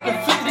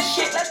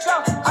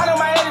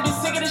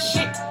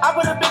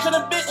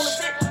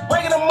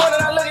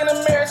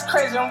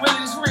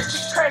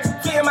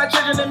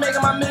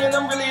my million,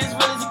 I'm really as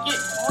real as it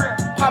gets.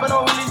 Popping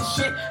on really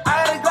shit.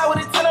 I had a glow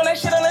with a 10 on that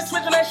shit, on that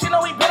switch on that shit.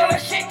 No, we been on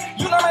that shit.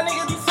 You know my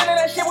niggas be sending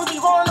that shit. We be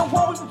going to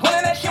war, we be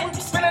winning that shit. We be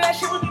spending that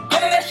shit, we be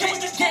getting that shit. We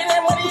just getting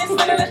that money and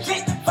spending that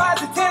shit. 5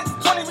 to 10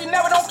 to 20, we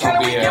never don't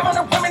count it. We give on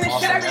the women and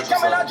shit. I be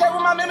coming out there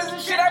with my members and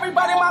shit.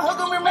 Everybody in my hood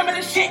gon' remember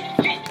this shit.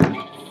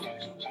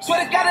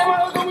 Swear to God, in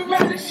my hood gon'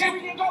 remember this shit.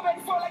 We can go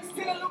back for like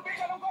still a little bit.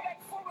 I don't go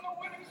back for when I'm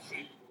winning this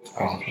shit.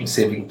 Let me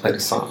see if we can play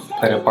the song.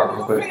 Play that part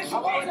real quick.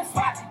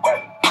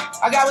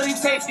 I got what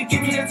it takes to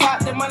give me the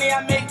top. The money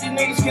I make, these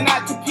niggas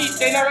cannot compete.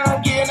 They never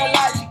don't get in a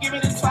lot. She give me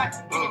the spot.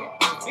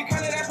 It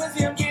kind of that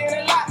pussy, I'm getting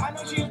a lot. I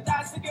know she'll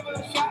die, so give her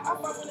a shot. I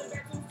fuck with the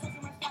back to the pussy,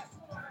 my shot.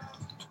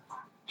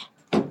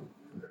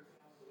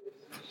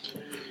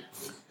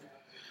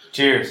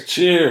 Cheers.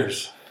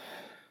 Cheers.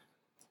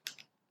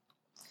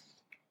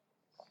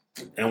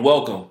 And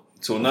welcome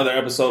to another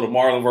episode of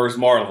Marlon vs.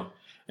 Marlon.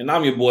 And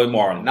I'm your boy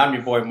Marlon. And I'm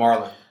your boy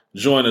Marlon.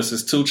 Join us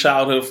as two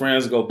childhood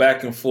friends go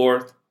back and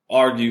forth,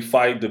 argue,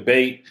 fight,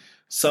 debate,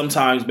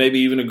 sometimes maybe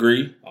even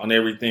agree on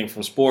everything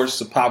from sports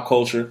to pop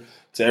culture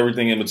to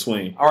everything in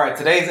between. All right,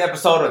 today's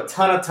episode, a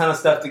ton of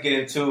stuff to get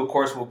into. Of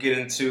course, we'll get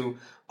into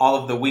all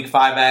of the Week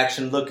 5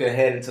 action, look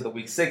ahead into the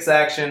Week 6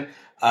 action.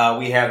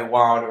 We have the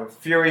Wilder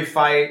Fury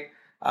fight,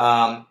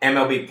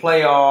 MLB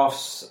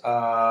playoffs.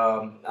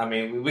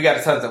 We got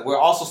a ton of stuff. We're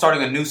also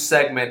starting a new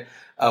segment.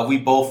 We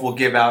both will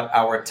give out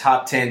our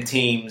top 10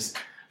 teams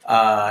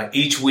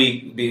each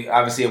week, be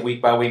obviously a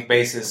week-by-week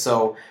basis.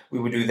 So we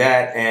would do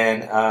that.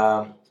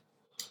 And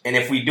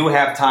if we do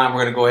have time,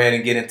 we're going to go ahead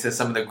and get into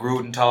some of the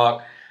Gruden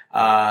talk,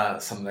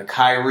 some of the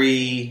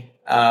Kyrie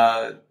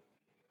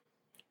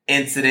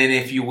incident,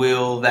 if you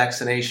will,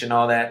 vaccination,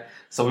 all that.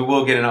 So we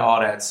will get into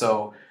all that.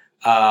 So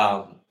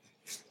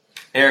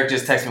Eric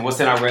just texted me, what's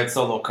in our red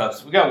Solo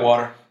cups? We got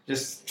water.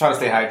 Just try to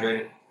stay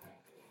hydrated.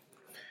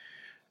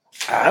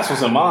 That's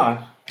what's in mine.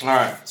 All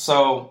right.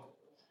 So,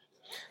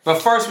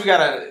 but first we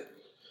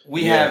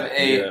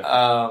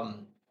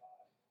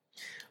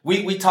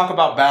talk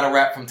about battle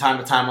rap from time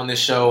to time on this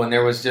show, and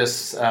there was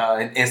just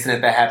an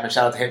incident that happened.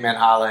 Shout out to Hitman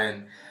Holla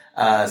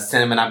and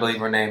Cinnamon, I believe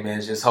her name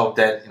is. Just hope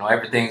that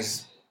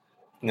everything's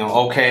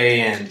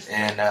okay, and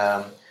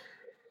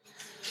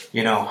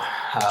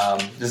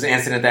there's an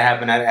incident that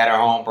happened at our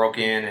home, broke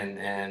in,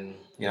 and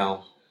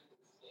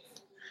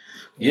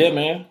Yeah,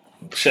 man.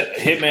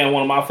 Hitman,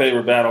 one of my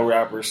favorite battle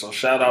rappers. So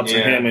shout out to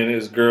him and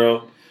his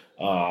girl.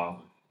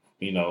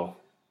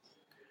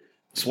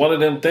 It's one of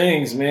them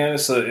things, man.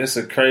 It's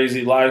a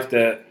crazy life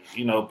that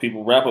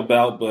people rap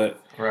about,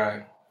 but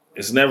right,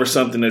 it's never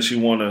something that you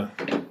want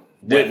to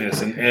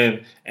witness,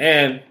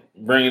 and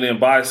bringing in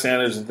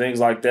bystanders and things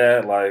like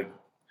that, like,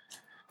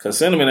 cause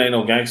Cinnamon ain't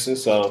no gangster,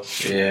 so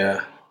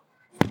yeah.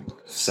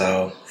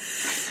 So,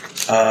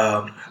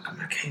 I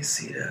can't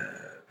see the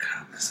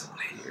comments on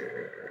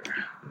here.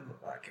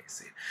 I can't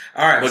see it.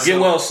 All right, but get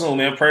well soon,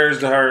 man. Prayers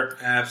to her.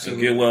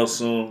 Absolutely, get well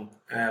soon.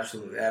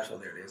 Absolutely. There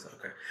it is.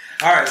 Okay.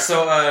 All right.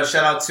 So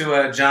shout out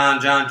to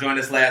John. John joined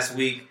us last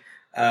week.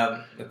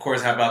 Of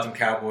course, how about them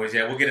Cowboys?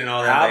 Yeah, we'll get into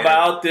all that. How later.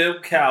 about them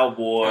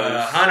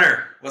Cowboys?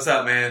 Hunter, what's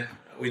up, man?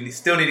 We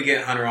still need to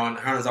get Hunter on.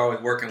 Hunter's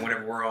always working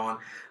whenever we're on.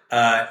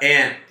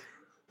 And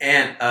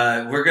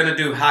we're gonna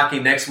do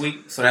hockey next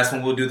week, so that's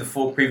when we'll do the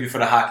full preview for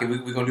the hockey.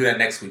 We're gonna do that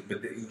next week,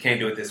 but we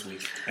can't do it this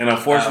week. And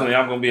unfortunately,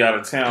 I'm gonna be out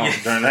of town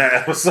during that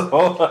episode.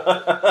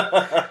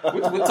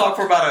 we'll talk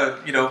for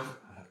about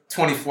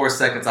 24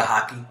 seconds of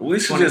hockey. We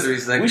should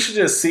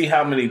just see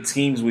how many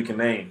teams we can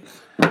name.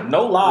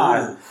 No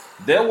lie,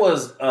 there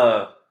was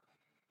I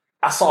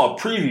saw a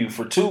preview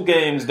for 2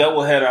 games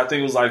doubleheader. I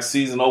think it was like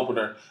season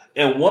opener,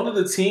 and one of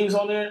the teams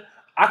on there,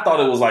 I thought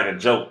it was like a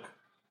joke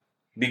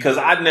because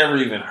I'd never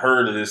even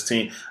heard of this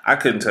team. I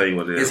couldn't tell you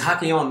what it is. Is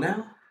hockey on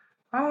now?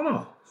 I don't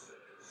know.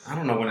 I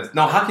don't know when it's.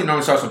 No, hockey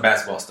normally starts when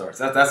basketball starts.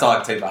 That's all I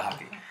can tell you about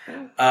hockey.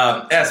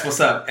 S, what's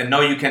up? And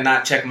no, you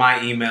cannot check my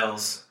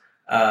emails.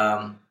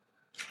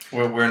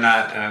 We're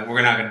not going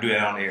to do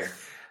that on air.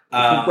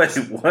 Wait,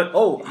 what?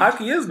 Oh,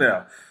 hockey is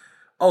now.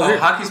 Oh,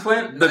 hockey's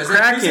playing? The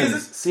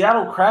Krakens.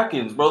 Seattle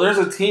Krakens, bro. There's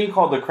a team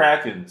called the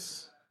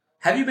Krakens.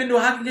 Have you been to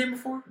a hockey game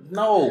before?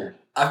 No.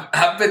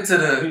 I've been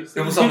to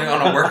it was only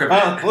on a work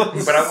event.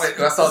 But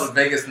I saw the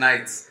Vegas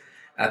Knights.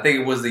 I think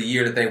it was the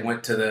year that they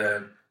went to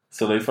the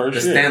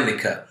Stanley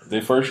Cup.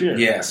 Their first year.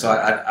 Yeah, so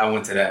I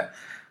went to that.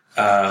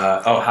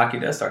 Hockey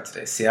does start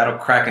today. Seattle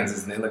Krakens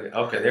is the name.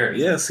 Okay, there it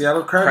is. Yeah,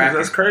 Seattle Krakens.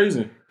 That's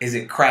crazy. Is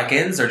it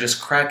Krakens or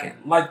just Kraken?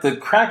 Like the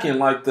Kraken,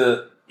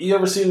 you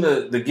ever seen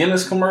the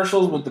Guinness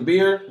commercials with the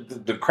beer?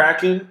 The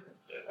Kraken?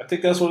 I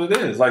think that's what it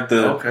is. Like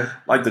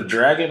the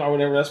dragon or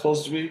whatever that's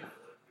supposed to be.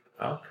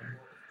 Okay.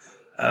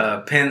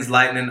 Penn's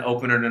Lightning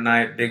opener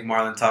tonight. Big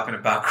Marlon talking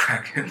about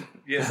Kraken.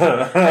 Yeah.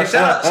 Hey,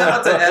 shout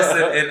out to S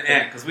and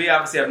Ant, because we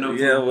obviously have no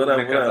clue when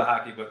it comes to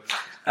hockey. But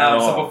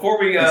so before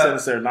we he said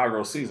it's their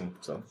inaugural season,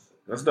 so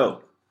that's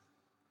dope.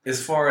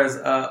 As far as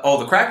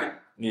the Kraken?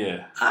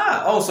 Yeah.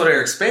 So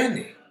they're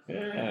expanding.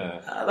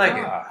 Yeah. I like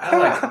it.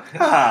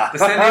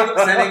 Does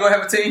San Diego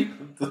have a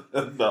team?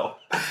 No.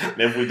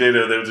 And if we did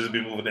it, they would just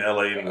be moving to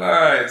LA anyway. All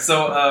right,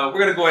 so we're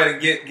gonna go ahead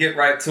and get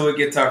right to it.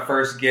 Get to our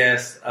first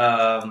guest.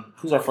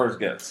 Who's our first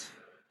guest?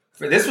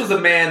 This was a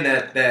man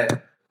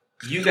that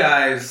you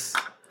guys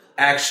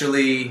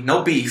actually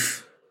no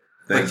beef.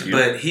 Thank you.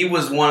 But he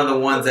was one of the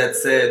ones that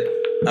said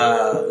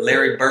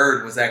Larry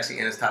Bird was actually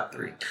in his top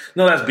 3.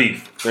 No, that's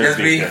beef. That's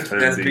beef. Yes,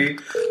 That's beef.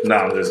 No,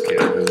 I'm just kidding.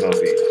 There's no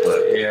beef.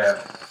 But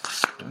Yeah.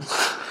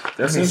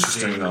 that's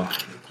interesting, though.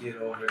 Get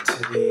over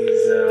to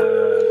these.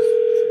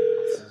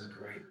 This is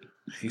great.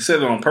 He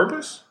said it on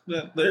purpose?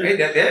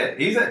 Yeah,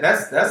 he's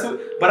that's who.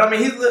 But I mean,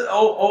 he's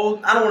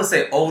old. I don't want to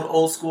say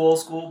old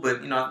school,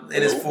 but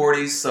in his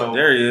 40s. So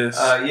There he is.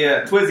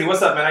 Yeah, Twizzy,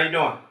 what's up, man? How you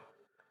doing?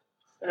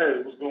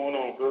 Hey, what's going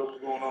on, Phil? What's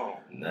going on?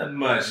 Not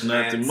much,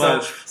 man. Nothing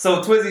much.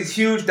 So Twizzy's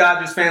huge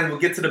Dodgers fans. We'll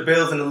get to the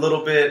Bills in a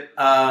little bit.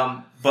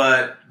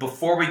 But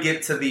before we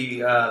get to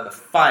the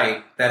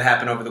fight that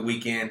happened over the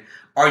weekend,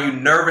 are you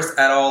nervous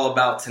at all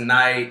about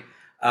tonight?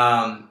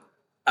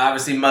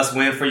 Obviously, must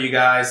win for you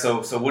guys.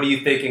 So what are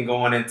you thinking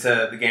going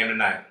into the game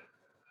tonight?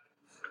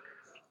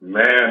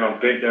 Man, I'm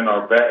thinking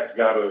our bats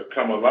gotta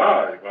come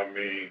alive. I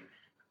mean,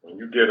 when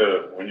you get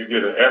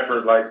an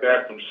effort like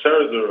that from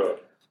Scherzer,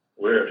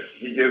 where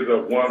he gives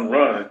up 1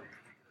 run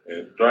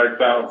and strikes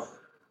out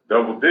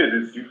double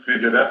digits, you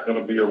figure that's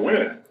going to be a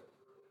win.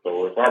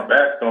 So if our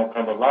bats don't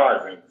come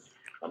alive, and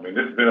I mean,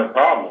 this has been a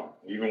problem.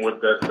 Even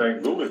with that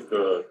St. Louis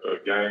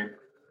game,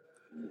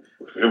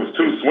 it was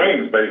 2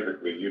 swings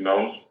basically.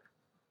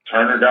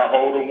 Turner got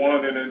hold of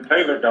 1, and then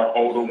Taylor got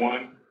hold of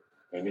 1,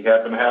 and he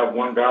happened to have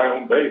 1 guy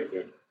on base.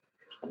 And,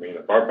 I mean,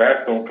 if our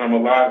bats don't come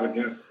alive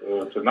against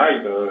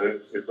tonight,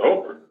 it's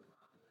over.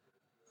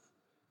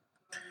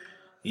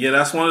 Yeah,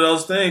 that's one of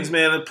those things,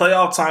 man. In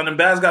playoff time, the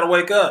bats got to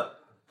wake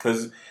up.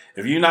 Because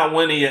if you're not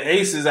winning your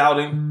aces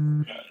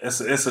outing,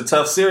 it's a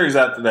tough series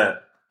after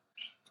that.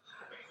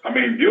 I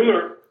mean,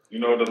 Buehler,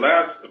 the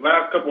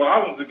last couple of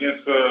outings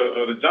against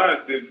the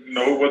Giants,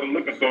 it wasn't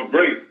looking so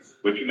great.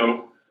 But,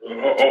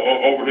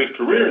 over his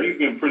career, he's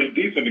been pretty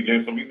decent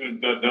against them. He's been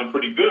done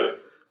pretty good.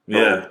 So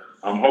Yeah.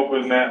 I'm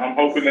hoping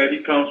that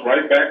he comes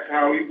right back to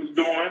how he was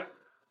doing.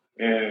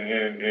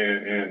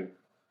 And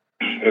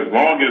as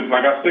long as,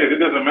 like I said, it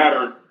doesn't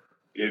matter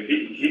if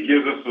he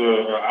gives us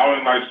an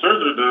outing like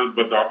Scherzer does,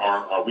 but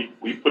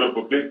we put up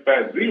a big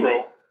fat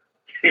 0,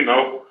 he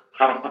don't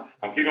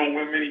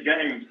win many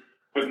games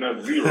putting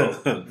up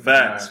 0.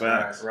 Facts.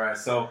 Right.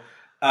 So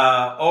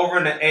over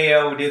in the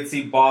AL, we did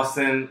see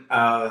Boston.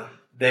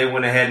 They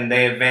went ahead and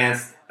they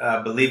advanced. I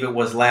believe it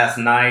was last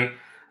night.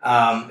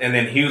 And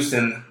then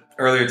Houston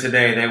earlier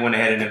today, they went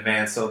ahead and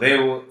advanced. So they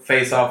will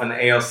face off in the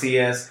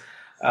ALCS.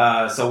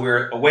 So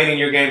we're awaiting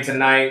your game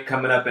tonight,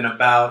 coming up in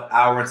about an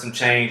hour and some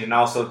change. And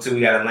also, too,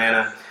 we got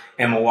Atlanta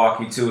and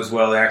Milwaukee, too, as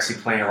well. They're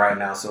actually playing right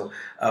now. So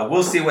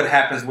we'll see what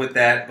happens with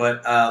that.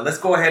 But let's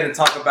go ahead and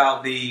talk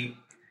about the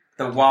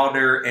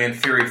Wilder and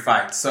Fury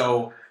fight.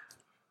 So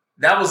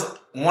that was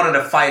one of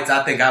the fights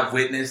I think I've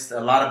witnessed. A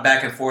lot of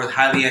back and forth,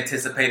 highly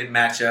anticipated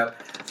matchup.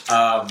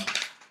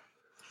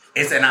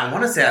 And I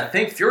want to say, I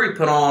think Fury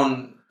put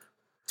on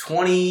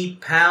 20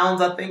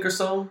 pounds, I think, or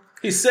so.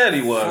 He said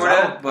he was.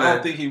 I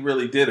don't think he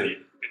really did it.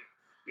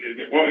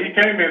 Well, he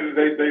came in.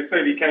 They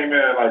said he came in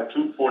at like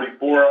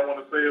 244. I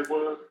want to say it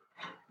was,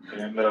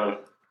 and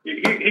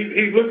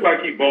he looked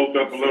like he bulked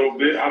up a little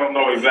bit. I don't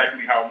know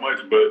exactly how much,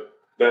 but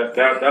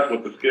that's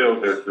what the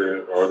scales have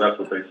said, or that's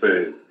what they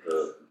said.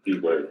 He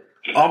weighed.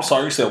 Oh, I'm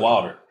sorry, you said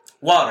Wilder.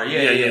 Wilder,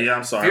 yeah.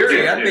 I'm sorry.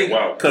 Fury, I think,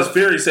 because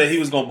Fury said he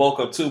was going to bulk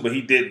up too, but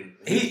he didn't.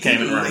 He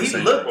came in around the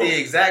same looked time. the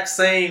exact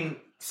same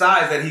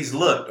size that he's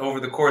looked over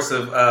the course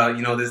of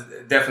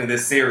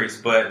this series.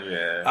 But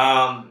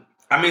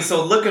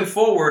so looking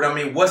forward,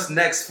 what's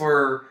next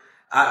for?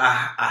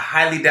 I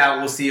highly doubt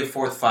we'll see a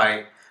 4th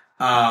fight.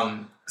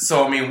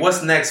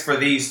 What's next for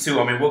these two?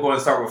 We'll go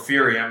and start with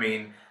Fury.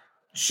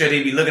 Should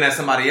he be looking at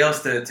somebody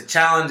else to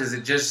challenge? Is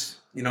it just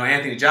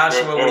Anthony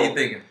Joshua? What are you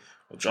thinking?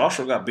 Well,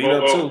 Joshua got beat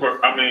up too.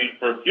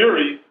 For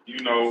Fury,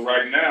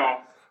 right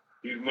now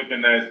he's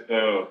looking at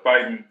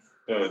fighting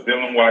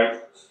Dylan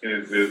White.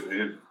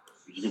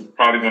 He's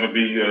probably going to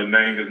be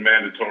named as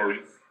mandatory.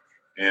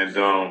 And,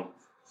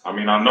 I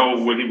know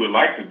what he would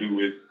like to do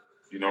is,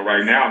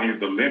 right now he's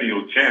the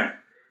lineal champ.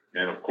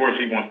 And, of course,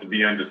 he wants to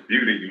be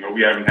undisputed.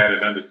 We haven't had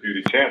an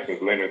undisputed champ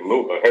since Leonard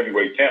Lewis, a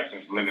heavyweight champ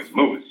since Leonard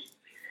Lewis.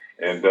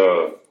 And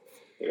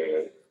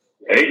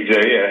AJ,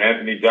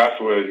 Anthony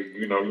Joshua,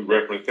 you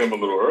referenced him a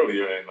little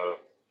earlier, and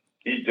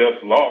he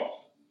just lost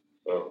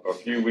a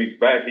few weeks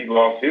back. He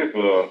lost his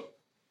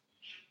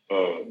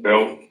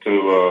belt to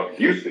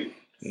Usyk.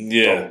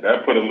 Yeah. So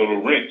that put a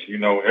little wrench.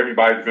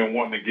 Everybody's been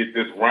wanting to get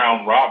this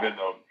round robin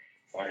of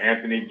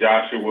Anthony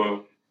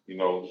Joshua,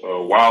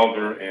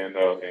 Wilder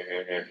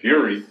and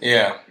Fury.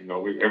 Yeah.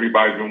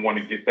 Everybody's been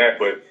wanting to get that,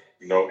 but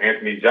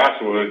Anthony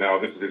Joshua, now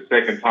this is his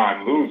 2nd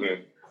time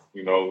losing.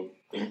 When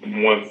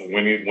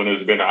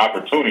there's been an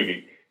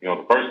opportunity.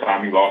 The first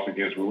time he lost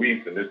against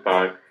Ruiz, and this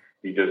time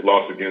he just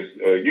lost against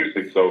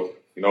Usyk. So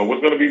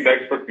what's going to be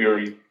next for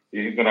Fury?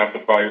 He's going to have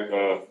to fight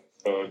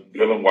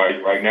Dylan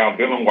White. Right now,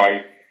 Dylan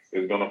White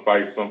is going to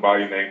fight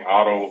somebody named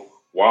Otto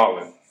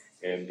Wallen,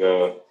 and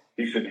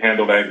he should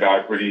handle that guy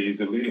pretty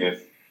easily and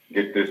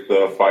get this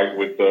fight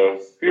with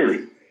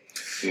Fury.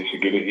 He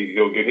should get it.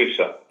 He'll get his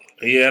shot.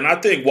 Yeah, and I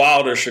think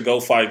Wilder should go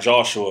fight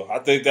Joshua. I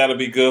think that'll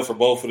be good for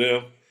both of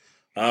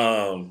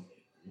them.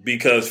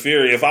 Because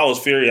Fury, if I was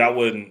Fury, I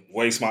wouldn't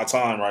waste my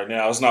time right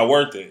now. It's not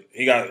worth it.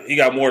 He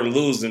got more to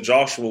lose than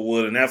Joshua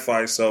would in that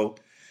fight. So,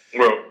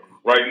 well,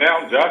 right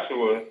now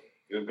Joshua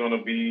is going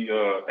to be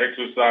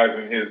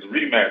exercising his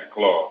rematch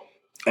clause.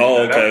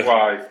 Oh, okay. That's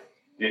why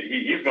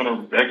he's going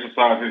to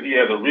exercise it. He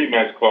has a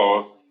rematch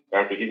clause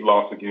after he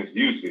lost against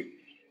Usyk,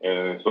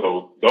 and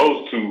so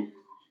those two,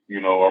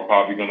 are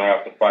probably going to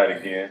have to fight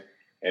again.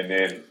 And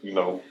then,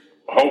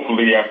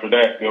 hopefully after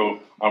that,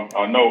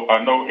 I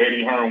know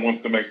Eddie Hearn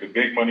wants to make the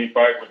big money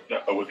fight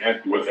with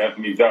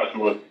Anthony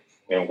Joshua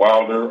and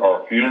Wilder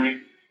or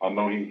Fury. I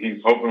know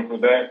he's hoping for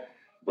that,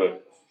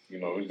 but he's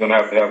going to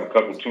have a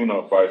couple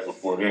tune-up fights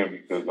before then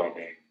because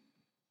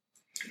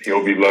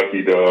he'll be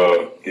lucky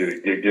to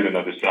get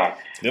another shot.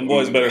 Them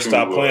boys better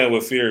stop playing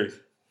with Fury.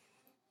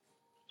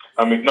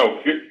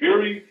 No,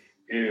 Fury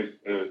is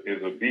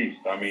a beast.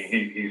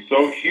 He's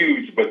so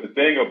huge, but the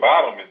thing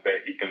about him is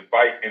that he can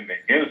fight in the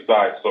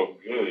inside so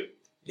good.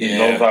 Yeah. He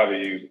knows how to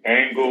use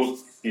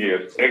angles. He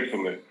has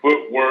excellent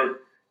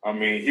footwork.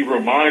 He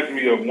reminds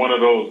me of one of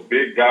those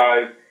big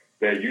guys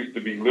that used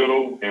to be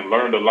little and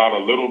learned a lot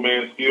of little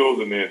man skills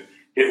and then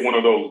hit one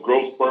of those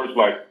growth spurts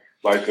like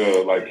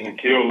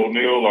Shaquille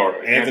O'Neal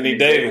or Anthony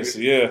Davis.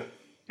 Yeah.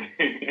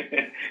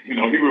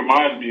 He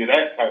reminds me of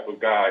that type of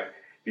guy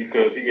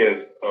because he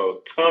has a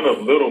ton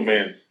of little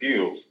man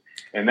skills.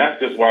 And that's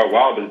just why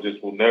Wilder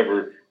just will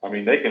never –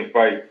 they can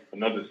fight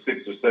another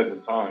 6 or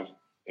 7 times,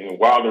 and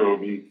Wilder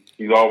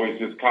he's always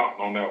just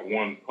counting on that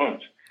one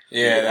punch.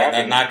 Yeah,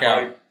 that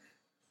knockout.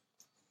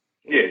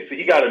 Yeah, so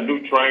he got a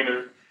new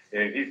trainer,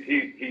 and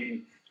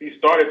he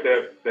started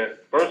that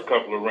first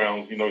couple of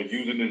rounds,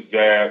 using his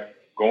jab,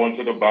 going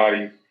to the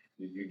body,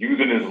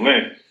 using his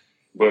length.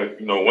 But,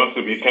 once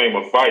it became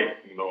a fight,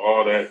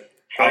 all that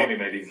training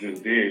that he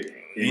just did,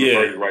 he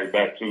reverted right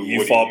back to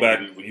you fall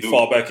back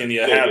into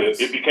your habits.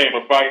 It became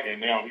a fight,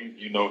 and now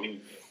he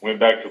went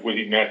back to what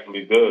he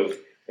naturally does,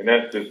 and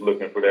that's just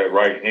looking for that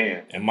right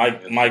hand. And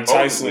Mike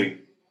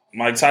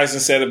Tyson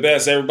said it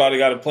best: everybody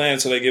got a plan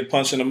until they get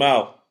punched in the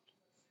mouth.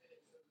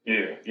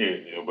 Yeah.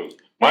 But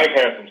Mike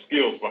has some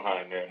skills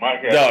behind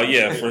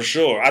that. For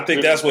sure. I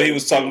think that's what he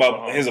was talking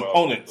about his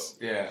opponents.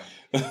 Yeah.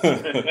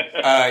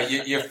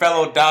 Your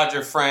fellow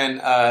Dodger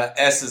friend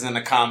S is in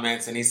the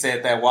comments, and he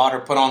said that Wilder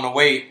put on the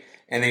weight,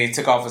 and then he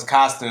took off his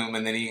costume,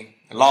 and then he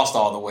lost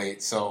all the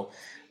weight. So,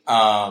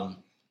 but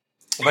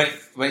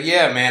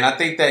yeah, man, I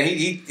think that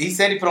he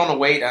said he put on the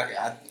weight.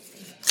 I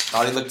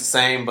thought he looked the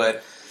same,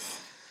 but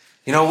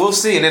we'll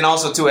see. And then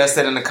also too, S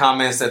said in the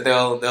comments that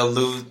they'll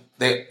lose.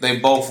 They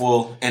both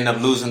will end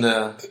up losing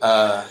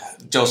to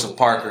Joseph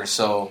Parker.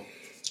 So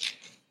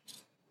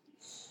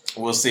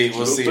we'll see.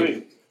 We'll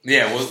see.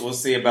 Yeah, we'll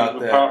see about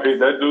that.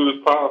 That dude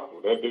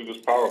is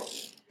powerful.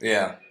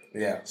 Yeah.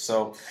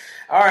 So,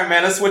 all right,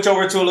 man. Let's switch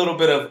over to a little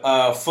bit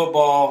of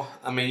football.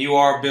 You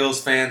are a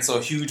Bills fan, so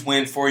a huge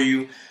win for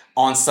you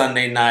on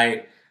Sunday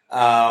night.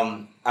 What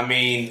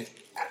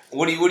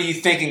are you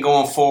thinking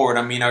going forward?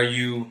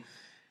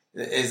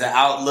 Is the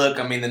outlook?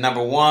 The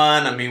number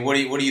one. What are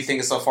you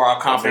thinking so far? How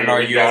confident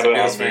are you as a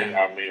Bills fan?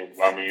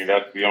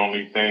 That's the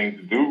only thing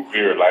to do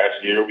here.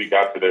 Last year we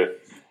got to the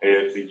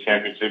AFC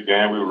Championship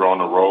game. We were on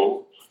the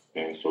road.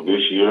 And so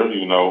this year,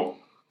 we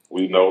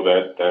know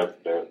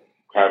that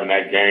having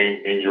that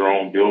game in your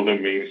own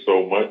building means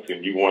so much,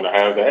 and you want to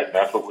have that. And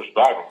that's what we're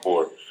striving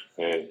for.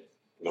 And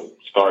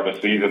starting the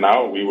season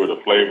out, we were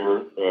the flavor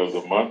of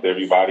the month.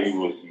 Everybody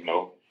was,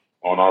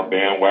 on our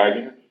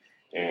bandwagon,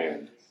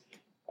 and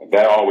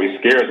that always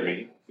scares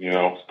me.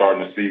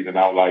 Starting the season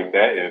out like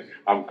that, and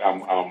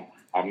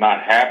I'm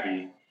not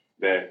happy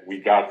that we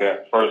got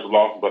that first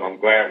loss, but I'm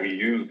glad we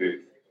used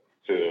it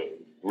to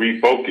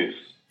refocus.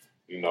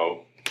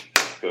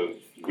 Because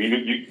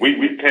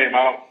we came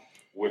out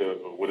with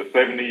a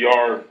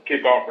 70-yard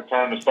kickoff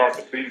return to start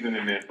the season,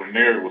 and then from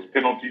there it was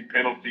penalty,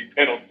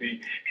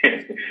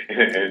 and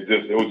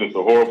it was just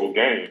a horrible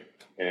game.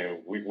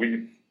 And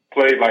we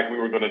played like we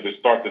were going to just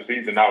start the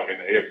season out in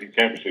the AFC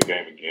Championship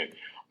game again.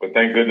 But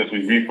thank goodness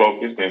we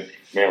refocused, and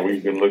man,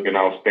 we've been looking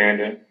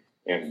outstanding.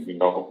 And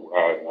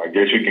I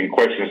guess you can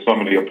question some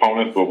of the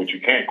opponents, but what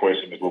you can't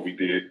question is what we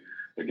did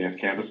against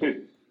Kansas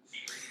City.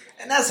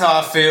 And that's how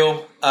I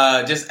feel.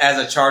 Just as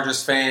a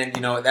Chargers fan,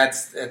 that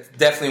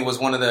definitely was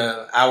one of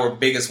our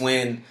biggest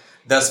win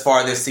thus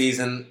far this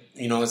season.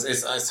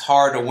 It's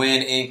hard to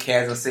win in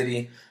Kansas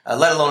City,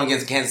 let alone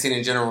against Kansas City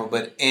in general,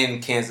 but in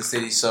Kansas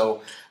City.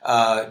 So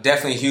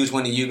definitely a huge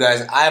win to you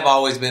guys. I've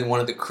always been one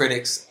of the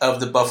critics of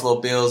the Buffalo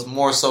Bills,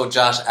 more so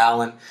Josh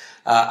Allen.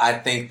 I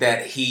think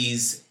that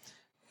he's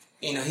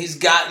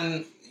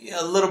gotten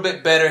a little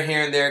bit better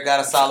here and there. Got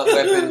a solid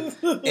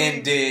weapon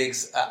in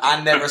Diggs.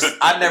 I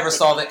never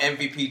saw the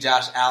MVP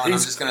Josh Allen. I'm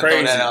just going to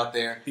throw that out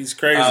there. He's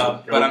crazy.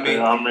 But I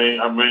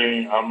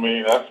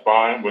mean, that's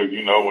fine. But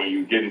you know, when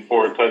you're getting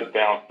 4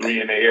 touchdowns,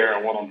 3 in the air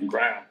and 1 on the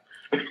ground,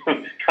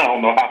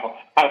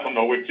 I don't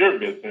know what you're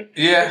missing.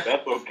 Yeah, but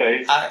that's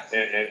okay.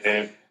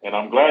 And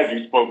I'm glad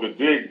you spoke of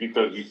Diggs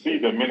because you see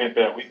the minute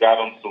that we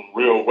got him some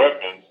real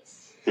weapons,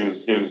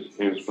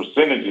 his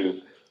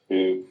percentages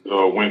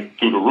went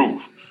through the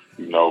roof.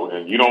 You know,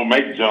 and you don't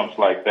make jumps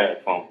like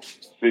that from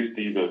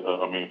 60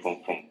 to from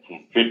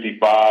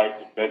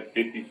 55 to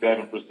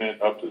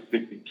 57% up to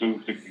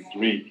 62,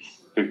 63,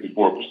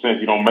 64%.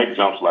 You don't make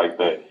jumps like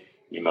that.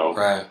 You know,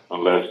 right.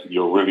 Unless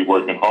you're really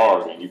working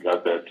hard and you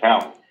got that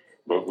talent.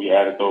 But we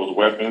added those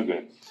weapons,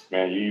 and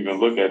man, you even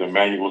look at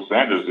Emmanuel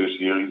Sanders this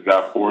year. He's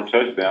got 4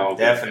 touchdowns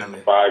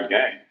in 5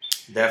 games.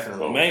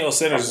 Definitely, so, Emmanuel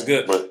Sanders is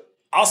good. But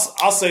I'll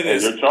say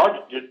this: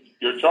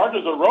 your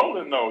Chargers are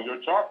rolling though.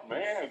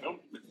 Man.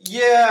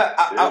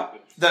 Yeah,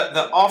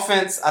 the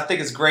offense I think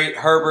is great.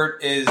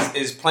 Herbert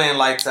is playing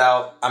lights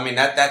out. I mean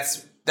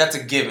that's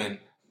a given.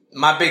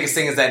 My biggest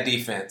thing is that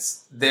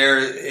defense.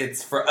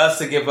 It's for us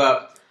to give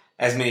up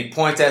as many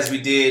points as we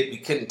did. We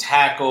couldn't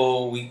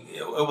tackle.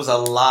 It was a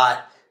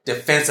lot.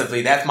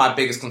 Defensively, that's my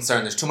biggest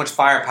concern. There's too much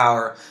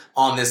firepower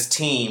on this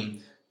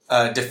team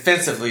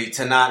defensively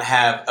to not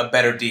have a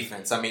better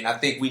defense. I mean, I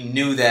think we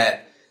knew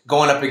that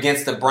going up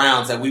against the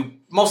Browns that we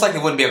most likely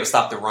wouldn't be able to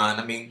stop the run.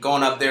 I mean,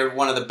 going up there,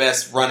 one of the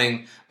best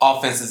running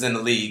offenses in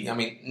the league. I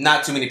mean,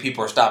 not too many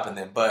people are stopping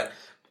them. But,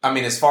 I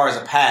mean, as far as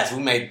a pass,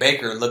 we made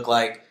Baker look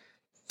like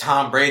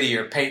Tom Brady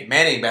or Peyton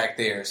Manning back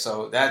there.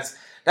 So that's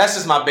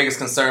just my biggest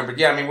concern. But,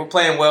 yeah, I mean, we're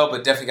playing well,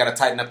 but definitely got to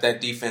tighten up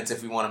that defense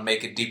if we want to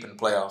make it deep in the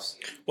playoffs.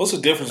 What's the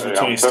difference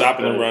between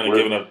stopping the run and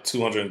giving up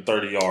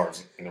 230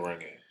 yards in the run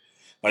game?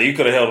 Like, you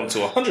could have held him to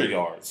 100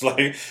 yards.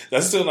 Like,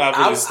 that's still not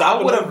really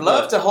stopping. I would have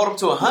loved to hold him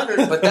to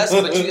 100, but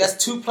that's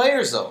 2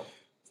 players, though.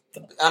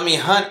 I mean,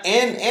 Hunt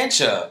and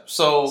Chubb.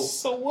 So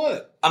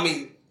what? I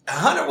mean,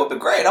 100 would be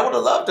great. I would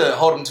have loved to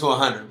hold him to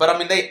 100. But, I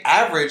mean, they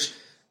average,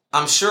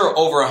 I'm sure,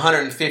 over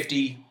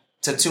 150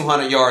 to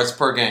 200 yards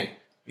per game.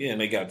 Yeah, and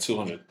they got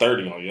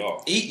 230 on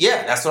y'all.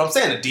 Yeah, that's what I'm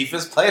saying. The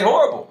defense played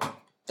horrible.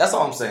 That's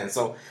all I'm saying.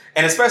 So,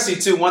 and especially,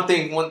 too, one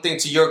thing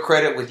to your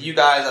credit with you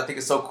guys, I think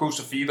it's so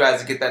crucial for you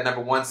guys to get that number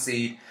 1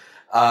 seed.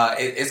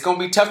 It's going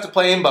to be tough to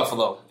play in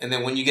Buffalo. And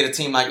then when you get a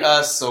team like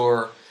us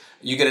or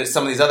you get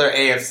some of these other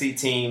AFC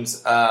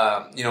teams,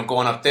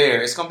 going up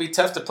there, it's going to be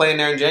tough to play in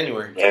there in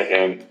January.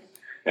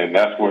 And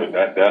that's where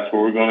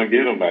we're going to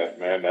get them at,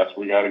 man. That's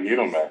where we got to get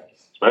them at.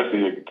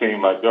 Especially a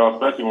team like y'all,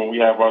 especially when we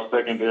have our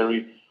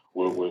secondary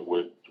with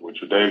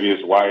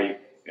Tre'Davious White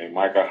and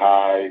Micah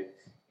Hyde,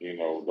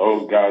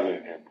 those guys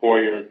and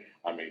Poyer.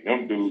 I mean,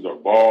 them dudes are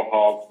ball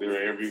hawks.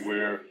 They're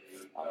everywhere.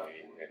 I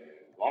mean,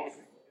 as long as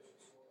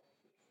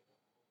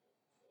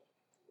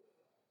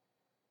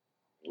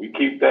we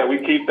keep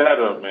that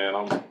up, man.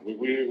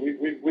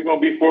 We're gonna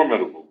be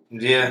formidable.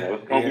 Yeah,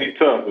 it's gonna be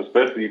tough,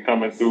 especially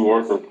coming through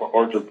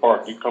Orchard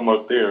Park. You come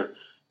up there,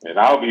 and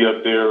I'll be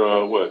up there.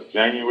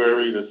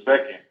 January the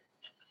 2nd.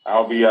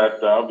 I'll be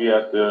at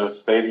the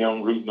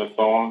stadium rooting us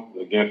on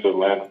against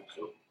Atlanta.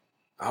 So.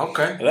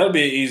 Okay, that'll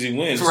be an easy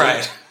win.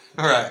 Right.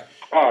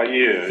 Oh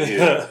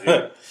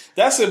yeah.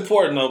 That's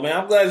important though, man.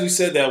 I'm glad you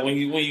said that. When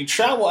you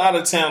travel out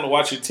of town to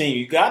watch your team,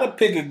 you got to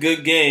pick a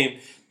good game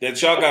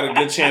that y'all got a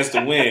good chance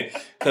to win,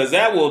 because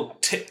that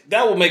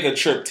will make a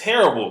trip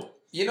terrible.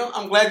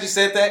 I'm glad you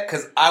said that,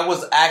 because I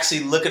was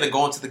actually looking at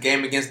going to the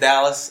game against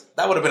Dallas.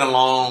 That would have been a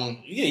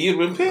long. Yeah, you'd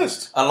have been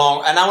pissed. And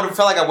I would have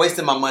felt like I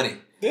wasted my money.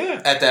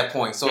 Yeah. At that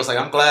point, so it's like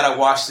I'm glad I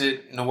watched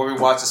it. Where we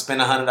watched it, spend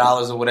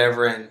 $100 or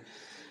whatever,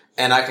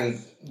 and I can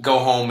go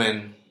home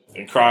and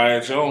cry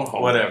at your own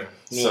home. Whatever.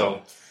 Yeah.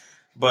 So,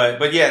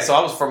 but yeah. So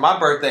I was for my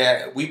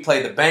birthday. We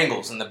played the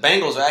Bengals, and the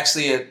Bengals are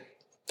actually a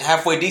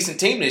halfway decent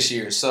team this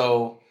year.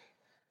 So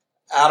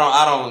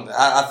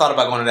I thought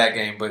about going to that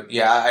game, but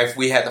yeah, if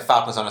we had the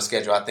Falcons on the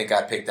schedule, I think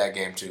I'd pick that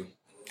game too.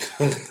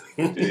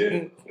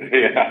 yeah.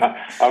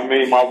 I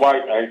mean, my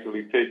wife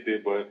actually picked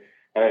it, but.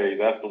 Hey,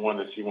 that's the one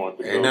that she wants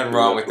to go. Ain't nothing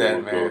wrong with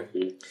that, man.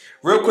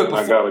 Real quick,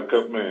 I got a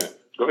cup, man.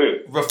 Go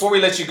ahead. Before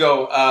we let you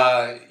go,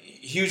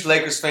 huge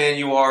Lakers fan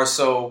you are.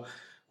 So,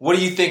 what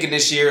are you thinking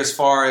this year? As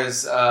far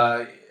as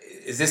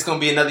is this going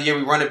to be another year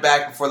we run it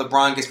back before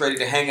LeBron gets ready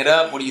to hang it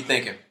up? What are you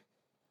thinking?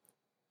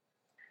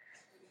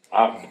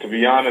 To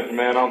be honest,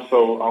 man, I'm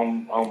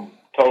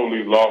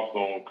totally lost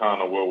on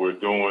kind of what we're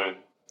doing.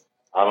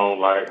 I don't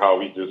like how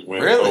we just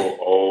went so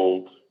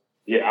old.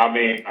 Yeah, I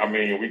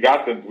mean, we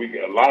got a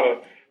lot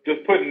of.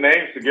 Just putting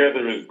names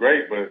together is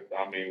great, but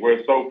I mean,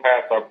 we're so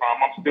past our prime.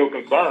 I'm still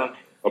concerned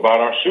about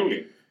our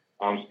shooting.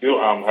 I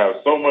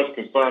have so much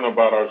concern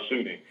about our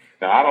shooting.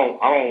 Now, I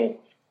don't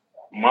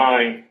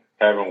mind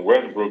having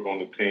Westbrook on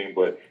the team,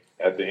 but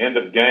at the end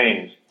of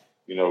games,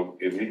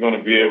 is he going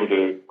to be able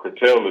to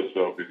curtail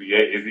himself? Is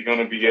he going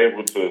to be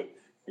able to,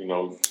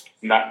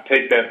 not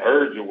take that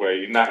urge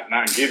away, not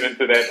give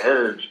into that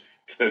urge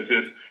to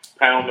just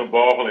pound the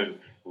ball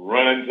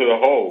run into the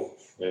hole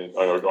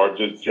or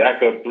just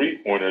jack up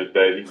 3-pointers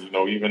that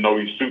even though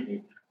he's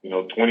shooting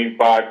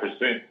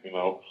 25%.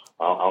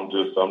 I'm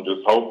just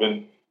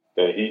hoping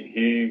that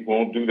he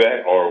won't do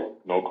that, or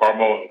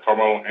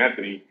Carmelo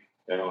Anthony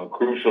in a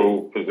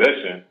crucial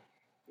possession,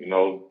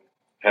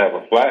 have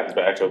a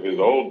flashback of his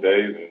old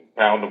days and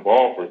pound the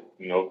ball for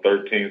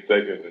 13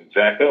 seconds and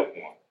jack up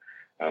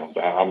one.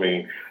 I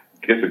mean,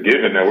 it's a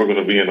given that we're going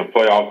to be in the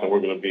playoffs and we're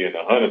going to be in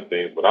the hunt of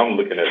things, but I'm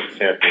looking at the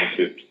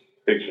championship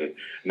picture,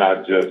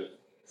 not just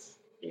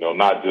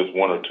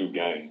 1 or 2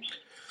 games.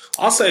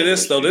 I'll say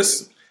this though,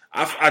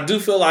 I do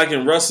feel like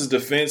in Russ's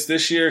defense,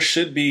 this year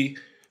should be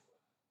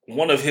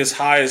one of his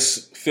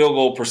highest field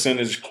goal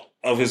percentage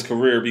of his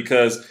career,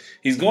 because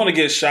he's going to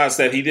get shots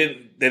that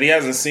he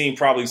hasn't seen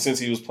probably since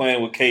he was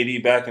playing with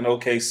KD back in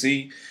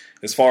OKC,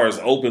 as far as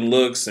open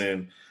looks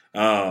and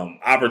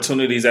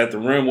opportunities at the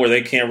rim where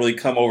they can't really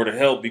come over to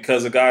help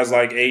because of guys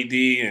like AD,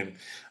 and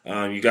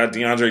you got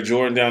DeAndre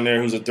Jordan down there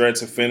who's a threat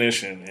to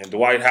finish, and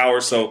Dwight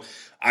Howard. So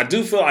I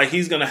do feel like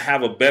he's going to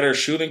have a better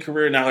shooting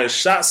career. Now his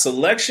shot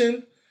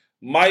selection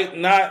might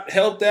not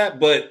help that,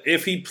 but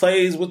if he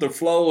plays with the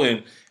flow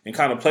and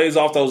kind of plays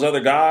off those other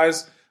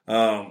guys,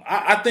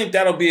 I think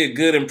that'll be a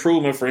good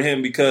improvement for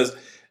him, because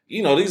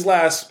these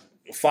last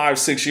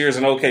 5-6 years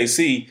in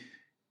OKC,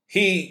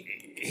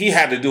 he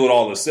had to do it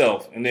all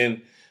himself, and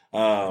then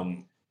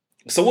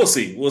so we'll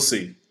see.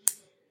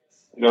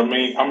 I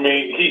mean,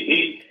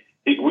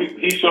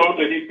 he showed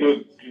that he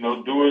could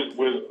do it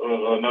with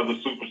another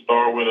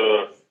superstar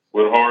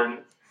with Harden.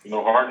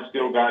 Harden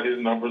still got his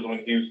numbers in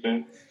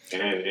Houston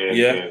and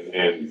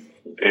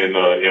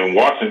in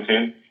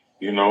Washington.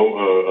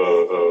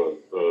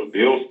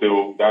 Bill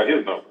still got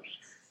his numbers.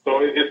 So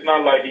it's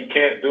not like he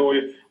can't do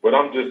it, but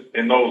I'm just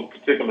in those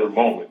particular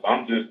moments.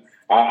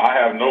 I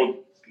have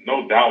no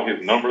doubt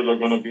his numbers are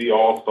going to be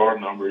all-star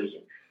numbers,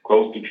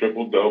 close to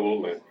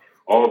triple-double, and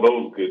all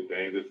those good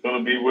things. It's going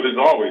to be what it's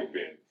always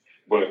been.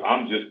 But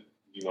I'm just,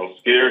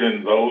 scared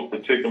in those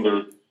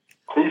particular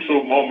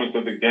crucial moments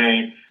of the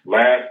game,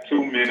 last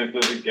 2 minutes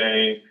of the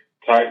game,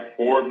 tight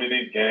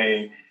 4-minute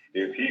game.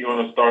 Is he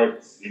going to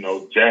start,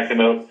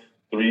 jacking up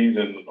threes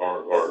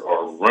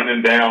or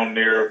running down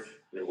there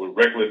with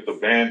reckless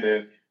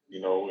abandon,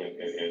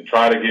 and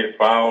try to get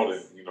fouled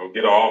and,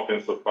 get an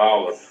offensive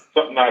foul, or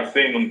something I've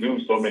seen them do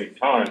so many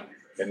times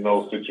in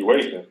those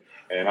situations.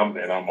 And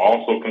I'm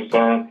also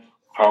concerned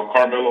how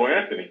Carmelo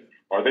Anthony,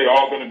 are they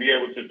all going to be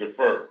able to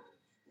defer,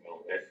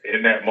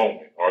 in that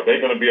moment? Are they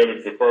going to be able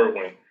to defer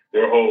when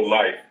their whole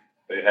life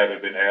they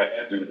haven't been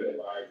asked to do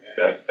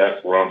that?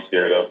 That's where I'm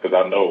scared of, because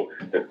I know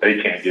that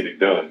they can't get it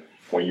done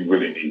when you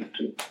really need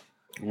to.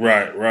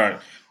 Right.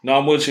 No,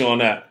 I'm with you on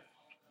that.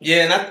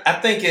 Yeah, and I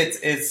think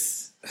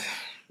it's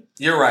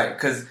you're right,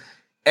 because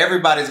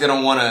everybody's going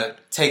to want to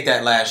take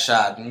that last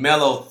shot.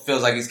 Melo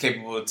feels like he's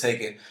capable of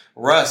taking.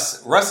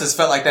 Russ has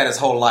felt like that his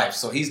whole life,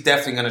 so he's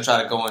definitely going to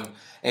try to go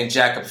and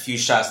jack up a few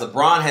shots.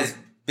 LeBron has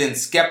been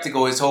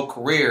skeptical his whole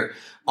career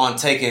on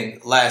taking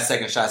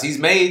last-second shots. He's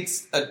made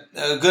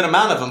a good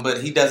amount of them,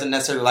 but he doesn't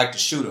necessarily like to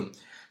shoot them.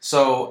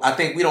 So I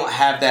think we don't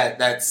have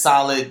that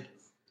solid,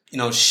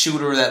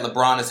 shooter that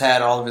LeBron has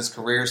had all of his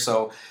career.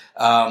 So,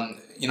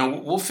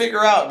 we'll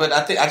figure out. But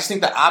I just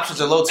think the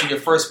options are low. To your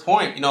first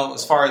point,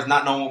 as far as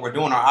not knowing what we're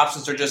doing, our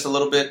options are just a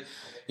little bit,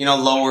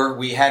 lower.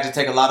 We had to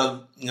take a lot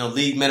of,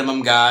 league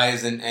minimum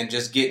guys and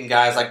just getting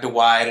guys like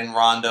Dwight and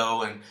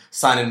Rondo and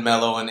signing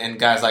Melo and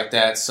guys like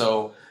that.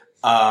 So,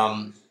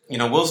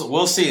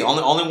 we'll see.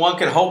 Only one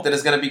can hope that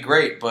it's going to be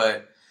great.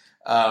 But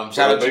shout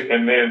out to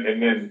and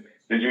then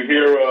did you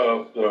hear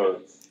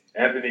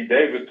Anthony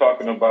Davis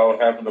talking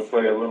about having to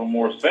play a little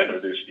more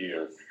center this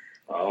year?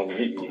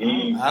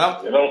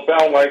 It don't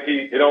sound like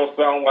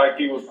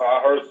he was.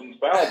 I heard some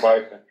sound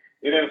bites.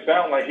 It didn't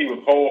sound like he was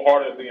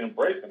wholeheartedly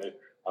embracing it.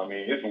 I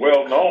mean, it's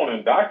well known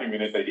and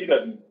documented that he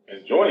doesn't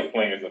enjoy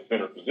playing in the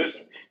center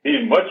position.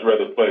 He'd much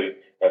rather play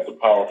at the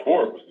power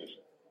forward position.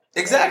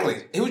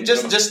 Exactly. He was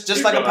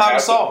just like a Pau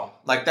Gasol.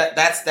 Like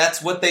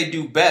that's what they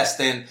do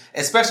best. And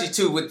especially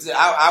too with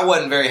I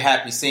wasn't very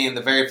happy seeing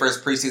the very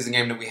first preseason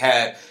game that we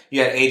had.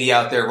 You had AD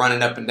out there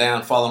running up and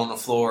down, falling on the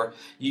floor.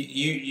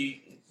 You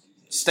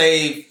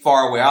stay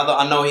far away. Although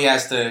I know he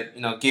has to,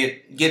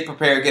 get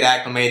prepared, get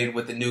acclimated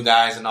with the new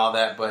guys and all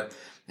that, but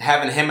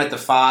having him at the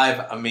 5,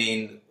 I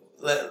mean,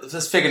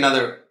 let's figure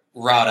another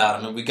route out.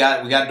 I mean, we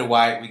got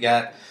Dwight, we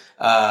got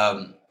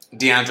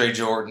DeAndre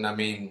Jordan. I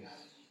mean,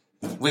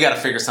 we got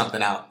to figure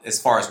something out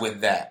as far as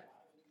with that.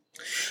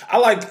 I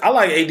like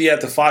AD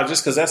at the 5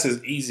 just because that's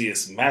his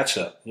easiest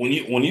matchup. When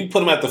you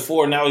put him at the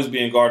 4, now he's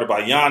being guarded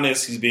by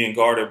Giannis. He's being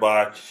guarded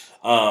by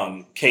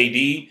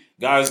KD.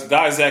 Guys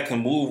that can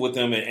move with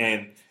him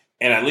and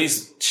at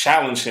least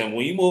challenge him.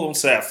 When you move him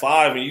to that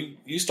 5 and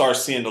you start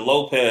seeing the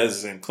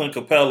Lopez and Clint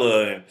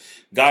Capella and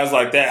guys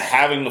like that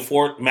having the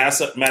 4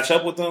 match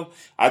up with them,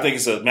 I think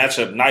it's a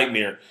matchup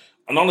nightmare.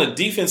 And on the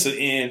defensive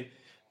end,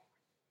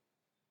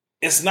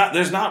 there's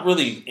not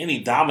really any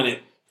dominant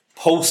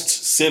post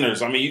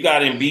centers. I mean, you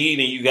got Embiid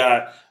and you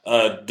got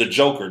the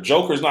Joker.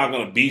 Joker's not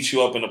going to beat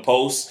you up in the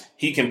post.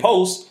 He can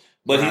post,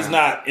 but he's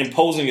not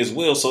imposing his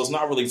will, so it's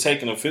not really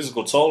taking a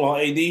physical toll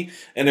on AD,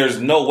 and there's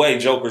no way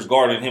Joker's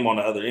guarding him on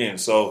the other end.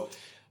 So,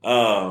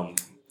 I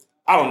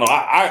don't know.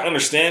 I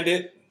understand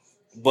it,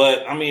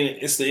 but, I mean,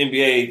 it's the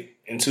NBA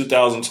in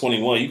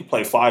 2021. You can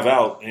play 5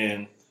 out,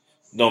 and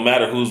no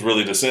matter who's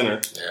really the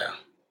center.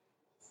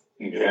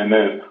 Yeah, and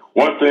then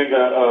one thing,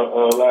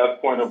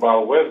 last point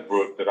about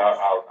Westbrook that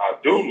I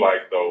do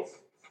like, though,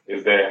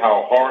 is that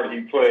how hard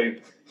he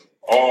plays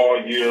all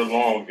year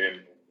long.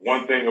 And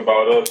one thing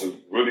about us is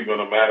really going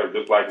to matter,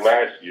 just like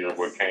last year,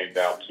 what came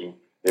down to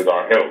is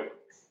our health.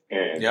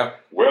 And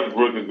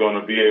Westbrook is going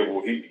to be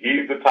able,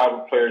 he's the type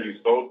of player,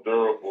 he's so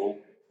durable,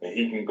 and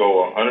he can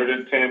go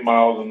 110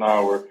 miles an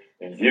hour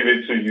and give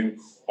it to you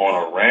on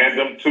a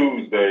random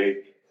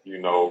Tuesday, you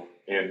know,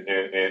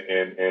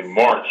 in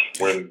March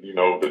when, you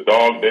know, the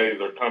dog days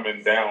are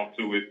coming down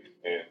to it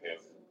and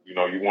you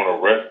know, you want to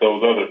rest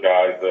those other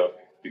guys up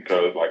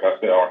because, like I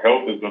said, our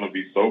health is going to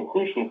be so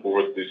crucial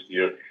for us this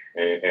year,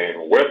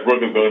 and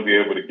Westbrook is going to be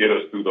able to get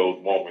us through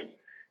those moments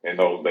and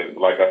those days.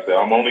 Like I said,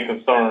 I'm not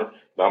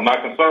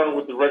concerned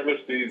with the regular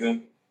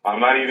season. I'm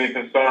not even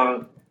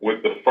concerned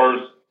with the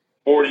first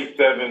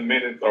 47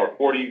 minutes or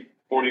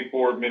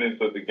 44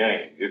 minutes of the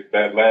game. It's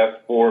that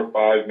last 4 or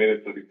 5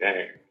 minutes of the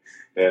game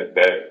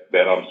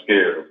that I'm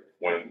scared of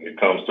when it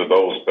comes to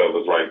those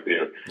fellas right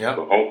there. Yep.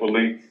 So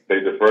hopefully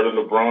they defer to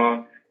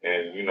LeBron,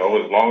 and, you know,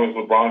 as long as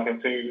LeBron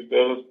continues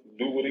to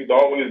do what he's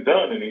always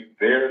done and he's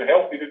there and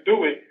healthy to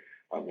do it,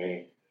 I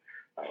mean,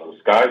 the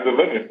sky's the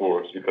limit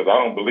for us because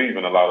I don't believe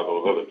in a lot of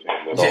those other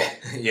teams at all.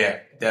 Yeah,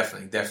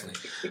 definitely.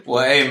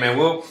 Well, hey, man,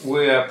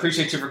 we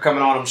appreciate you for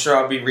coming on. I'm sure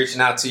I'll be reaching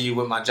out to you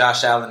with my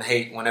Josh Allen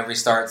hate whenever he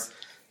starts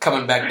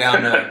coming back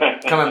down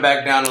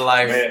to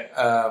life. Man,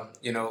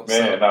 you know,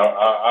 man, so.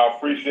 I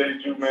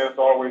appreciate you, man. It's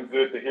always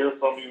good to hear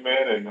from you,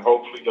 man, and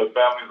hopefully your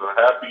families are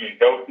happy and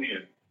healthy,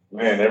 and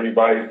man,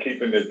 everybody's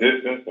keeping their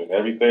distance and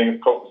everything is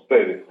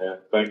copacetic, man.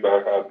 Thanks,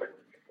 I'm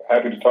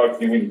happy to talk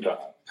to you anytime.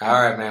 All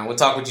right, man. We'll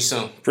talk with you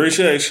soon.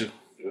 Appreciate you.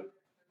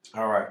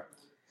 All right.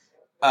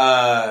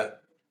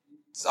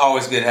 It's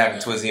always good having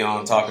Twizzy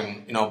on,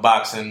 talking, you know,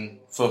 boxing,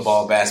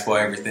 football, basketball,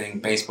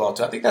 everything, baseball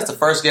too. I think that's the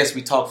first guest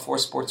we talked 4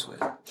 sports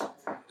with.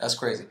 That's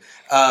crazy.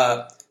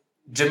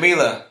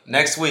 Jamila,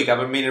 next week, I've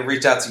been meaning to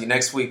reach out to you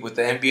next week with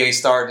the NBA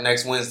starting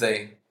next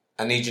Wednesday.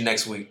 I need you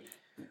next week.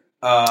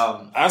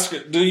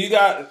 Oscar,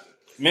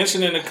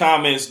 mention in the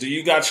comments, do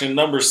you got your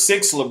number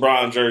 6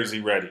 LeBron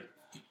jersey ready?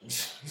 You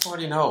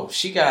already know.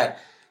 She got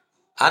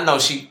the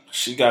Heat.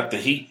 She got the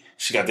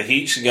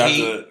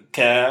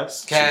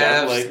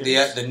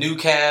Cavs. The new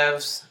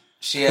Cavs.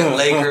 She had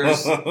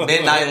Lakers,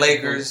 Midnight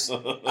Lakers. I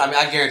mean,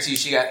 I guarantee you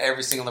she got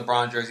every single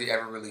LeBron jersey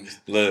ever released.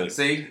 Look.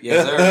 See?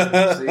 Yes,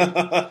 sir. See?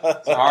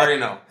 So I already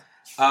know.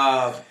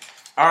 All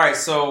right,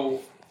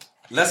 so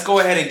let's go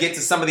ahead and get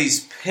to some of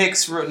these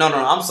picks. No,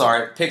 I'm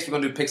sorry. Picks. We're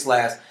going to do picks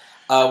last.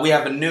 We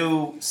have a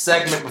new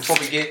segment before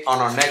we get on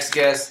our next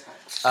guest.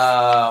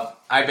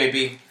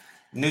 Baby.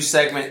 New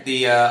segment,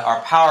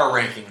 our power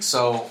rankings.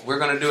 So we're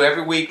going to do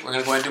every week. We're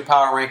going to go ahead and do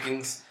power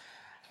rankings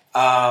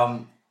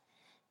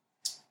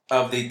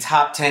of the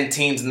top 10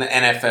 teams in the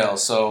NFL.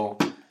 So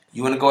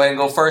you want to go ahead and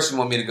go first, or you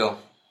want me to go?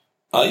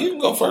 You can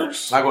go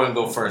first. I'll go ahead and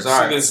go first. All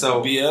right.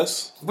 So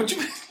BS. What you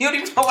don't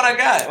even know what I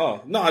got. Oh,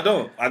 no, I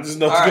don't. I just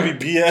know it's going to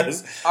be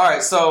BS. All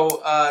right.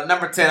 So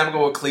number 10, I'm going to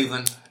go with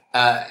Cleveland.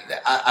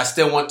 I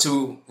still want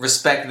to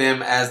respect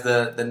them as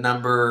the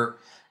number,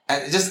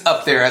 just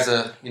up there as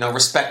a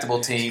respectable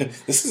team.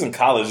 This isn't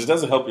college. It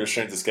doesn't help your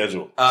strength of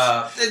schedule.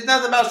 It's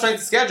nothing about strength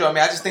of schedule. I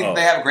mean, I just think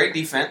they have a great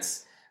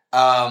defense.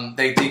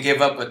 They did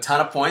give up a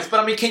ton of points, but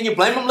I mean, can you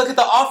blame them? Look at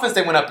the offense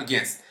they went up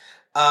against.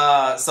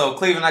 So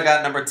Cleveland, I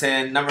got number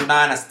 10. Number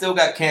 9, I still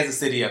got Kansas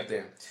City up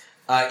there.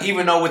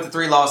 Even though with the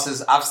 3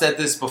 losses, I've said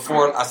this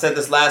before. I said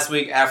this last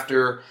week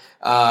after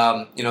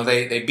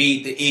they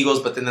beat the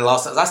Eagles, but then they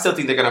lost. I still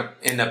think they're going to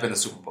end up in the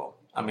Super Bowl.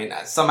 I mean,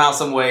 somehow,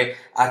 some way,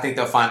 I think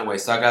they'll find a way.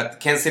 So I got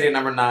Kansas City at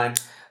number 9.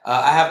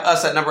 I have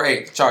us at number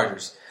 8, the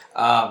Chargers.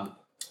 And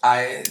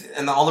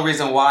the only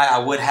reason why I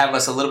would have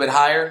us a little bit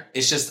higher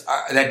is just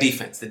that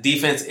defense. The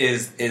defense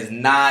is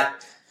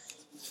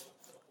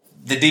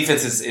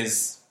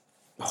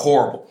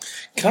horrible.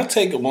 Can I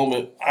take a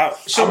moment?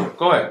 Sure,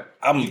 go ahead.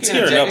 I'm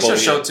tearing up. It's your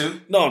show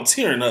too. No, I'm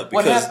tearing up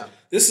because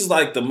this is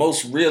like the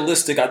most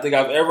realistic I think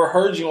I've ever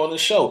heard you on the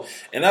show,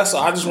 and I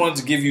just wanted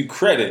to give you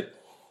credit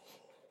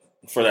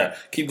for that.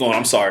 Keep going.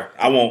 I'm sorry.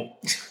 I won't.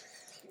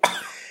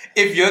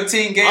 If your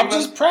team gave I'm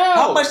just proud.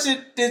 How much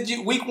did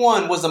you? Week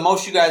 1 was the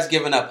most you guys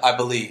given up, I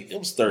believe. It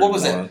was 31. What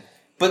was it?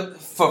 But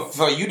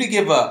for you to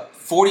give up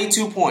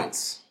 42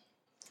 points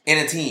in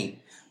a team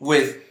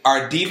with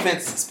our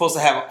defense supposed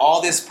to have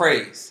all this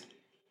praise.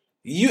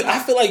 I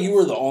feel like you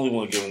were the only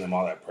one giving them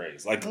all that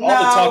praise. Like all the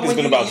talk has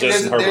been about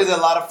Justin Herbert. There's a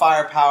lot of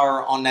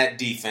firepower on that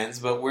defense,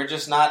 but we're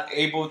just not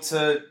able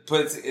to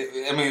put.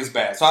 I mean, it's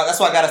bad. So that's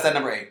why I got us at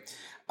number 8.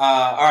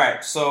 All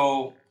right,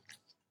 so.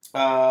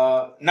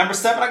 Number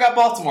 7, I got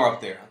Baltimore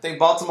up there. I think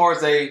Baltimore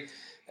is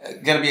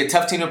going to be a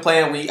tough team to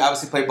play, and we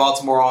obviously play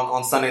Baltimore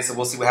on Sunday, so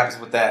we'll see what happens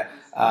with that.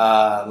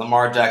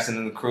 Lamar Jackson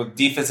and the crew.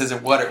 Defense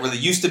isn't what it really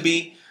used to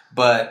be,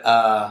 but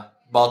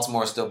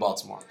Baltimore is still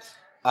Baltimore.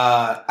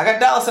 I got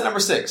Dallas at number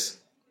 6.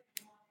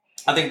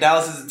 I think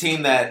Dallas is a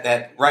team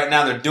that right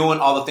now they're doing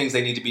all the things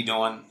they need to be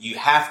doing. You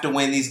have to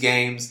win these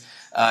games.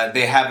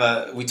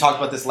 We talked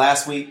about this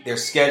last week. Their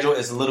schedule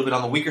is a little bit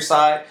on the weaker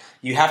side.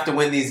 You have to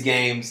win these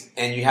games,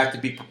 and you have to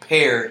be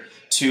prepared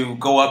to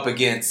go up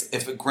against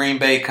if a Green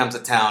Bay comes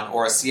to town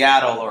or a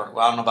Seattle or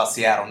I don't know about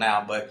Seattle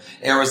now, but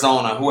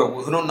Arizona,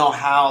 who don't know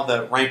how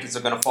the rankings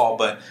are going to fall.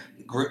 But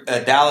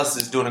Dallas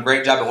is doing a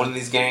great job at winning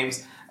these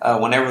games.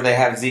 Whenever they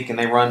have Zeke and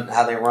they run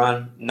how they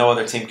run, no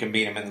other team can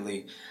beat them in the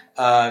league.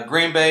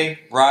 Green Bay,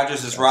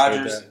 Rodgers is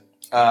Rodgers.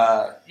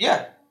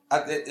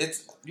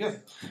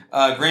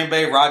 Green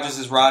Bay, Rodgers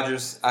is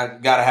Rodgers. I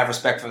gotta have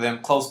respect for them.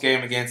 Close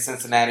game against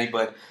Cincinnati,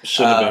 but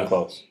shouldn't have been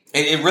close.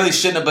 It really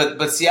shouldn't have.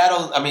 But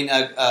Seattle,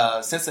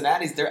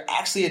 Cincinnati's they're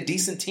actually a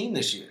decent team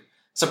this year.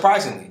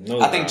 Surprisingly,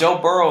 I think Joe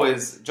Burrow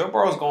is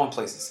going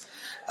places.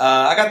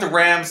 I got the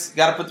Rams.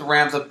 Got to put the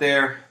Rams up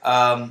there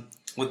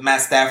with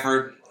Matt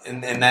Stafford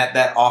and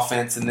that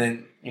offense, and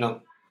then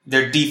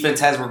their defense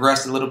has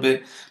regressed a little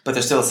bit, but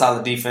they're still a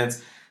solid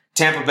defense.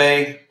 Tampa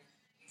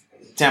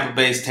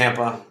Bay's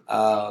Tampa.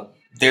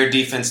 Their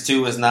defense,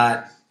 too, is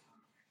not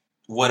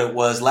what it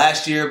was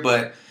last year,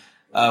 but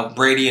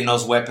Brady and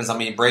those weapons,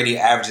 Brady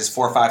averages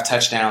 4 or 5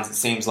 touchdowns, it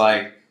seems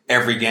like,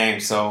 every game.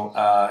 So,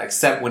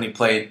 except when he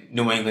played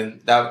New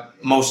England,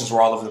 motions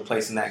were all over the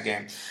place in that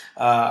game.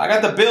 I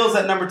got the Bills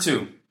at number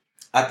 2.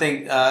 I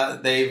think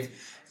they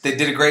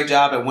did a great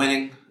job at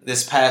winning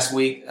this past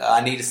week.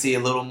 I need to see a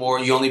little more.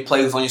 You only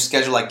play who's on your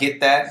schedule. I get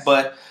that,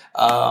 but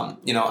I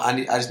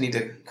just need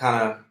to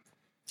I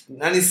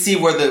need to see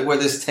where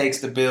this takes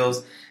the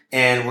Bills.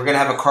 And we're going to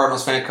have a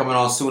Cardinals fan coming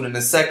on soon in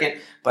a second,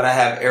 but I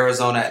have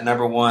Arizona at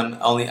number 1,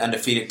 only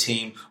undefeated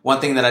team. One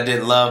thing that I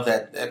did love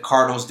that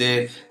Cardinals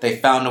did, they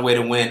found a way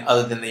to win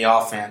other than the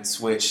offense,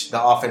 which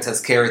the offense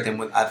has carried them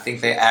with. I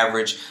think they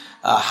average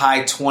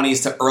high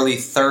 20s to early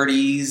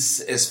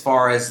 30s as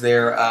far as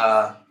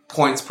their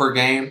points per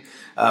game,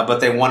 but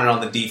they won it on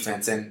the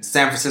defense. And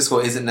San Francisco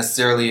isn't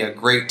necessarily a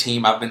great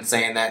team. I've been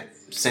saying that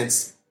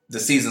since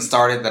the season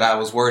started that I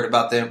was worried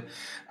about them.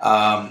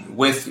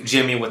 With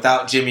Jimmy,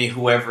 without Jimmy,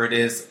 whoever it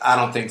is, I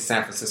don't think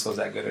San Francisco's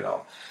that good at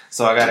all.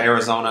 So I got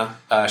Arizona.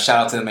 Shout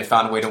out to them. They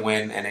found a way to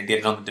win, and they did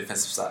it on the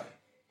defensive side.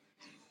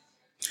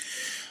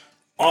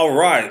 All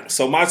right.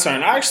 So my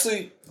turn. I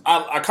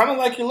kind of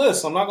like your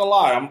list. I'm not going to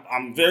lie.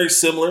 I'm very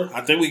similar.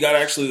 I think we got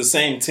actually the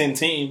same 10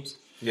 teams.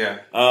 Yeah.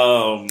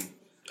 I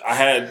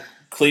had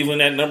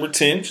Cleveland at number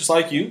 10, just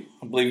like you.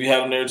 I believe you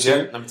have them there too.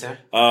 Yeah, number 10.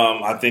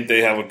 I think they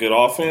have a good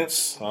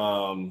offense.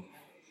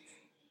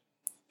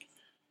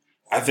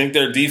 I think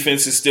their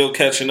defense is still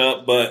catching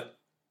up, but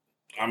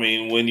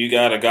when you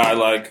got a guy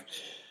like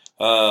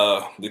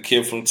the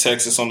kid from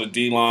Texas on the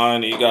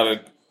D-line, and you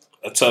got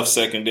a tough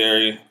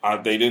secondary.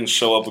 They didn't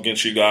show up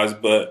against you guys,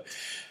 but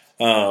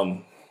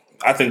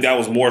I think that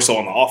was more so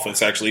on the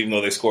offense, actually, even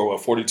though they scored,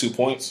 42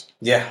 points?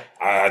 Yeah.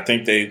 I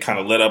think they kind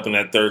of let up in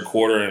that third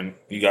quarter, and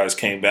you guys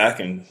came back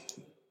and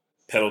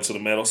pedaled to the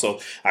metal. So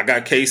I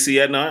got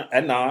KC at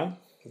 9.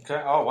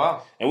 Okay. Oh,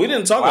 wow. And we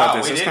didn't talk about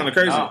this. It's kind of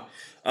crazy. No.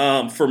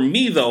 For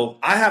me, though,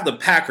 I have the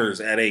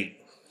Packers at 8.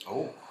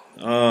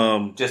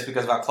 Oh. Just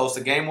because of how close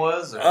the game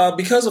was?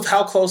 Because of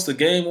how close the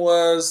game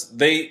was,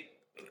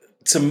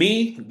 to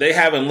me, they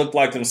haven't looked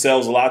like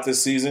themselves a lot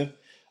this season.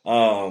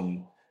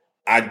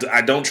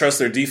 I don't trust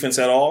their defense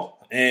at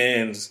all.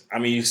 And,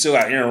 you still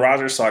got Aaron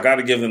Rodgers, so I got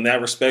to give them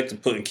that respect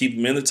and keep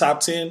them in the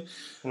top 10.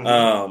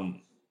 Mm-hmm.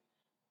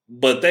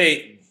 But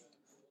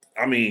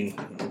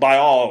by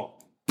all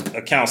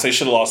accounts, they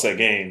should have lost that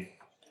game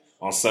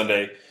on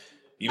Sunday.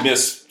 You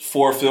missed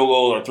 4 field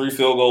goals or 3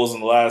 field goals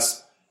in the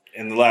last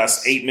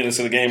 8 minutes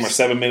of the game or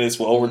 7 minutes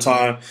with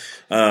overtime,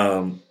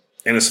 and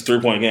it's a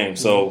 3-point game.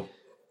 So,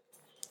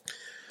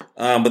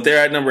 but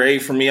they're at number 8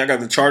 for me. I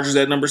got the Chargers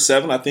at number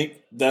 7. I think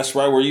that's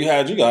right where you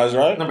had you guys,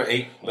 right? Number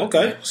 8.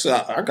 Okay,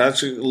 so I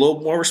got you a little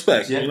more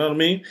respect. Yeah. You know what I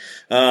mean?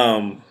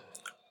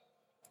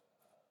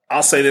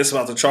 I'll say this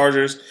about the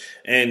Chargers,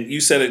 and you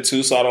said it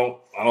too, so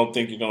I don't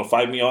think you're going to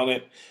fight me on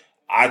it.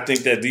 I think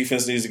that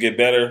defense needs to get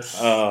better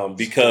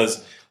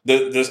because.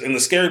 And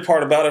the scary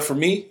part about it for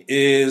me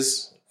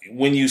is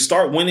when you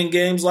start winning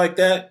games like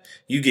that,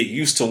 you get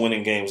used to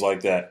winning games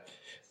like that.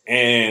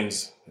 And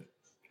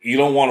you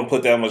don't want to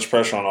put that much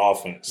pressure on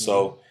offense.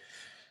 So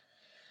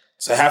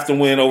have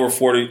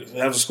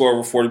to score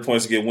over 40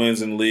 points to get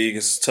wins in the league,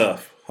 it's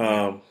tough.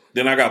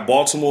 Then I got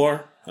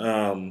Baltimore.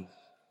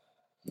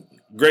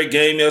 Great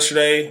game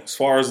yesterday as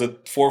far as the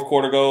fourth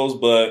quarter goes,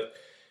 but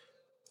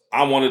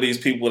I'm one of these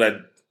people that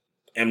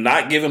am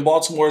not giving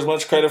Baltimore as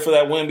much credit for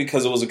that win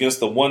because it was against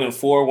the 1-4,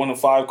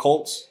 1-5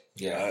 Colts.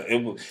 Yeah.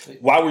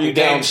 Why were you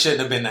down? Shouldn't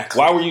have been that close.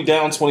 Why were you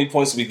down 20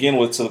 points to begin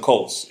with to the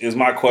Colts? Is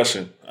my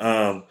question. Which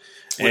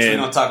we're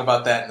going to talk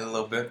about that in a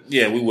little bit.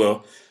 Yeah, we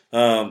will.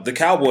 The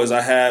Cowboys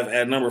I have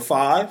at number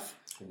 5.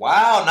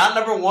 Wow, not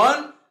number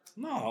 1?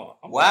 No,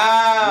 I'm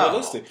Wow.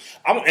 realistic.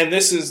 And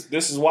this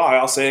is why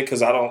I'll say it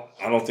because I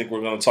don't think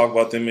we're going to talk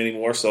about them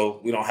anymore, so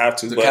we don't have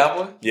to. The but,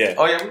 Cowboy? Yeah.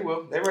 Oh yeah, we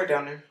will. They're right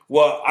down there.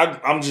 Well,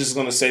 I'm just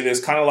going to say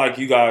this, kind of like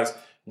you guys.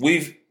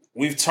 We've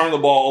turned the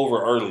ball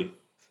over early,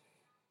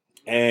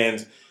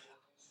 and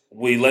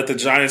we let the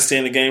Giants stay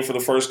in the game for the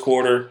first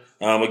quarter.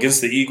 Against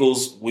the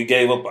Eagles, we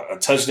gave up a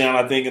touchdown,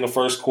 I think, in the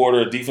first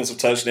quarter, a defensive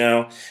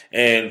touchdown,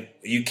 and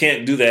you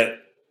can't do that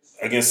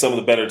against some of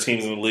the better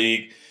teams in the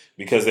league.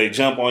 Because they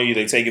jump on you,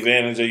 they take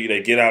advantage of you,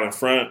 they get out in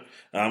front,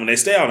 and they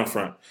stay out in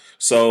front.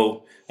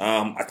 So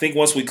I think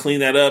once we clean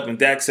that up, and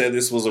Dak said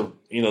this was the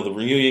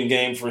reunion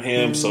game for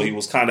him, so he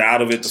was kind of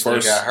out of it When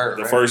he got hurt,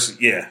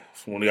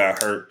 when he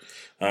got hurt.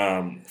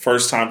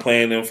 First time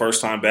playing them,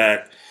 first time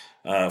back.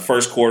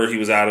 First quarter he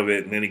was out of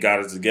it, and then he got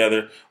it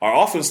together.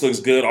 Our offense looks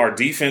good. Our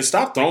defense,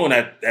 stop throwing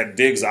at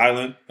Diggs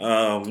Island.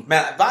 Man,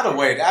 by the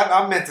way,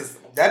 I meant to.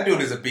 That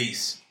dude is a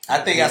beast. I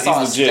think I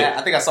saw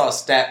a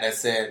stat that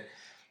said.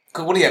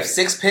 What do you have?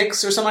 6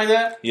 picks or something like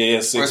that? Yeah,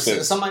 6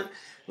 picks. Something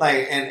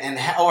and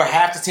over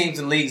half the teams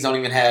in leagues don't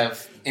even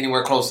have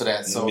anywhere close to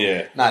that. So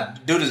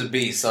dude is a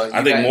beast. So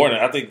I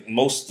think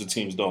most of the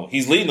teams don't.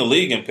 He's leading the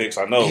league in picks.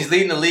 I know he's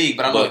leading the league,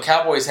 but I know the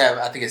Cowboys have.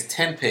 I think it's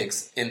 10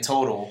 picks in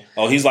total.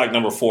 Oh, he's like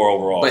number 4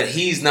 overall. But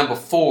he's number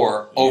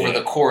 4 over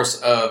the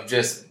course of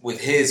just with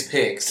his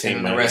picks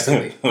and the rest of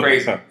the league.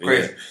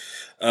 Crazy.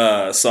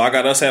 So I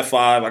got us at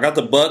 5. I got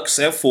the Bucks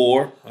at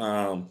 4.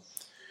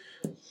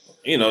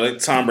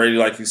 Tom Brady,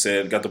 like you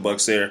said, got the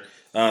Bucks there.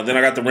 Then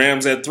I got the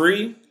Rams at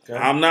 3. Okay.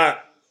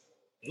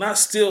 I'm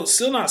still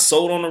not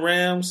sold on the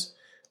Rams.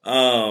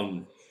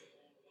 I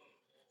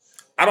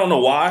don't know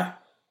why.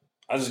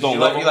 I just don't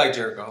love them. You like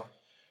Jared Goff?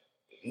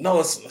 No,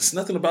 it's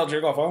nothing about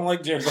Jared Goff. I don't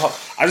like Jared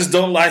Goff. I just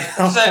don't like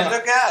him.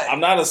 Guy. I'm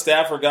not a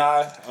Stafford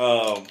guy.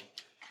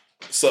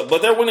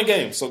 But they're winning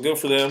games, so good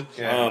for them.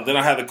 Yeah. Then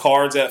I had the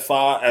Cards at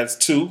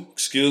 2.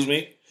 Excuse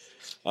me.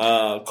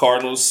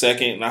 Cardinals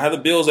second, and I had the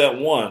Bills at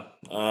 1.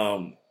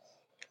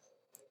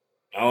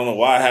 I don't know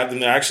why I have them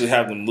there. I actually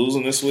have them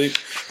losing this week.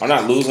 I'm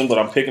not losing, but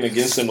I'm picking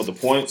against them with the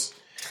points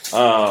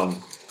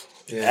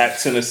at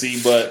Tennessee.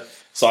 But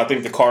so I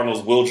think the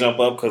Cardinals will jump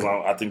up because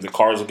I think the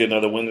Cards will get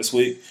another win this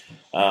week.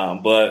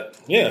 But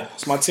yeah,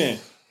 it's my 10.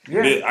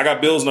 Yeah. I got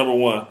Bills number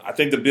 1. I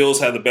think the Bills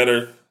have the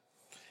better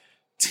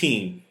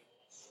team.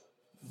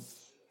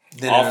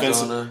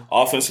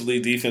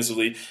 Offensively,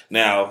 defensively.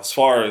 Now, as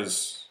far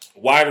as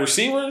wide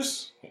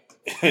receivers,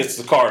 it's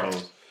the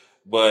Cardinals.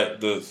 But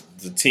the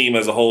team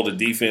as a whole, the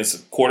defense,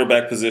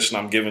 quarterback position,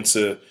 I'm giving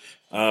to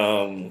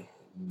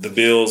the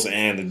Bills,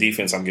 and the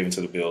defense I'm giving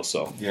to the Bills.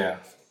 So yeah,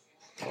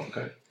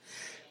 okay,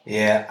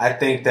 yeah, I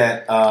think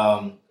that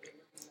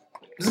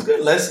it's a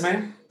good list,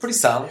 man. Pretty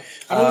solid.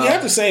 I mean, we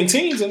have the same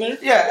teams in there.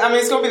 Yeah, I mean,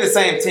 it's gonna be the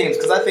same teams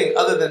because I think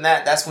other than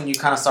that, that's when you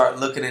kind of start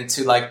looking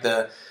into like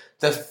the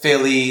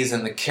Phillies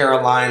and the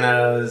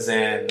Carolinas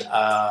and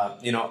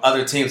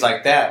other teams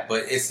like that.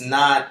 But it's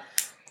not.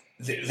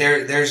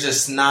 There's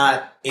just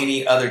not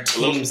any other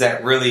teams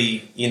that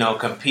really,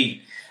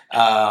 compete,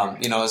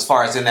 as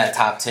far as in that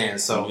top 10.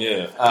 So,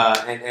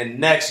 and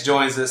next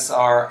joins us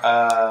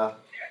our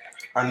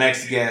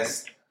next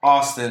guest,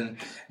 Austin,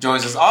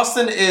 joins us.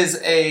 Austin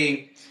is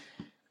a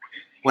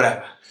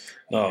whatever.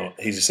 No,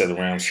 he just said the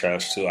Rams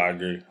trash too. I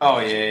agree. Oh,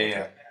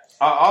 yeah.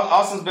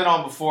 Austin's been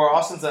on before.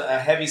 Austin's a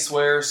heavy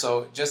swearer,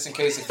 so just in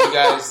case if you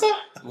guys,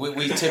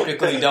 we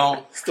typically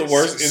don't it's the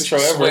worst intro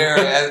ever.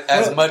 Swear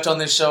as much on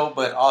this show,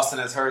 but Austin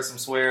has heard some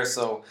swears,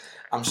 so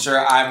I'm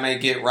sure I may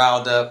get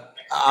riled up.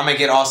 I may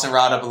get Austin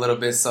riled up a little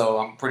bit, so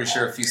I'm pretty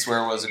sure a few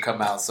swear words will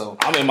come out. So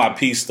I'm in my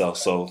piece though,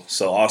 so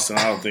Austin,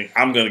 I don't think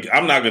I'm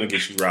not gonna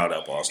get you riled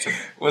up, Austin.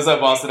 What's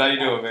up, Austin? How you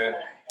doing, man?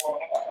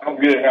 I'm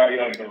good. How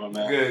y'all doing,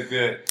 man?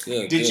 Good.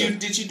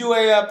 Did you do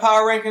a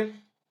power ranking?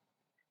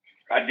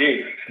 I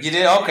did. You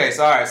did? Okay,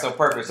 so all right, so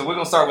perfect. So we're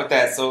gonna start with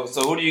that. So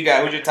who do you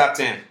got? Who's your top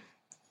 10?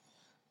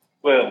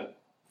 Well,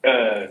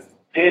 10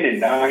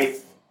 and 9.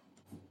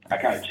 I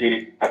kind of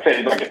cheated. I said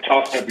it's like a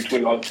toss up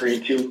between all 3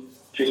 and 2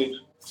 teams.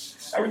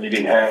 I really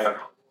didn't have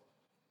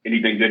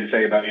anything good to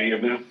say about any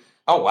of them.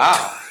 Oh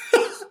wow.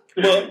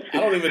 Well, I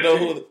don't even know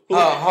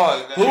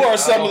who are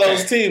some of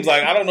those teams.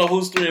 Like I don't know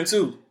who's 3 and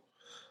 2.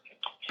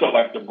 So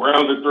like the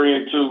Browns are 3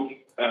 and 2.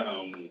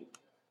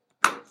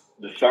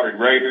 The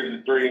Raiders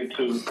are 3 and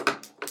 2.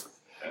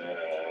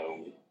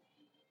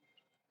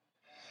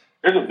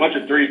 There's a bunch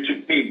of 3 and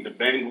 2 teams. The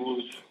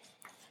Bengals,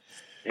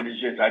 and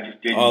it's just I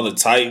just didn't. Oh, the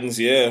Titans,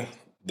 yeah,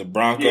 the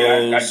Broncos.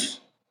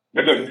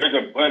 Yeah, there's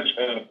a bunch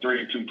of 3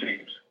 and 2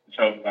 teams.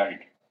 So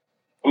like,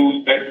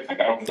 who's better?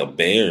 The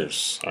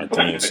Bears are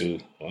 3 and 2.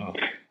 Wow.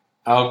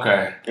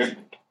 Okay.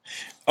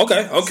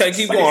 Okay.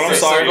 Keep going. I'm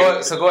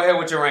sorry. So go ahead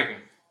with your ranking.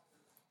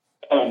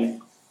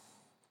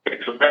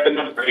 So that's the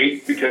number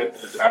 8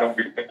 because I don't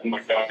respect them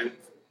like y'all do.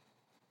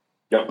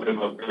 Y'all put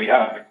them up really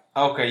high.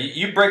 Okay,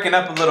 you breaking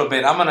up a little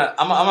bit. I'm gonna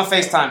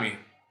FaceTime you.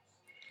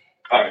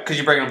 All right. Cause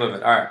you're breaking up a little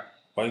bit. All right.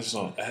 Why you just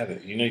don't add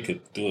it? You know you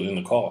could do it in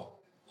the call.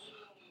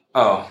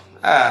 Oh,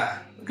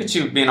 look at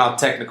you being all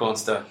technical and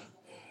stuff.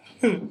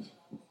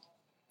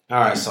 All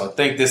right, so I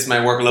think this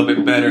may work a little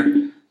bit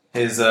better.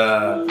 His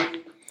there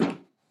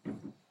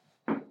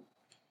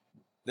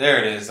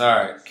it is. All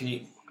right, can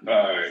you?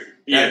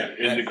 Yeah,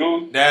 is it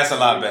cool? That's a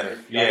lot better.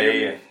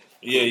 Yeah.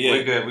 Yeah.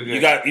 We good. You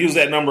got use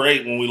that number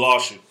 8 when we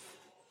lost you.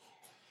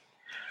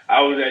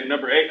 I was at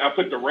number 8. I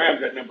put the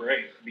Rams at number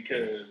 8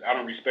 because I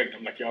don't respect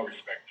them like y'all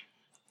respect them.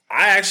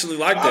 I actually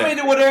like that. I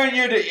mean, whatever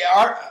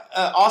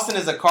Austin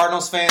is a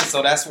Cardinals fan,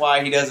 so that's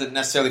why he doesn't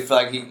necessarily feel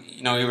like he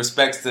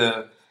respects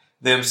them.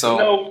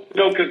 So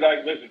no, because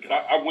I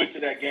went to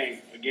that game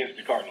against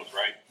the Cardinals,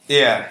 right?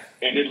 Yeah,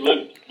 and it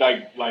looked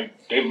like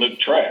they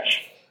looked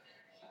trash.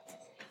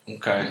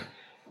 Okay.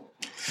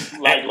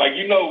 Like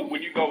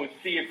when you go and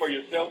see it for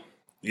yourself.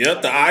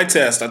 Yep, the eye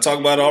test. I talk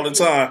about it all the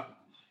time.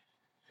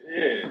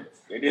 Yeah,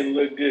 it didn't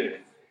look good.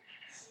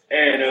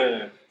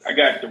 And I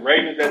got the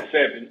Ravens at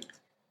 7.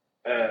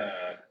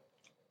 Marlon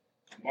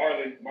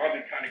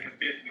kind of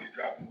convinced me to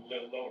drop him a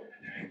little lower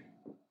today.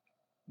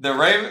 The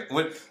Raven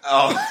the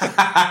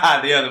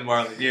other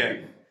Marlon, yeah.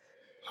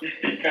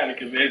 He kind of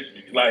convinced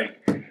me,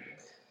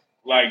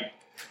 like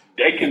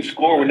they can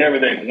score whenever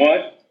they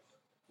want,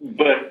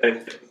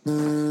 but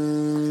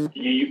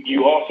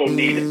you also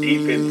need a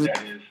defense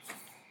that is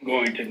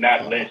going to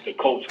not let the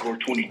Colts score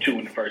 22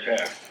 in the first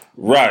half.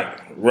 Right.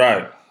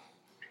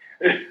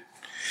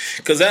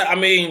 Because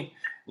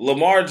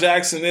Lamar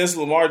Jackson this,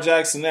 Lamar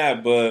Jackson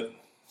that, but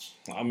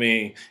I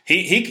mean,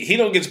 he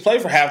don't get to play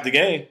for half the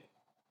game.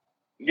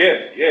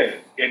 Yeah,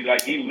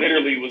 and he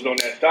literally was on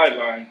that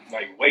sideline,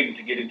 waiting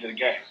to get into the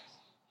game.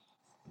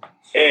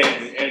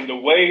 And the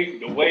way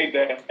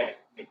that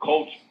the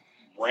Colts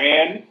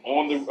ran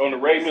on the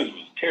Ravens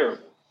was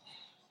terrible.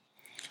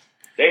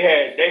 They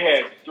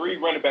had 3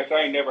 running backs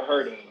I ain't never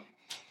heard of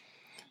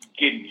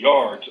getting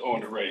yards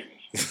on the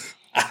Ravens.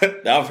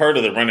 I've heard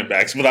of the running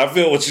backs, but I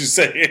feel what you're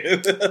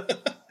saying.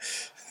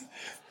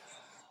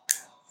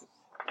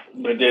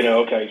 But then,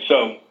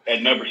 so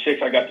at number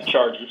 6, I got the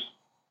Chargers.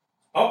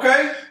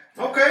 Okay.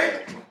 We're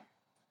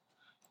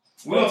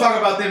going to talk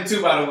about them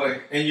too, by the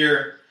way, and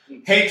your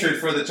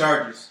hatred for the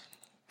Chargers.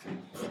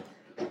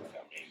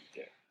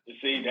 You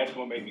see, that's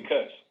going to make me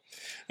cuss.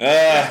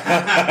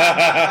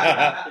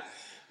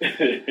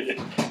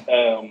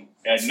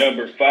 At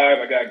number 5,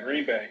 I got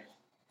Green Bay.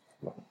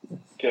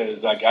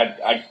 Because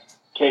I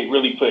can't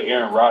really put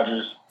Aaron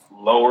Rodgers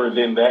lower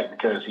than that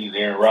because he's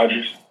Aaron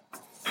Rodgers.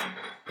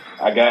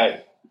 I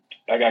got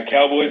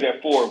Cowboys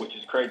at 4, which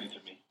is crazy to me.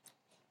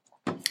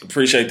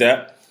 Appreciate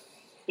that.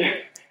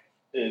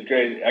 It's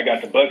crazy. I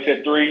got the Bucks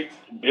at 3,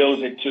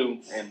 Bills at 2,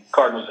 and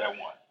Cardinals at 1.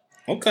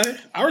 Okay,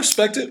 I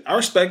respect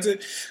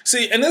it.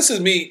 See, and this is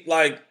me.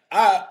 I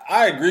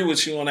agree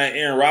with you on that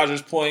Aaron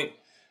Rodgers point.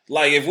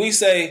 If we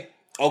say,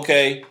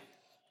 okay,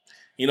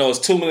 it's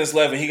 2 minutes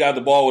left and he got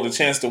the ball with a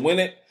chance to win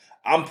it,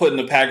 I'm putting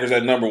the Packers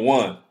at number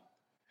 1.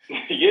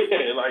 Yeah,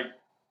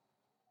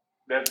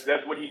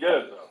 that's what he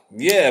does, though.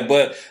 Yeah,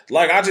 but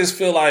I just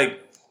feel like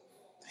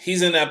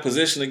he's in that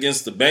position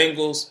against the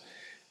Bengals,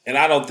 and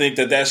I don't think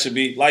that should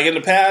be in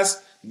the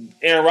past.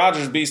 Aaron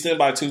Rodgers beats them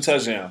by 2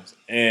 touchdowns,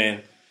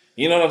 and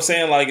you know what I'm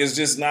saying. It's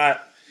just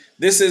not.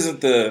 This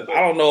isn't the.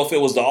 I don't know if it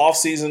was the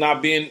offseason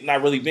not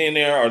really being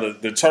there, or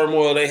the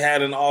turmoil they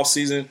had in the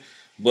offseason,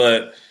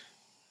 but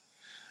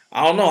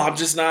I don't know. I'm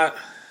just not.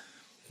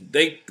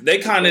 They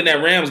kind of in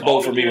that Rams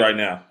boat for me right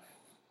now.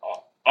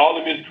 All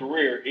of his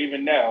career,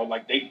 even now,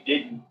 they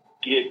didn't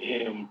get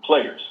him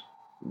players.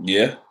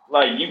 Yeah.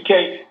 You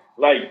can't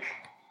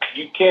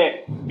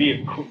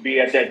be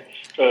at that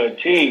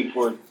team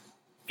for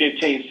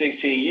 15,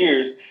 16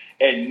 years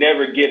and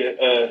never get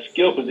a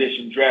skill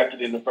position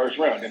drafted in the first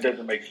round. That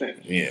doesn't make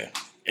sense. Yeah.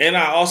 And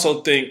I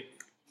also think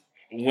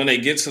when they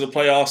get to the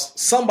playoffs,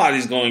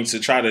 somebody's going to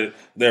try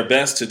their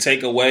best to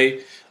take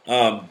away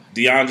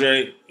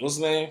DeAndre, what's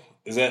his name?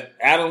 Is that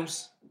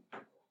Adams?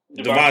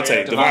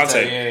 Devontae.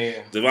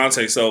 Yeah.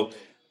 Devontae. So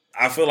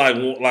I feel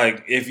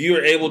like if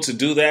you're able to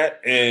do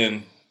that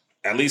and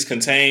at least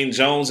contain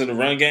Jones in the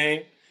run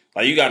game,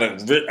 you got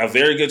a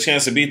very good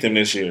chance to beat them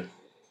this year.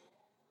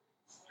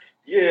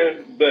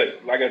 Yeah,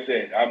 but like I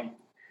said,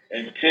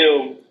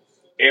 until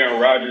Aaron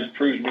Rodgers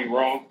proves me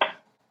wrong,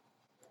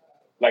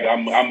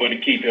 I'm going to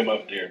keep him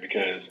up there and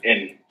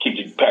keep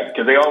the Packers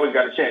because they always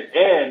got a chance.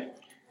 And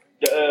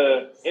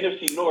the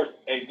NFC North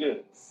ain't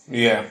good.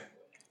 Yeah.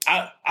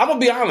 I'm gonna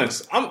be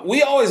honest.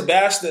 We always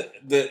bash the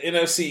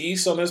NFC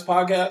East on this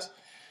podcast,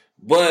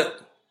 but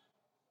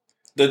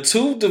the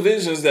 2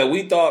 divisions that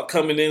we thought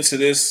coming into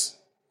this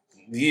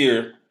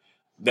year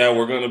that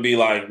were going to be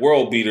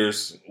world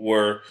beaters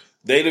were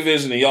they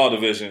division and y'all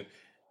division,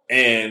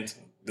 and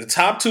the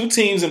top 2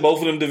 teams in both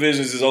of them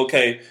divisions is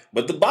okay,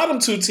 but the bottom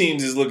 2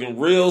 teams is looking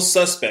real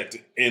suspect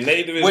in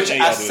they division. Which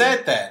I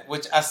said that.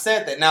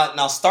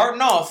 Now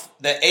starting off,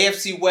 the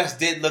AFC West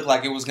did look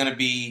like it was going to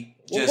be.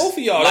 Both of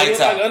y'all, they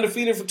were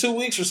undefeated for 2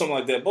 weeks or something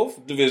like that.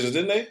 Both divisions,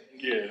 didn't they?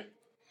 Yeah.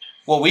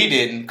 Well, we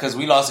didn't because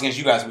we lost against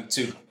you guys week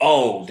 2.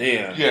 Oh,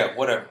 damn. Yeah,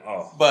 whatever.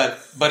 Oh. But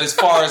as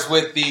far as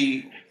with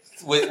the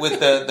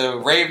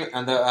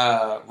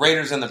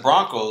Raiders and the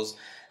Broncos,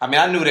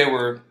 I knew they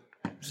were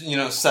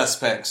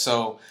suspect.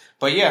 So,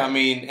 but yeah, I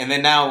mean, and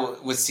then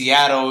now with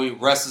Seattle,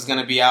 Russ is going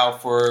to be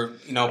out for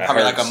probably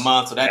hurts. like a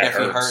month, so that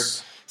definitely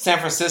hurts. San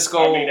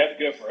Francisco, I mean, that's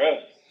good for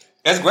us.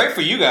 that's great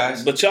for you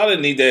guys. But y'all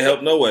didn't need that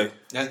help, no way.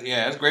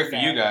 That's great for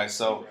you guys.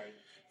 So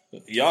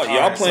Y'all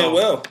right, playing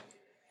well.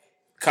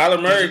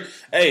 Kyler Murray,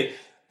 hey,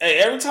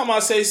 every time I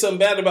say something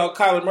bad about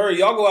Kyler Murray,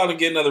 y'all go out and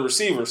get another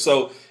receiver.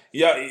 So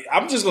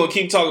I'm just gonna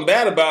keep talking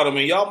bad about him,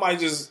 and y'all might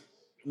just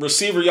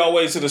receiver y'all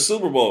way to the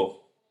Super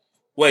Bowl.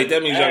 Wait,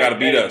 that means y'all got to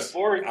beat us.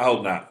 I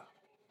hope not.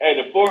 Hey,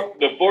 the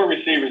four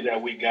receivers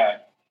that we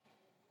got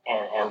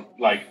are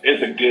like,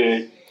 it's a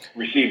good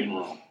receiving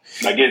room.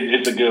 Like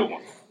it's a good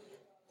one.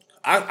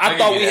 I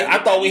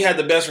thought we had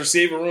the best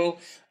receiver room.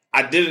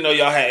 I didn't know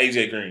y'all had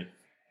AJ Green.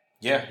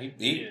 yeah,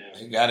 he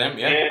got him.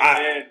 Yeah,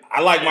 And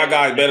I like my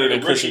guys better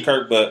than Christian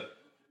Kirk, but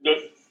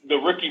the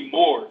rookie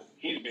Moore,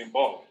 he's been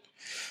balling.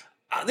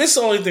 this is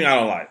the only thing I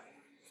don't like.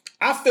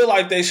 I feel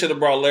like they should have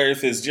brought Larry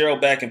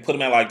Fitzgerald back and put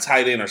him at like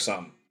tight end or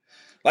something.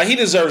 Like he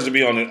deserves to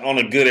be on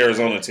a good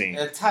Arizona team.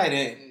 a tight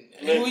end.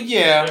 Listen, Well,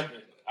 yeah. listen,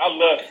 I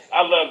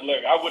love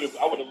Larry. I would have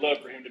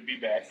loved for him to be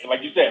back. And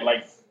like you said,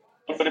 like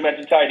put him at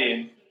the tight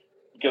end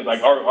because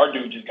like our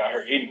dude just got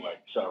hurt anyway.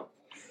 So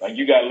like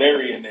you got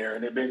Larry in there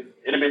and it'd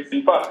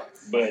been fine.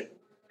 But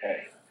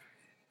hey.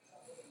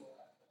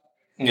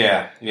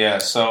 Yeah.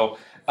 So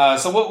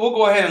we'll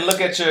go ahead and look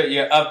at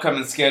your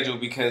upcoming schedule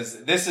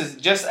because this is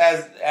just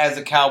as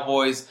the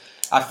Cowboys.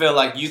 I feel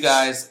like you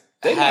guys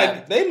They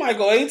might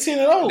go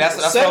 18-0. That's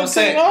what I'm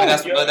saying. But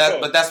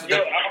that's I was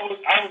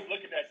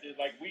looking at this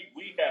like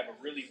we have a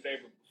really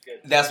favorable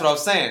schedule. That's what I'm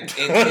saying.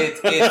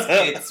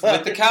 It's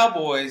with the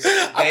Cowboys.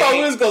 I thought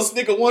we was gonna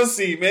sneak a 1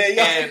 seed,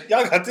 man.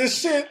 Y'all got this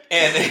shit.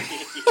 And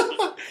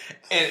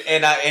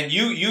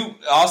you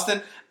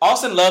Austin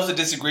loves to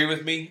disagree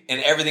with me in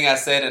everything I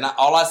said. And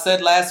all I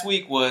said last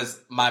week was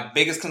my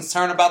biggest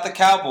concern about the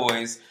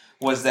Cowboys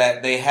was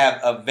that they have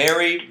a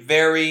very,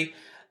 very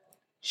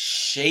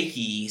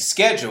shaky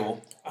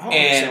schedule. I don't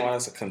understand why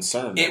that's a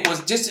concern. It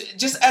was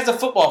just as a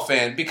football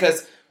fan,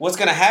 because what's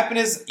going to happen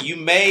is you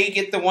may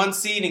get the 1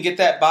 seed and get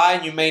that bye,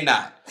 and you may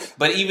not.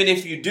 But even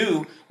if you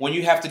do, when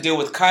you have to deal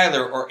with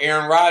Kyler or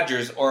Aaron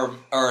Rodgers or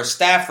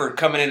Stafford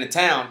coming into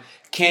town,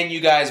 can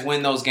you guys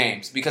win those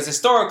games? Because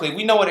historically,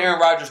 we know what Aaron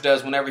Rodgers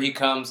does whenever he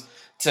comes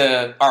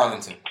to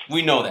Arlington.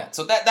 We know that.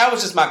 So that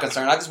was just my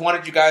concern. I just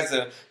wanted you guys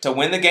to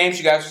win the games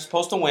you guys are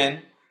supposed to win,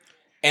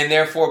 and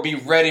therefore be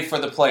ready for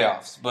the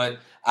playoffs. But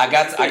I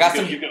got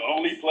some. You can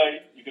only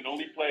play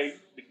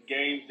the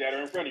games that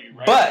are in front of you,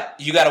 right? But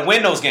you got to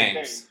win those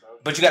games.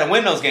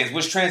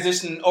 Which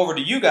transition over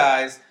to you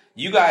guys.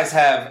 You guys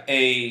have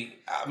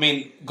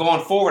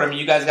going forward.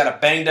 You guys got a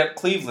banged up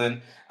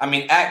Cleveland.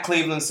 At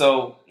Cleveland,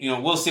 so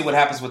we'll see what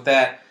happens with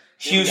that.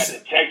 Houston,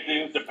 the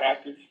Texans, the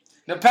Packers.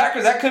 The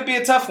Packers, that could be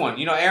a tough one.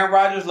 Aaron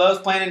Rodgers loves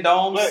playing in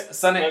domes. But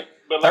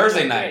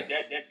Thursday night.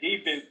 That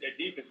defense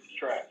is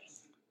trash.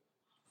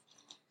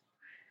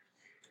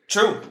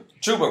 True.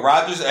 But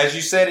Rodgers, as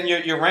you said in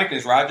your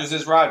rankings, Rodgers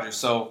is Rodgers.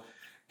 So,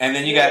 and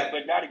then you got,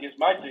 but not against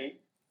my team.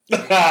 All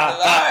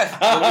right,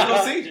 we're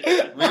gonna see.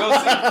 All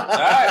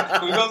right,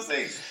 we're gonna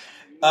see.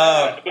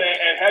 But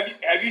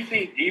have you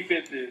seen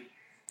defenses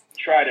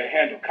try to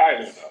handle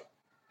Kyler though?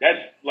 That's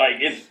like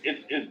it's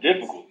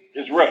difficult.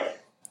 It's rough.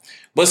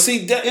 But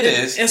see, it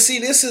is. And see,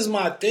 this is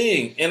my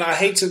thing. And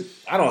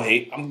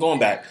I'm going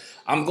back.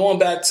 I'm going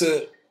back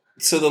to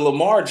the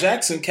Lamar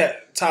Jackson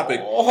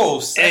topic.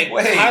 Oh, and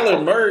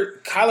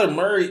Kyler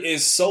Murray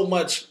is so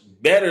much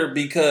better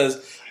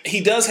because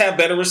he does have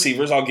better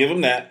receivers. I'll give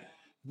him that.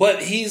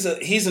 But he's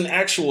an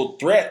actual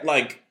threat,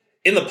 like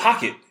in the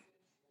pocket.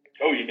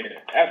 Oh yeah,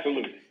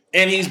 absolutely.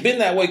 And he's been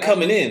that way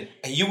coming in.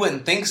 And you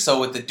wouldn't think so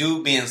with the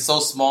dude being so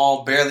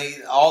small, barely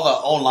all the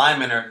O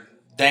linemen are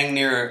dang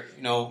near,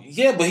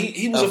 Yeah, but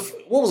he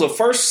was a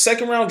first,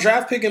 second round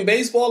draft pick in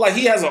baseball? Like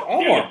he has an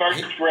arm. He was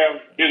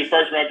a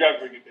first round draft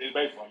pick in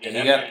baseball.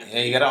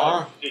 You got an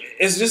arm.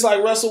 It's just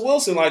like Russell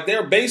Wilson. Like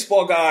they're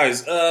baseball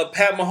guys.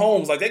 Pat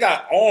Mahomes, like they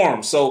got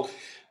arms. So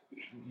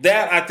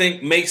that I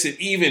think makes it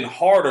even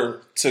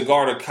harder to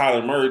guard a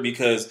Kyler Murray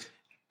because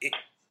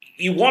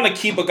you want to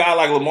keep a guy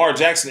like Lamar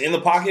Jackson in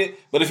the pocket,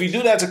 but if you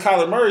do that to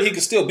Kyler Murray, he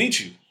can still beat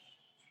you.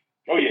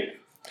 Oh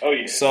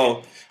yeah.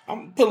 So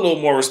I'm putting a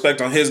little more respect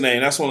on his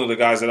name. That's one of the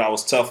guys that I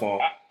was tough on.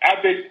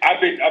 I've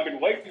been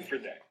waiting for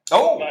that.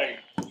 Oh,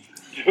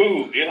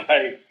 dude,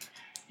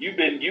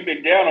 you've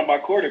been down on my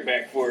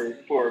quarterback for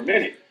a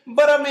minute.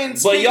 But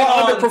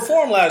y'all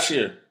underperformed last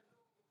year.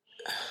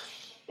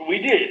 We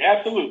did,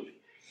 absolutely.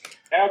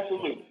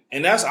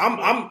 And that's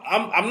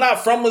I'm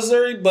not from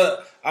Missouri,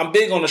 but I'm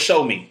big on the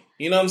show me.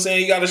 You know what I'm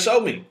saying? You got to show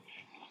me.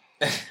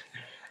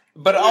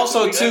 But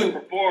also we too,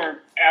 underperformed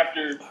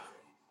after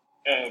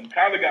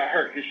Kyler got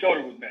hurt. His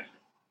shoulder was messed.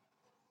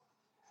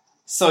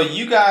 So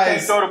you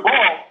guys throw the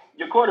ball.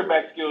 Your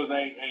quarterback skills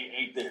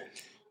ain't there.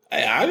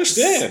 Hey, I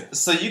understand.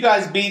 So you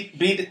guys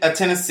beat a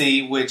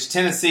Tennessee, which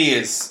Tennessee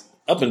is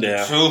up and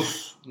down,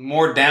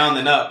 more down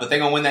than up, but they're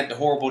gonna win that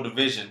horrible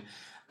division.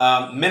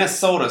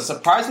 Minnesota,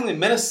 surprisingly,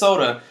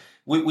 Minnesota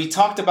we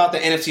talked about the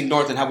NFC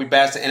North and how we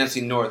bashed the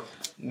NFC North.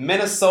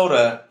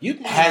 Minnesota You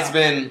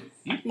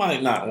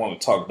might not want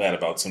to talk bad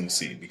about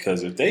Tennessee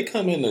because if they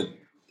come into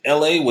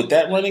LA with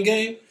that running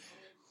game,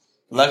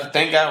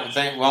 Thank God.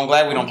 Well, I'm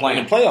glad we don't play in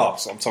them. the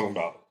playoffs. I'm talking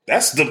about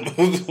that's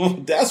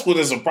what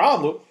is a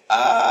problem.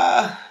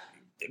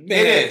 It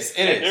is.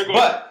 They're going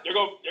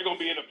to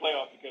be in the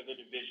playoffs because their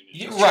division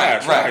is Right.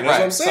 That's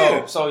what I'm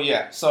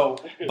saying. So,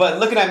 but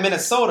looking at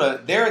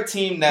Minnesota, they're a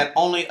team that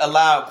only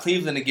allowed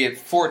Cleveland to get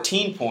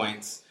 14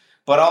 points,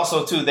 but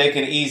also too they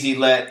can easily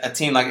let a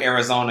team like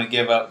Arizona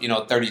give up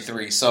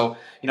 33. So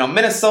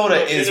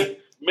Minnesota is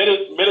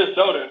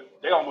Minnesota.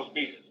 They almost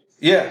beat us.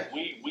 Yeah.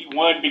 We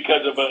won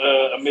because of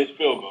a missed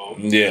field goal.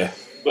 Yeah.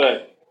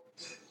 But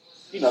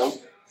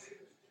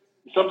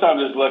sometimes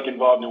there's luck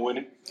involved in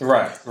winning.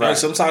 Right. Right.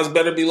 Sometimes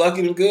better be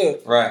lucky than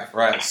good.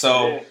 Right.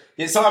 So, I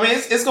mean,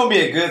 it's going to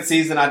be a good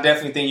season. I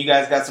definitely think you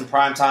guys got some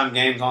primetime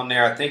games on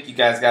there. I think you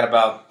guys got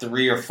about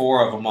 3 or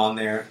 4 of them on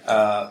there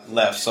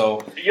left.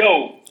 So,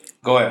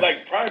 go ahead.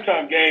 Like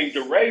primetime games,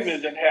 the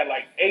Ravens have had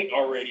like 8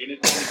 already, and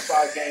it's only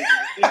 5 games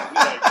in the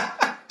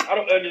season. I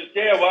don't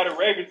understand why the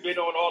Ravens been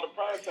on all the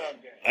primetime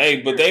games.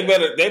 Hey, but they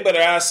better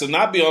ask to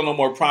not be on no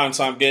more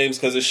primetime games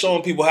because it's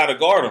showing people how to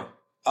guard them.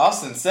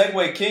 Austin,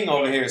 Segway King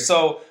over here.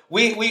 So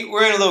we're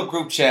in a little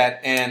group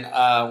chat, and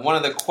one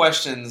of the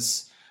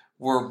questions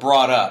were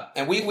brought up.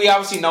 And we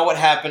obviously know what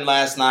happened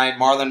last night.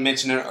 Marlon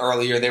mentioned it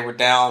earlier. They were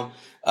down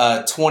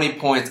 20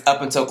 points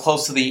up until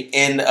close to the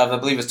end of, I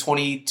believe it's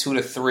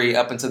 22-3,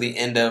 up until the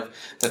end of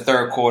the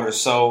third quarter.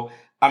 So,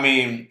 I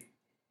mean,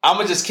 I'm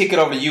going to just kick it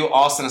over to you,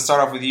 Austin, and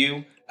start off with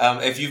you.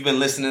 If you've been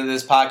listening to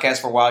this podcast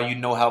for a while, you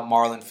know how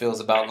Marlon feels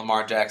about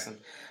Lamar Jackson.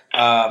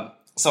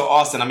 So,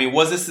 Austin, I mean,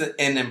 was this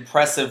an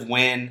impressive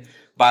win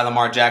by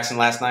Lamar Jackson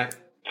last night?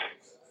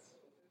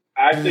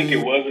 I think it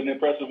was an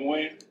impressive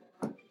win,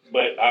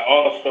 but I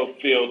also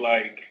feel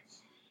like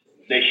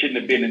they shouldn't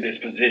have been in this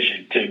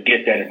position to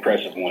get that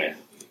impressive win.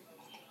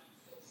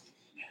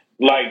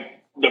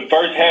 Like, the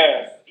first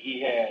half,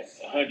 he had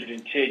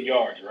 110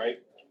 yards, right?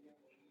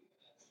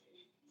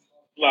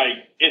 Like,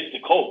 it's the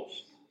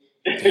Colts.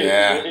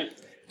 Yeah.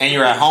 And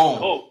you're at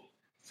home.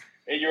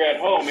 And you're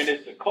at home, and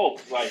it's the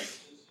Colts. Like,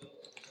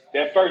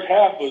 that first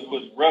half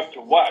was rough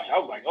to watch. I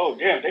was like, oh,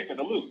 damn, they're going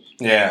to lose.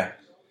 Yeah.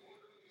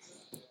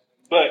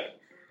 But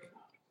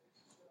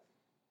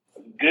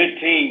good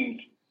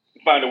teams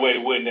find a way to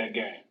win that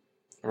game.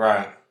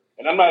 Right.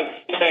 And I'm not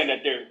saying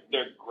that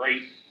they're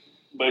great,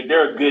 but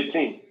they're a good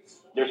team.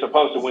 They're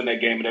supposed to win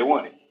that game, and they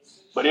won it.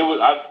 But it was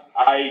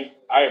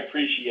I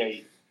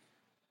appreciate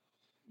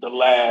the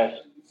last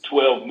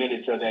 12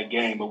 minutes of that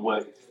game of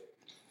what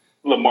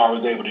Lamar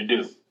was able to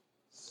do.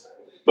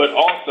 But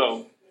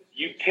also,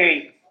 you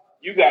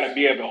got to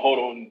be able to hold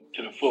on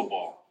to the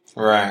football.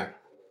 Right.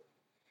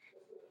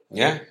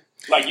 Yeah.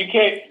 Like you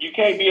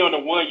can't be on the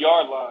 1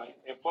 yard line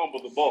and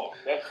fumble the ball.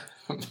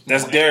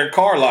 That's Derek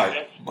Carr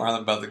like.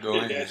 Marlon about to go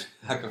in.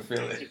 I can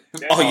feel it.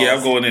 Oh yeah,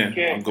 I'm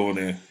going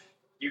in.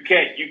 You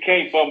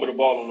can't fumble the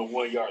ball on the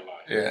 1 yard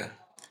line. Yeah.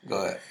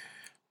 Go ahead.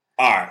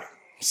 All right.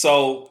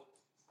 So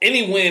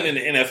any win in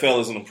the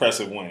NFL is an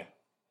impressive win,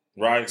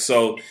 right?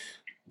 So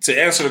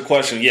to answer the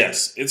question,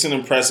 yes, it's an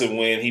impressive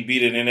win. He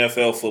beat an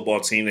NFL football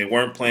team. They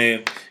weren't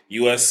playing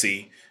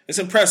USC. It's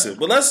impressive.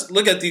 But let's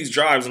look at these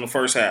drives in the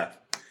first half.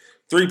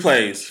 3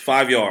 plays,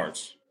 5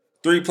 yards.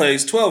 3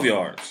 plays, 12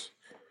 yards.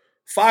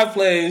 5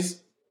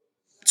 plays,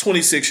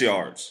 26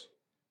 yards.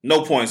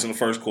 No points in the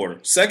first quarter.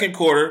 Second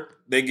quarter,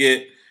 they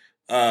get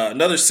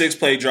another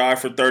 6-play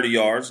drive for 30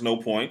 yards, no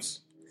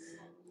points.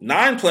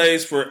 9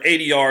 plays for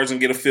 80 yards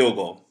and get a field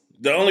goal.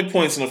 The only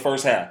points in the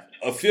first half.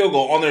 A field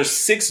goal on their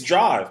 6th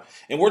drive.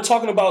 And we're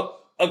talking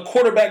about a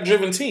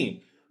quarterback-driven team.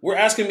 You're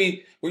asking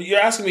me,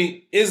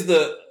 is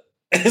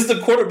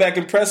the quarterback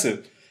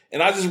impressive?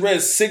 And I just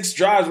read 6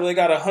 drives where they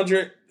got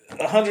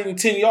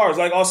 110 yards,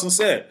 like Austin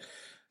said.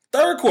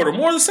 Third quarter,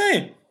 more of the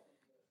same.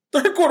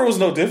 Third quarter was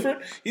no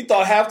different. You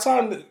thought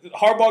halftime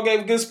Harbaugh gave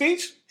a good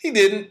speech? He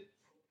didn't.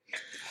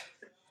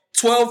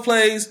 12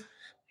 plays,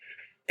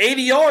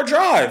 80-yard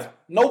drive,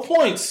 no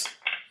points.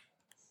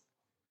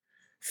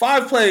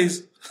 5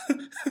 plays,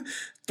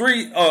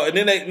 3, and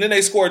then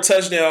they score a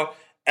touchdown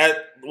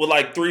with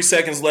like 3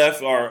 seconds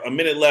left or a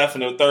minute left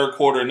in the third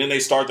quarter, and then they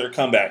start their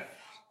comeback.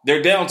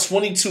 They're down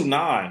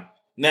 22-9.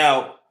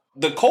 Now,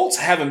 the Colts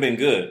haven't been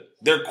good.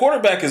 Their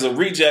quarterback is a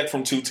reject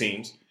from 2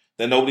 teams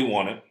that nobody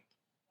wanted.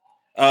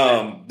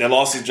 That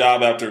lost his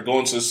job after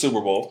going to the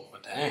Super Bowl.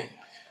 Dang.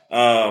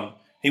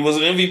 He was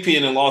an MVP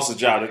and then lost his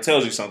job. That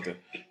tells you something.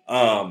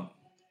 And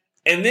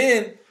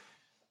then,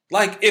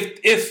 like,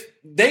 if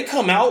they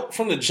come out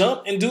from the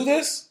jump and do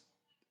this,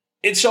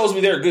 it shows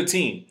me they're a good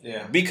team.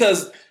 Yeah.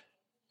 Because,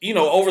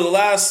 over the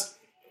last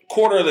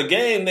quarter of the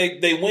game,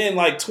 they win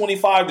like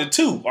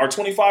 25-2 or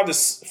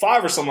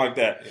 25-5 or something like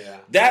that. Yeah.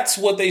 That's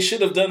what they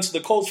should have done to the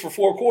Colts for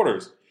 4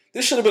 quarters.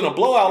 This should have been a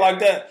blowout like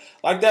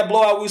that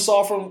blowout we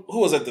saw from, who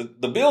was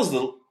it, the Bills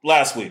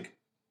last week.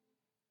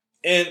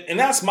 And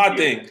that's my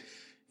thing.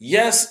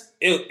 Yes,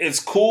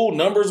 it's cool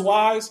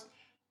numbers-wise,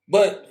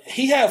 But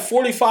he had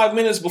 45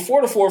 minutes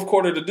before the fourth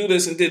quarter to do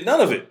this and did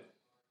none of it.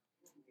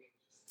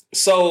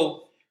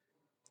 So,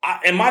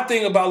 and my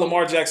thing about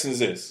Lamar Jackson is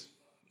this,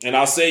 and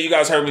I'll say, you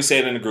guys heard me say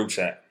it in the group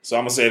chat, so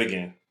I'm going to say it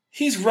again.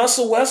 He's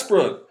Russell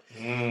Westbrook.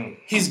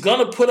 He's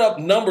going to put up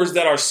numbers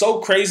that are so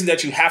crazy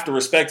that you have to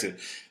respect it.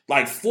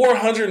 Like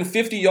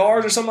 450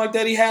 yards or something like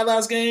that he had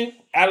last game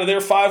out of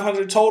their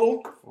 500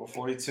 total.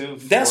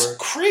 442. That's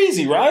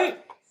crazy, right?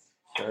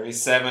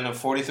 37 of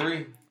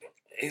 43.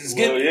 It's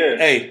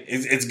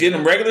getting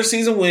them regular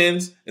season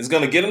wins. It's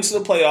going to get them to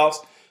the playoffs.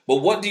 But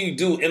what do you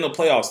do in the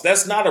playoffs?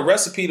 That's not a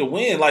recipe to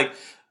win. Like,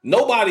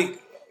 nobody,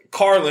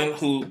 Carlin,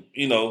 who,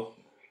 you know,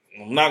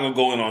 I'm not going to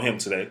go in on him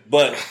today,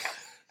 but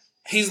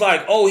he's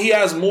like, oh, he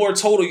has more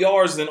total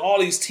yards than all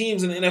these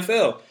teams in the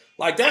NFL.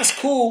 Like, that's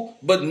cool,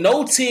 but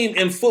no team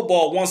in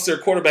football wants their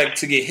quarterback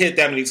to get hit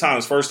that many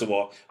times, first of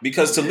all,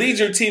 because to lead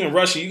your team in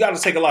rushing, you got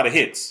to take a lot of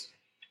hits.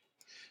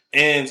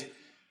 And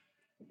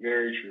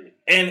very true.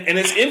 And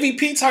it's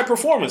MVP type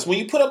performance. When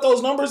you put up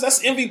those numbers,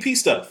 that's MVP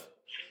stuff.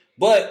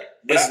 But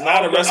it's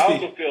not a recipe. I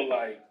also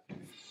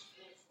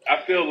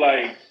feel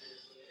like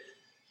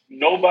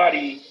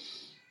nobody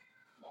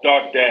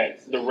thought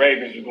that the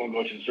Ravens were going to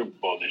go to the Super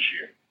Bowl this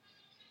year.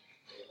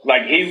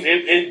 Like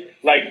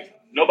like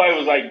nobody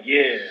was like,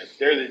 yeah,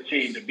 they're the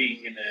team to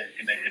beat in the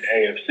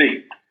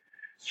AFC.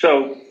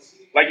 So,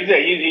 like you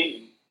said,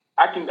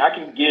 I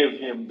can give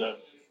him the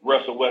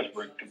Russell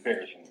Westbrook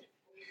comparison.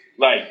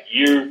 Like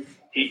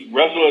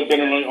Russell has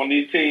been on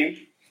these teams,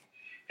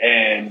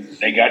 and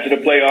they got to the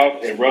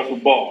playoffs, and Russell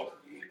balled.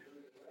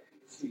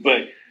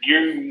 But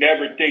you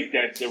never think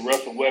that the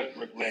Russell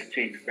Westbrook-led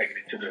team is making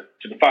it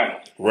to the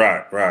finals.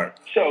 Right.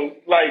 So,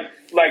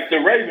 like the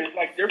Ravens,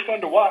 like they're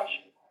fun to watch.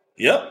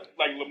 Yep.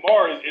 Like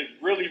Lamar is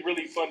really,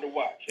 really fun to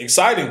watch.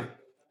 Exciting.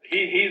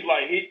 He's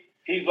like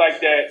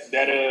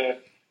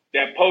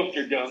that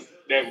poster dunk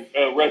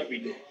that Rusty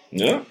did.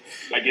 Yeah.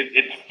 Like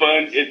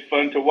it's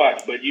fun to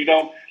watch, but you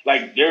don't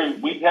like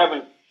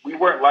we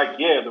weren't like,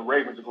 yeah, the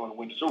Ravens are going to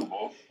win the Super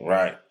Bowl.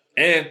 Right.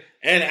 And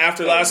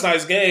after last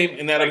night's game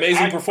and that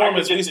amazing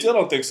performance, we still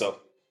don't think so.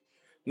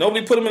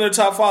 Nobody put him in their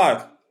top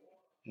 5.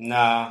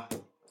 Nah.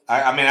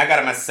 I mean, I got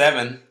him at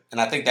 7,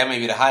 and I think that may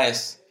be the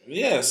highest.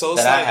 Yeah, so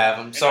it's that like, I have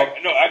him. So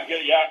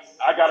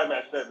I got him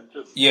at 7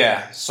 too.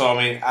 Yeah, so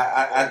I mean,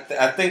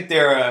 I think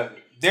they're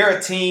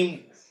a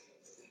team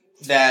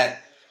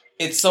that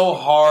it's so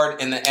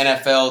hard in the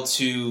NFL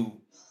to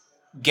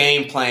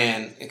game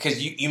plan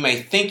because you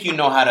may think you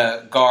know how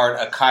to guard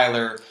a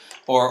Kyler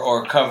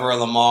or cover a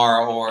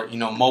Lamar or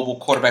mobile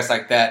quarterbacks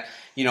like that.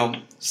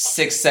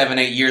 6, 7,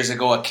 8 years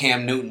ago, a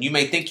Cam Newton. You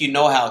may think you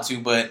know how to,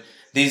 but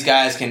these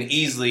guys can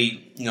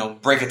easily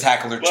break a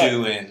tackle or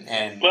two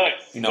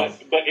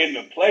but in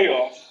the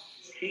playoffs,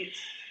 he's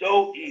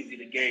so easy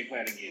to game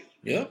plan against.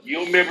 Yeah,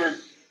 you remember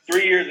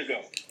 3 years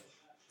ago.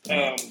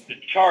 The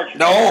Chargers.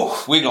 No,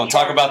 we're going to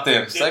talk about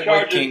them.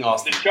 Segue King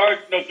Austin.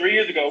 3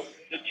 years ago,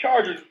 the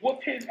Chargers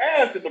whooped his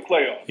ass in the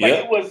playoffs.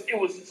 Like it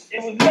was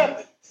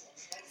nothing.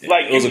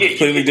 Like it was a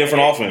completely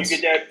different offense.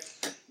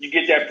 You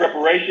get that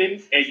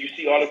preparation, and you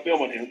see all the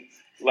film on him.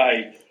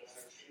 Like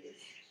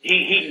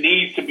he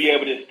needs to be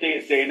able to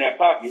stay in that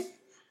pocket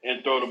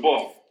and throw the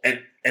ball.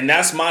 And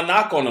that's my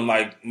knock on him.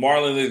 Like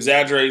Marlon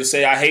exaggerated and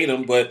say I hate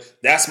him, but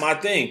that's my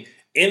thing.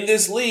 In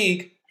this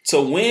league,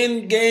 to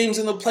win games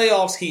in the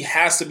playoffs, he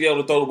has to be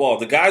able to throw the ball.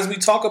 The guys we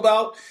talk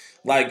about,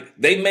 like,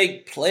 they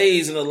make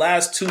plays in the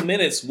last 2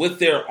 minutes with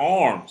their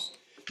arms.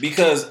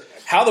 Because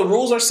how the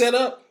rules are set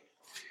up,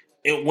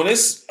 when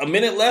it's a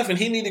minute left and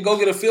he need to go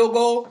get a field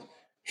goal,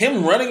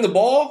 him running the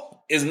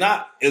ball is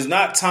not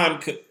time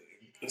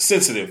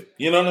sensitive.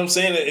 You know what I'm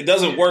saying? It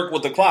doesn't work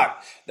with the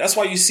clock. That's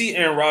why you see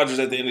Aaron Rodgers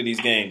at the end of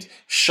these games.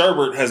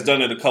 Sherbert has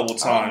done it a couple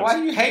times. Why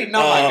are you hating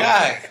on my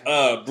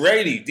guy?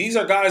 Brady. These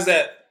are guys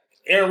that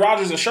Aaron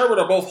Rodgers and Sherbert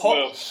are both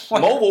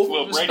mobile.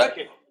 Well,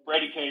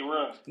 Brady can't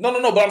run.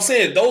 No. But I'm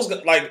saying those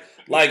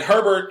like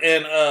Herbert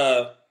and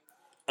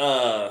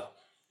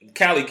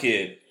Cali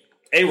Kid,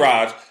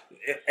 A-Rod.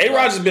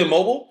 A-Rod has been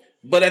mobile,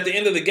 but at the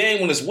end of the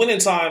game, when it's winning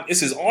time,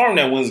 it's his arm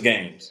that wins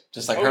games.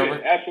 Just like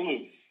Herbert? Yeah,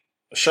 absolutely.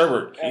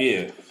 Sherbert,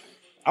 yeah.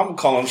 I'm going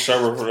to call him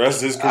Sherbert for the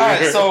rest of his career. All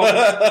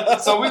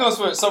right, so we're going to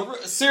switch. So,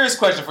 serious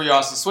question for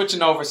y'all. So,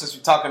 switching over, since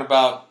we're talking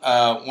about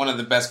one of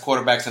the best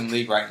quarterbacks in the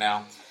league right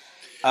now.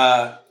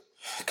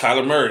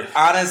 Kyler Murray.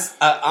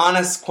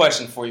 Honest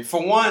question for you.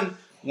 For one,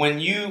 when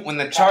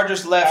the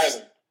Chargers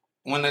left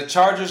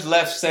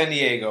San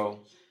Diego,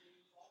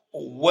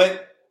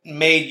 what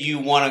made you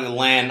want to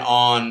land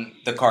on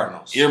the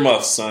Cardinals?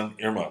 Earmuffs, son.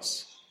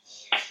 Earmuffs.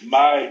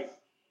 My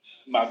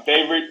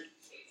favorite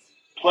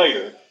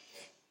player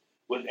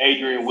was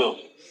Adrian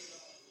Wilson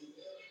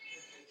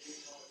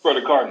for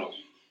the Cardinals.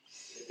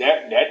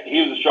 That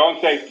he was a strong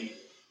safety,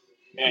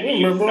 and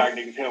he knocked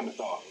niggas' helmets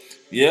off.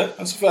 Yeah,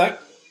 that's a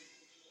fact.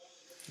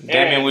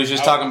 Damien, we was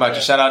just talking about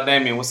you. Shout out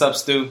Damien. What's up,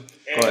 Stu?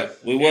 Go ahead.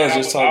 We was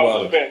just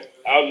talking about it.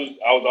 I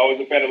was always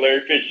a fan of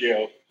Larry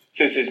Fitzgerald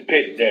since his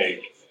Pitt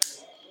days.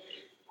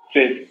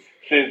 Since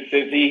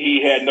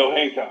he had no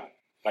hang time.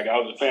 Like, I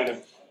was a fan of,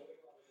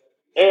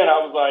 and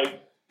I was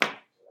like,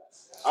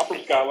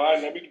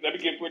 Skyline. Let me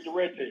get with the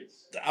red team.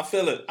 I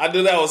feel it. I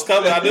knew that was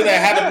coming. I knew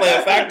that had to play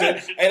a factor.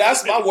 Hey,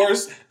 that's my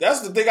worst.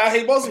 That's the thing I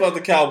hate most about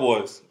the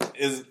Cowboys.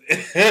 Is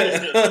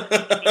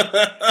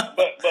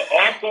but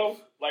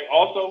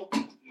also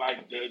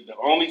the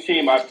only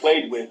team I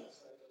played with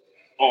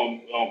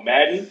on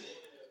Madden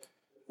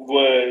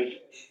was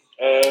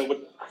with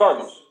the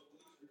Cardinals.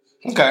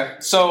 Okay,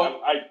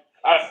 so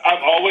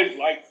I've always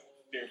liked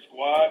their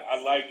squad.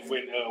 I liked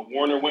when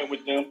Warner went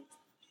with them.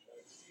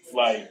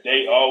 Like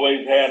they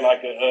always had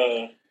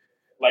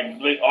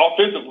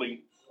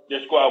offensively,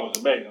 their squad was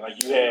amazing.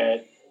 Like you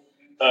had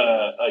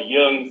a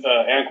young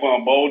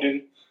Anquan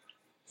Bolden.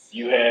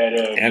 You had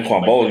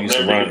Anquan Bolden used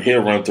to run.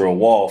 He'll run through a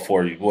wall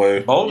for you,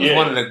 boy. Bolden's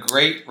one of the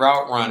great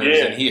route runners,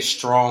 Yeah. and he is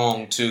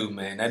strong too,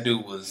 man. That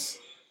dude was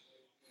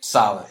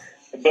solid.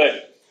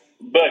 But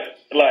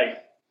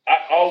like I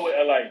always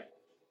like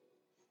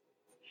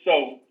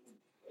so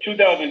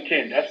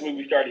 2010. That's when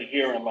we started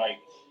hearing like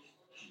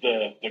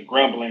the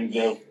grumblings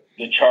of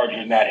the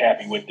Chargers not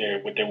happy with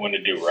what they want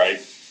to do, right?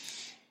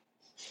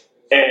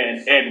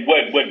 And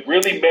what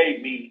really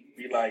made me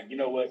be like, you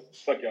know what,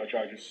 fuck y'all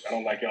Chargers, I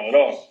don't like y'all at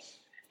all,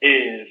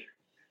 is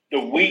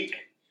the week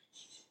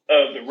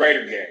of the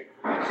Raider game.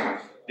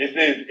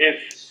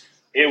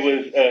 It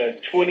was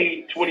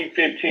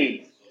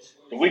 2015,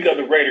 the week of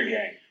the Raider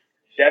game.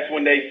 That's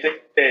when they said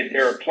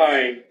they're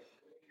applying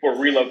for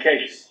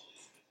relocation.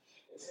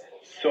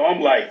 So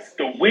I'm like,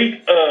 the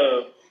week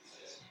of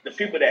the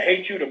people that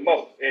hate you the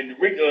most, and the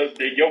week of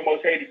your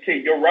most hated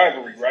team, your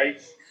rivalry, right?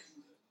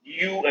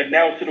 You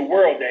announce to the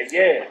world that,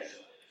 yes,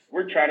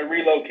 we're trying to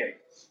relocate.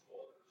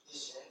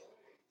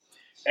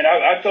 And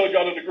I told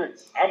y'all in the group,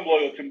 I'm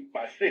loyal to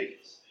my city.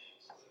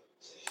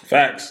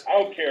 Facts. I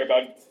don't care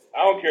about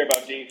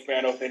Dean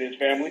Spanos and his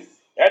family.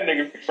 That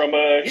nigga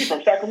he's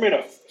from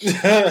Sacramento.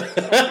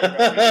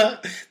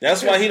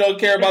 That's why he don't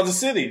care about the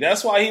city.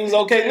 That's why he was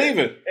okay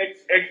leaving.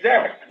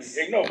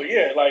 Exactly. No, but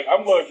yeah, like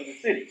I'm loyal to the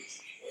city.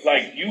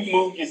 Like you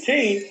moved your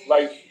team,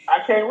 like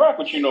I can't rock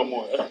with you no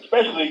more.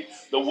 Especially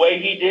the way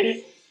he did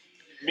it,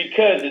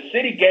 because the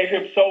city gave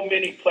him so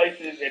many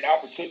places and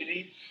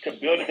opportunities to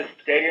build a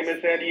stadium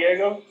in San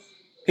Diego.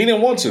 He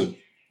didn't want to.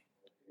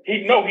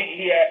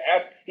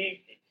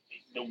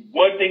 The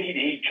one thing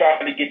he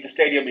tried to get the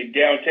stadium in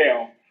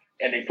downtown,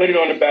 and they put it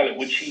on the ballot,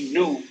 which he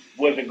knew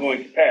wasn't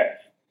going to pass.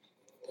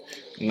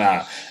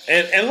 Nah.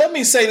 And let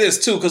me say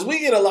this too, because we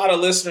get a lot of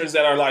listeners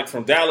that are like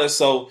from Dallas,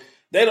 so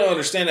they don't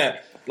understand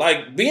that.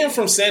 Like being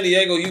from San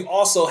Diego, you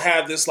also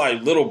have this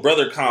like little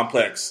brother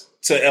complex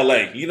to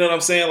LA. You know what I'm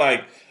saying?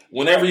 Like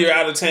whenever you're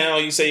out of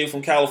town, you say you're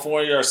from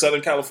California or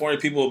Southern California,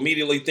 people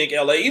immediately think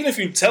LA. Even if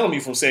you tell them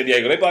you're from San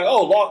Diego, they're like,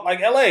 oh,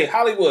 like LA,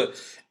 Hollywood.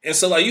 And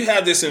so like you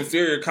have this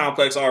inferior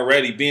complex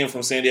already being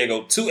from San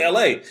Diego to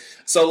LA.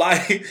 So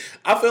like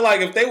I feel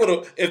like if they would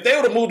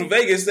have moved to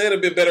Vegas, they'd have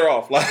been better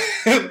off. Like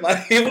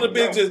it would have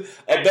been just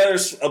a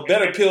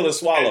better pill to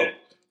swallow.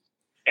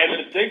 And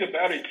the thing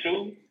about it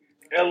too,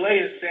 LA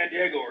and San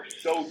Diego are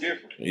so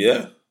different.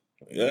 Yeah.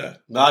 Yeah.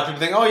 A lot of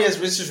people think, oh,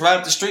 yes, it's just right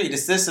up the street.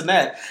 It's this and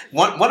that.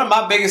 One of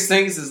my biggest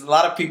things is a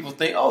lot of people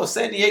think, oh,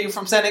 San Diego,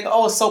 from San Diego,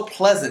 oh, it's so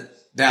pleasant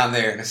down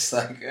there. And it's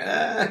like,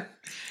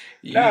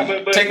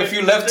 take a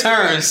few left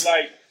turns.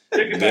 Like,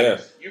 think about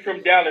it. You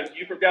from Dallas,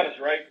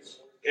 right?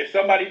 If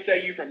somebody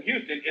say you from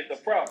Houston, it's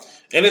a problem.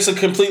 And it's a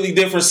completely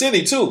different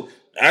city, too.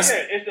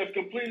 It's a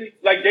completely,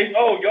 like,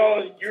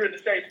 y'all, you're in the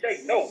same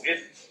state. No,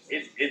 it's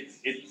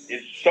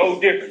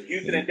so different.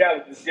 Houston and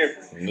Dallas is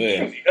different.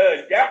 Yeah.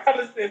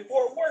 Dallas and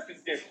Fort Worth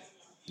is different.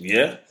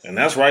 Yeah, and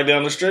that's right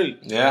down the street.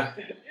 Yeah.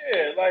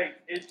 Yeah, like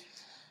it's.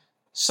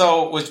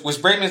 So,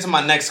 which brings me to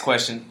my next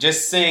question.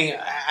 Just seeing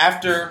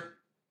after,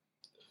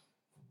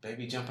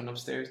 baby jumping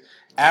upstairs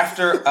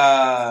after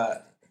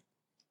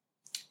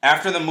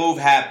the move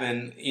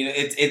happened. You know,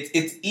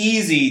 it's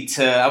easy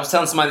to. I was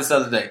telling somebody this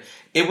other day.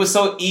 It was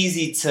so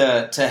easy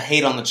to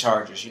hate on the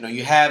Chargers. You know,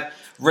 you have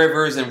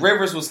Rivers, and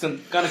Rivers was going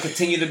to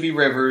continue to be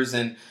Rivers.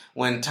 And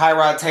when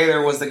Tyrod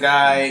Taylor was the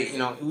guy, you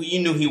know,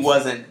 you knew he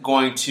wasn't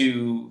going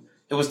to.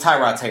 It was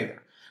Tyrod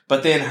Taylor.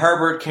 But then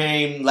Herbert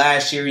came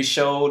last year. He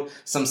showed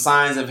some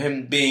signs of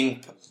him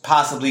being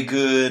possibly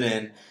good,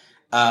 and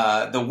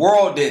the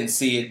world didn't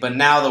see it, but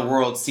now the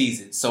world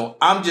sees it. So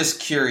I'm just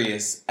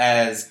curious,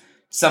 as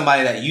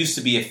somebody that used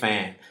to be a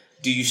fan,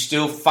 do you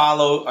still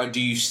follow, or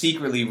do you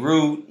secretly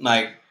root?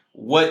 Like,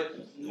 what?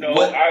 No,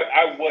 what?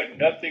 I want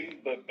nothing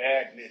but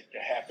badness to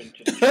happen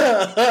to me.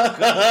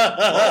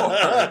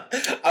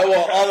 I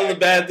want all of the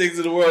bad things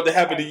in the world to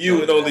happen to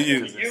you and only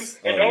you.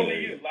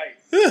 Only you. Like,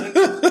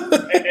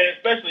 and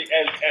especially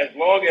as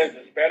long as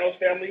the Spanos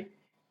family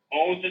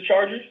owns the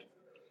Chargers,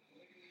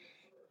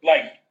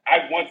 like,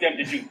 I want them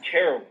to do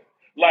terrible.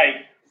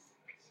 Like,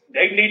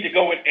 they need to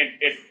go and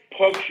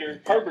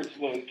puncture Herbert's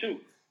lung, too.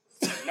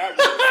 Not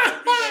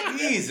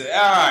really. Easy. All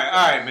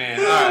right, man.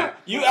 All right.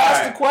 You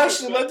asked the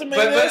question. Let the man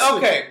answer.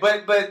 Okay,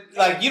 but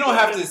like, you don't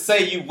have to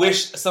say you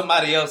wish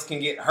somebody else can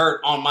get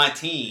hurt on my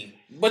team.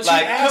 But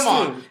like, you asked come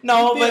on. him.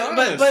 No, Be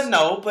honest.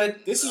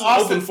 but This is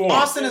Austin, open forum.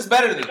 Austin is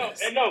better than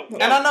this. And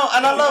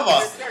I love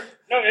Austin.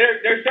 No,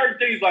 there's certain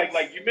things like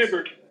you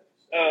remember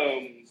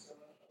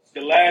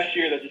the last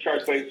year that the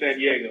Chargers played San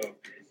Diego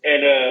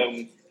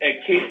and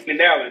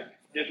Keenan Allen.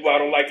 This is why I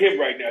don't like him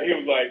right now. He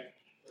was like,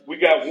 "We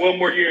got one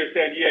more year in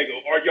San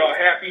Diego. Are y'all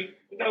happy?"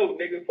 No,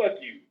 nigga,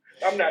 fuck you.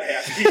 I'm not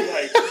happy.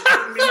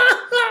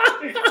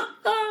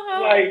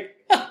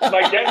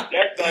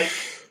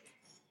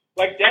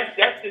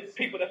 That's the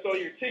people that's on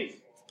your team.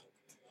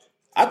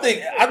 I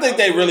think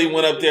they really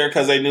went up there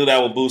because they knew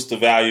that would boost the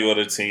value of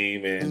the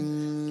team,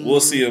 and we'll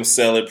see them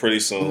sell it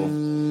pretty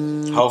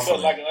soon.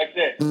 Hopefully. But like I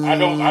said, I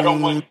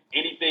don't want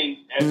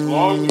anything as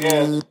long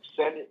as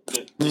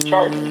the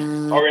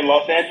Chargers are in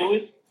Los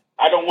Angeles.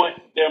 I don't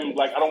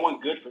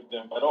want good for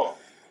them at all.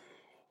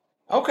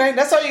 Okay,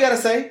 that's all you gotta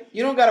say.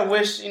 You don't gotta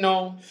wish,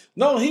 No,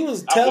 he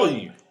was telling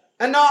you.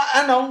 I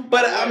know,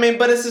 but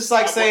but it's just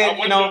like saying,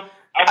 I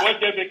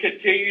want them to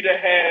continue to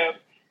have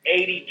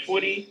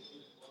 80-20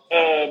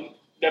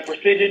 the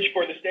percentage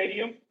for the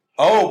stadium.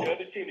 Oh, The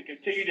other team to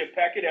continue to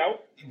pack it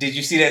out. Did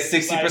you see that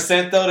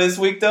 60% though this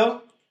week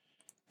though?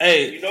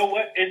 Hey, you know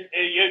what?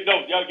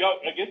 Y'all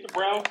against the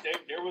Browns,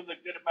 there was a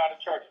good amount of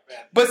Chargers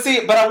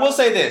fans. But I will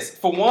say this: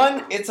 for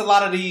one, it's a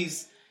lot of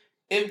these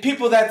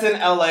people that's in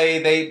LA.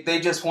 They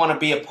just want to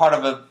be a part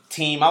of a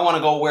team. I want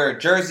to go wear a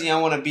jersey.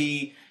 I want to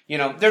be.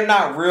 They're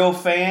not real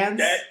fans.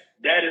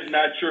 That is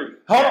not true.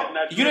 Hold on,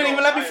 you didn't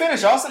even let me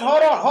finish, Austin.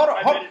 Hold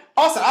on.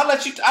 Austin, I'll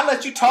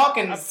let you talk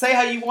and say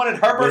how you wanted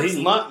Herbert's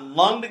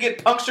lung to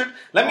get punctured.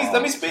 Let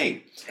me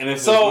speak. And if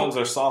his lungs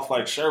are soft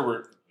like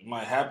sherbet, it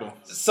might happen.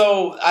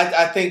 So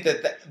I think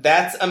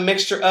that's a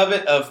mixture of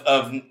it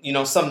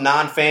of some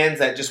non-fans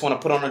that just want to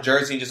put on a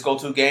jersey and just go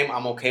to a game.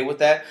 I'm okay with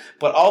that.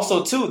 But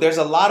also too, there's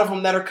a lot of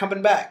them that are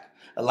coming back.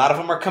 A lot of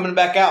them are coming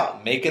back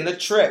out, making the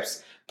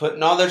trips,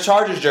 putting on their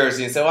Chargers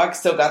jersey and say, I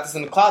still got this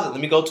in the closet. Let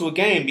me go to a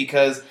game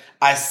because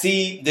I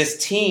see this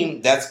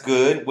team that's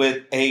good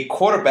with a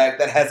quarterback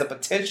that has the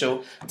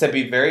potential to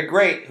be very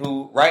great,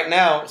 who right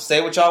now,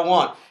 say what y'all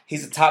want,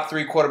 he's a top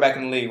 3 quarterback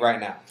in the league right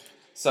now.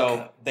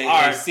 So they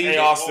see. Hey,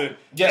 Austin.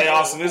 Hey,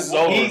 Austin, this is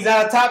over. He's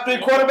not a top 3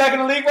 quarterback in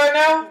the league right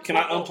now? Can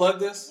I unplug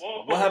this?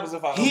 What happens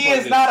if I unplug this? He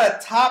is not a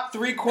top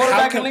 3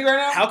 quarterback in the league right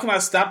now? How can I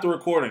stop the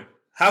recording?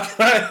 How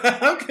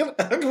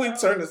can we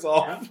turn this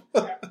off?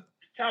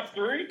 Top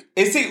 3?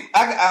 Is he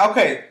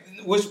okay?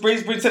 Which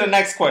brings me to the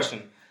next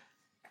question.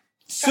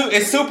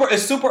 It's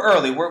super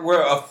early.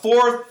 We're a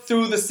fourth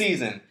through the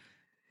season.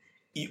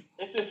 It's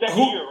his second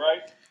year,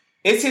 right?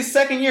 It's his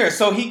second year,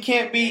 so he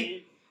can't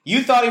be.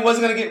 You thought he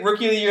wasn't going to get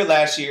Rookie of the Year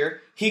last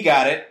year. He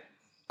got it.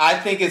 I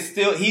think it's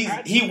still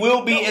he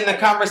will be in the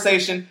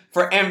conversation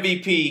for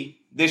MVP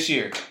this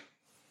year.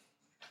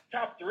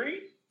 Top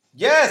 3?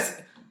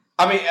 Yes.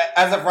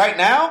 As of right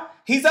now,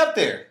 he's up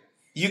there.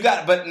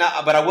 But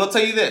I will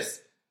tell you this.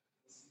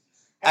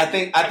 I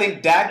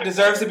think Dak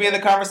deserves to be in the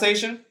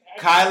conversation.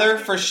 Kyler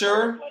for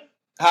sure.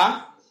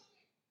 Huh?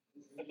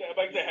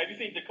 Have you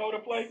seen Dakota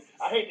play?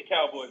 I hate the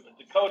Cowboys, but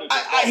Dakota.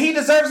 He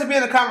deserves to be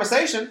in the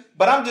conversation.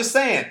 But I'm just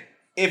saying,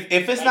 if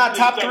it's not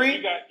top 3,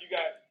 you got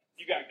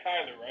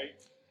Kyler, right?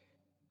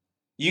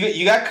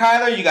 You got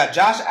Kyler. You got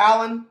Josh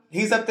Allen.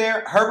 He's up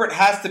there. Herbert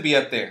has to be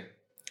up there.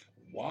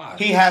 Why?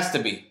 He has to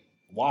be.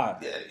 Why?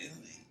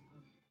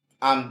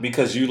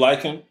 Because you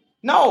like him?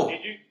 No.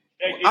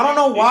 I don't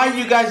know why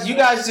you guys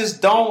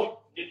just don't.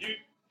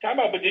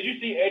 But did you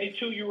see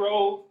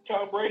 82-year-old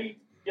Tom Brady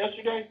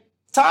yesterday?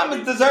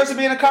 Tom deserves to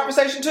be in a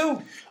conversation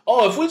too.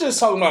 Oh, if we're just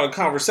talking about a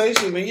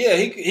conversation, then yeah,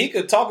 he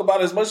could talk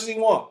about it as much as he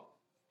wants.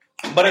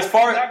 But as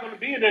far as he's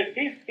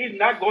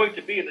not going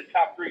to be in the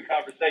top 3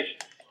 conversation.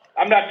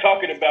 I'm not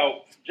talking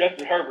about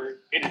Justin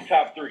Herbert in the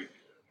top 3.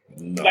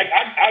 No.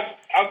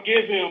 I'll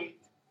give him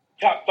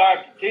top 5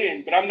 to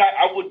 10, but I'm not.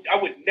 I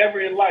would never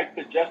in life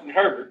put Justin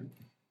Herbert.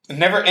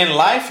 Never in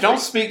life. Don't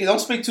speak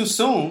too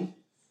soon.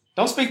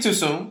 Don't speak too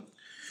soon.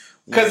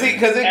 Because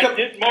at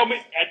this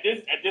moment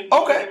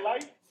in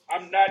life,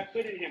 I'm not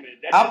putting him in.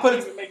 I'll put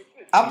it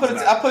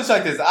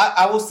like this.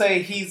 I will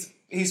say he's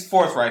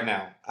 4th right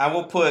now.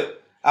 I'll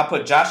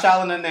put Josh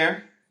Allen in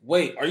there.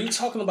 Wait, are you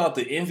talking about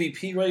the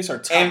MVP race or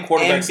top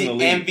quarterbacks in the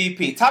league?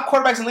 MVP. Top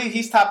quarterbacks in the league,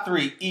 he's top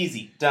 3.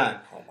 Easy. Done.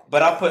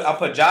 But I'll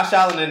put Josh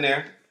Allen in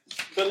there.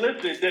 But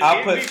listen,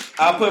 I'll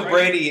put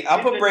Brady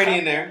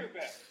in there.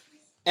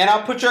 And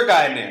I'll put your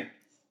guy in there.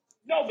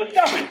 No, but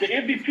stop it. The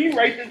MVP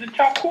race is the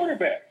top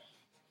quarterback.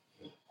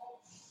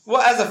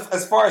 Well,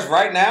 as far as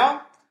right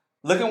now,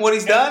 look at what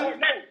he's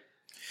done.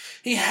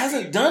 He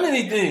hasn't done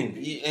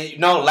anything.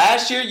 No,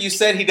 last year you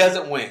said he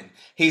doesn't win.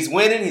 He's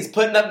winning. He's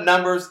putting up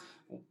numbers,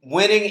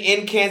 winning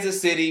in Kansas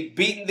City,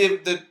 beating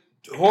the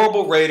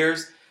horrible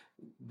Raiders,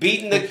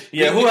 beating the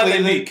who have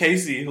they beat?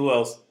 KC. Who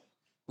else?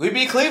 We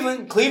beat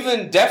Cleveland.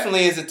 Cleveland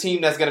definitely is a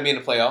team that's going to be in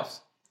the playoffs.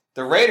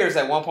 The Raiders,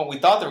 at one point, we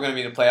thought they were going to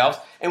be in the playoffs.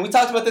 And we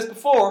talked about this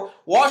before.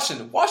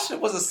 Washington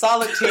was a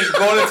solid team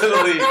going into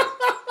the league.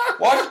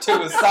 Washington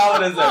was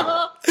solid as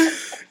ever.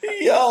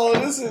 Yo,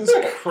 this is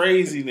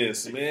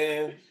craziness,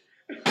 man.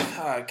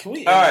 God, can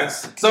we? All right.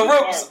 So,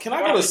 Ropes, can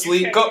I go to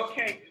sleep? Go.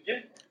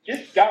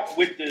 Just stop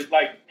with the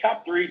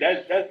top 3.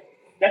 That's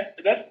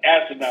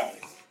asinine.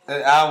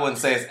 I wouldn't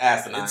say it's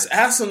asinine. It's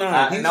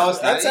asinine. No,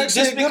 it's not. That's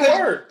actually a good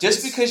word.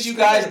 Just because you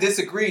guys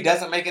disagree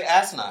doesn't make it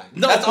asinine.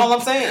 No. That's all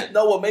I'm saying.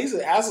 No, what makes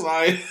it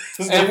asinine?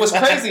 And what's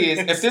crazy is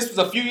if this was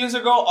a few years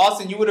ago,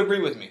 Austin, you would agree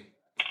with me.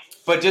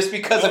 But just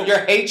because of your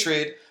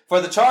hatred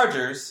for the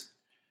Chargers,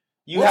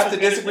 you have to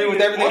disagree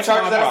with everything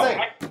Chargers that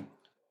I say.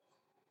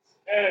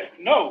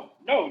 No,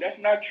 that's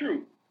not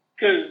true.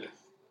 Because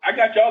I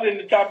got y'all in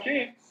the top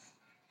 10.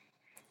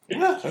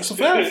 Yeah, that's a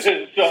fact.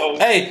 So,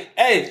 hey,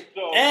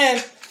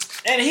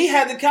 and he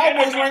had the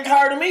Cowboys ranked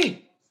higher than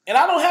me. And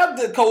I don't have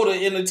Dakota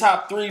in the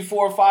top 3,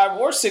 4, 5,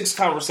 or 6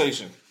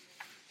 conversation.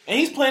 And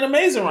he's playing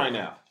amazing right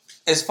now.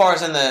 As far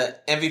as in the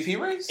MVP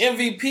race?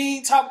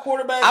 MVP, top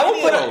quarterback, I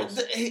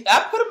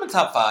put him in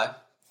top 5.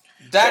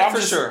 Dak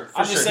for sure.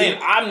 I'm just saying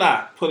I'm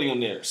not putting him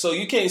there. So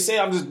you can't say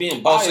I'm just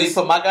being biased. Oh, so you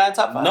put my guy in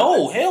top 5?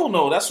 No, hell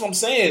no. That's what I'm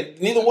saying.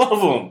 Neither one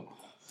of them.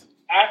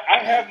 I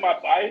have my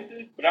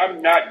biases, but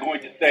I'm not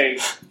going to say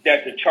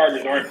that the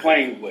Chargers aren't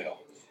playing well.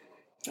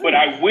 But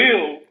I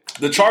will.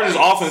 The Chargers'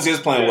 offense is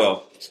playing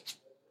well.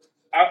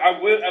 I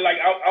will.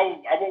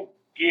 I won't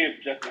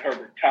give Justin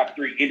Herbert top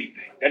 3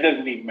 anything. That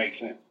doesn't even make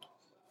sense.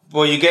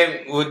 Well,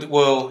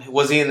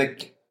 was he in the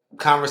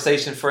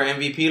conversation for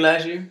MVP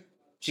last year?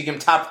 She give him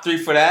top 3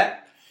 for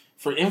that?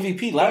 For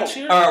MVP last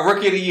year?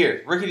 Rookie of the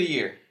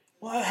year.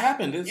 What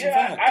happened? It's a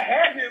Yeah, fact. I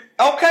have him.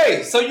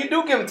 Okay, so you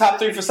do give him top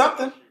 3 for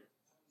something.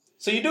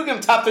 He's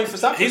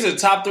a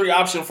top 3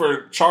 option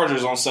for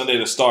Chargers on Sunday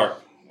to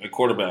start at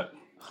quarterback.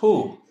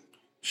 Who?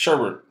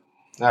 Sherbert.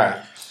 All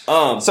right.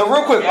 So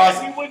real quick,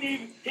 Austin. He wouldn't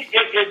even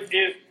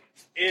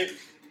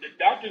if the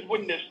doctors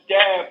wouldn't have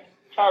stabbed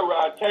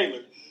Tyrod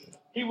Taylor,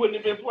 he wouldn't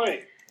have been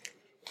playing.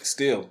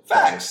 Still.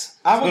 Facts.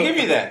 I will give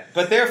you that.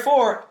 But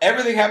therefore,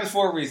 everything happens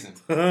for a reason.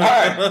 All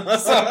right.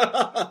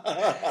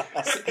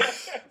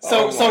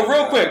 So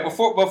real quick,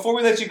 before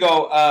we let you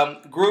go,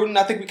 Gruden,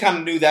 I think we kind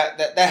of knew that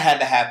had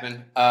to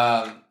happen.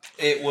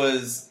 It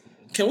was...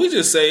 Can we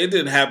just say it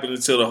didn't happen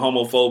until the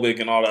homophobic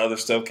and all the other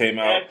stuff came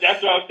out?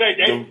 That's what I'm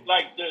saying.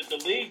 The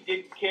league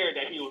didn't care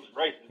that he was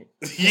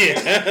racist.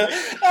 Yeah.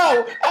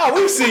 oh,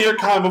 we've seen your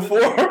kind before.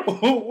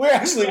 We're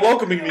actually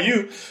welcoming to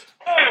you.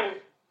 Oh,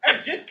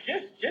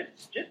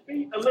 just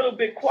be a little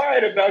bit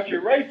quiet about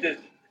your racism.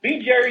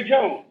 Be Jerry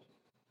Jones.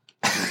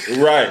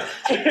 Right.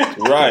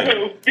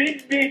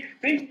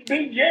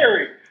 be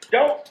Jerry.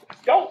 Don't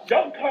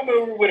come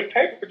over with a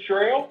paper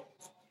trail.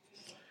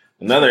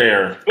 Another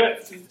error.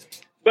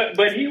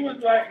 But he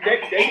was like they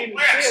didn't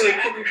care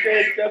until he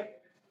said stuff.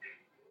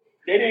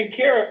 They didn't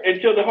care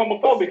until the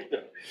homophobic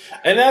stuff.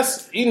 And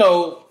that's he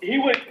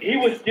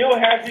would still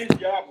have his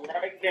job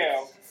right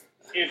now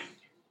if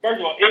first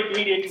of all if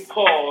he didn't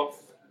call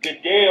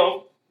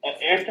Goodell an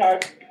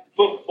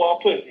anti-football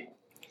pussy.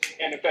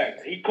 And the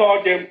fact he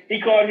called him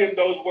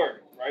those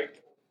words, right?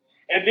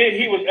 And then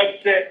he was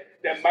upset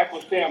that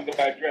Michael Sam got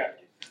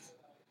drafted.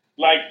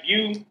 Like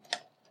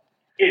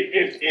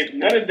if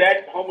none of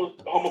that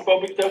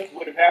homophobic stuff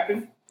would have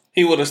happened,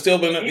 he would have still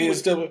been.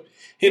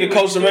 He'd have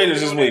coached the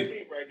Raiders this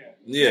week. Right now.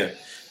 Yeah,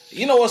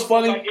 you know what's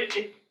funny?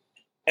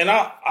 And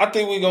I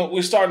think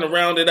we're starting to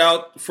round it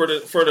out for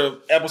the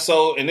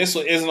episode, and this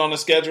one isn't on the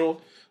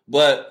schedule,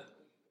 but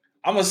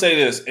I'm gonna say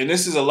this, and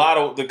this is a lot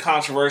of the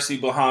controversy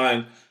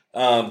behind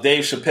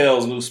Dave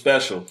Chappelle's new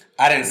special.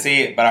 I didn't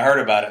see it, but I heard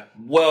about it.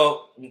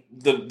 Well,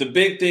 the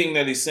big thing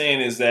that he's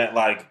saying is that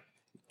like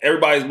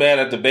everybody's mad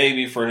at the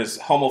baby for his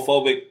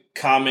homophobic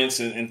comments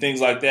and things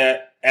like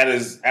that at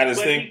his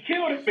thing. He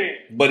killed a man.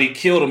 But he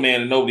killed a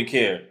man and nobody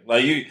cared.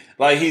 Like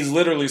he's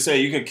literally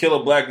saying you can kill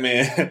a black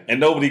man and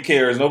nobody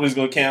cares. Nobody's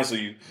gonna cancel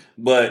you.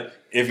 But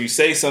if you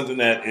say something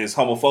that is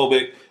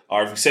homophobic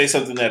or if you say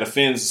something that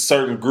offends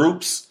certain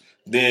groups,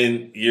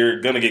 then you're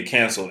gonna get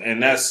canceled.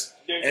 And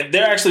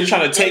they're actually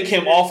trying to take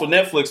him off of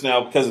Netflix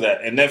now because of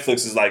that. And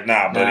Netflix is like,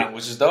 nah, buddy.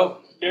 Which is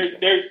dope.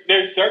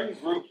 There's certain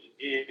groups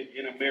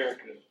in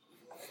America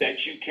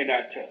that you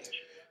cannot touch.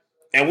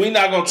 And we're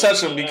not going to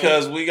touch them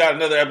because we got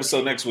another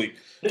episode next week.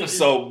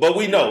 So, but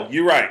we know.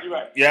 You're right. You're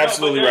right. You're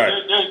absolutely right.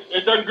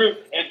 There's certain groups.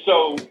 And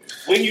so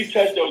when you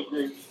touch those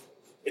groups,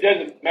 it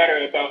doesn't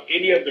matter about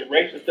any of the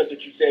racist stuff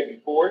that you said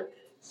before.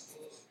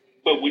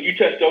 But when you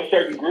touch those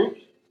certain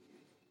groups,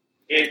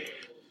 it's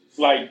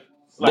like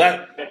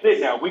that's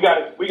it now. We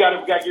got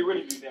to get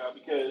rid of you now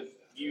because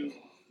you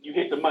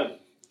hit the money.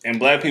 And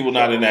black people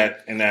not in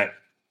that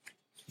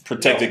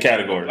protected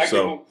category.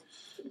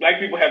 Black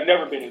people have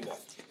never been in that.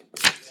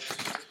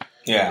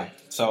 Yeah.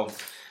 So,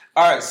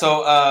 all right.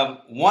 So,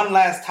 one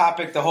last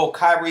topic: the whole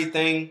Kyrie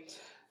thing.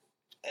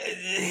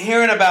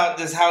 Hearing about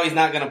this, how he's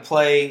not going to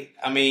play.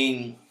 I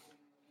mean,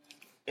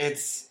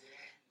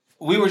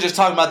 we were just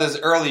talking about this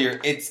earlier.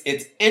 It's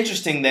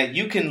interesting that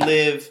you can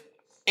live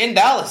in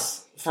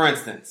Dallas, for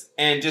instance,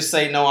 and just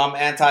say, no, I'm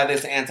anti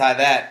this, anti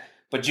that,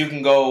 but you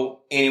can go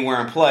anywhere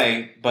and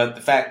play. But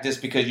the fact,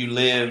 just because you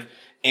live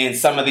in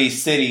some of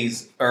these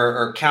cities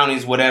or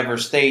counties, whatever,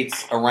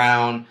 states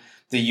around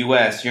the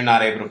U.S., you're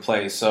not able to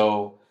play.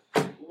 So,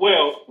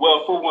 well,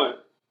 for one,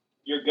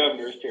 your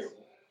governor is terrible.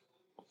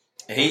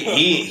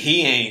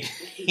 He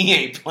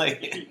ain't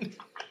playing.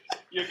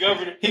 your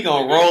governor. He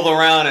gonna roll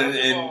around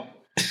and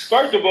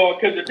First of all,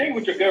 because the thing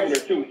with your governor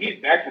too, he's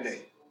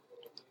vaccinated.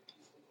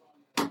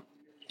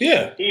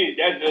 Yeah. He's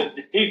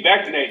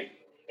vaccinated,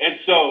 and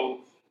so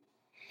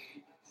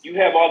you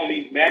have all of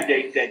these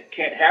mandates that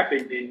can't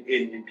happen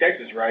in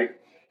Texas, right?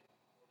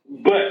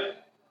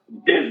 But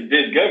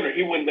this governor,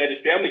 he wouldn't let his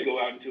family go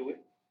out into it.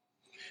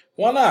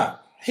 Why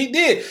not? He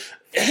did.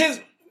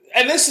 I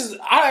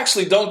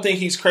actually don't think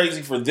he's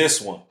crazy for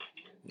this one,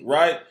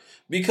 right?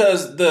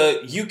 Because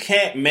you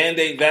can't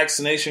mandate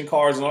vaccination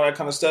cards and all that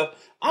kind of stuff.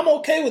 I'm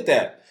okay with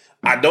that.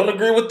 I don't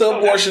agree with the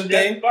abortion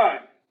thing. That's fine.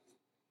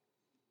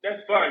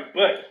 That's fine,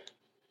 but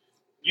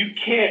you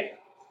can't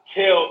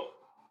tell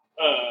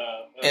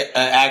an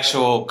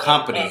actual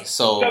company.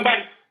 So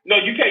somebody. No,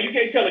 you can't. You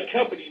can't tell a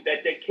company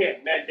that they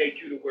can't mandate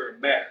you to wear a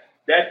mask.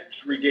 That's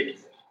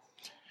ridiculous.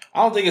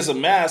 I don't think it's a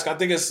mask. I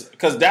think it's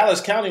because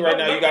Dallas County right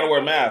now, you got to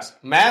wear a mask.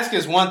 Mask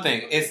is one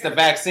thing. It's the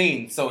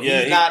vaccine. So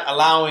he's not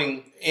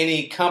allowing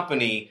any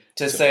company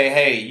to say,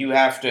 hey, you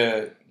have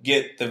to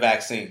get the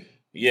vaccine.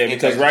 Yeah,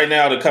 because right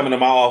now to come into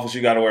my office,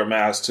 you got to wear a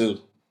mask too.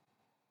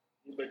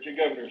 But your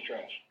governor's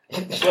trash.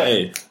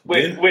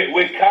 But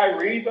with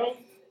Kyrie, though,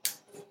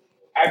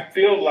 I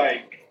feel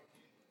like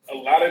a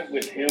lot of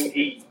with him,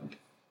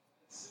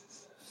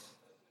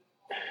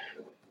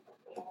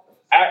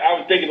 I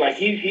was thinking like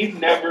he's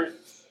never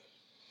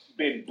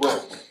been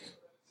broke.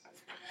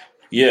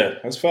 Yeah,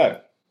 that's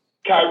fact.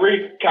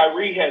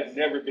 Kyrie has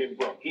never been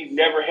broke. He's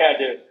never had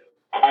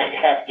I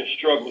have to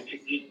struggle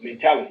to eat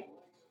mentality.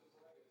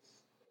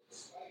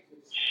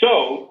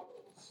 So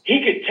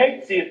he could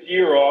take this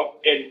year off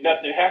and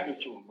nothing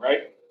happens to him,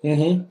 right?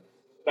 Mm-hmm.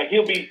 Like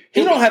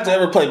he don't have to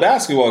ever play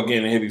basketball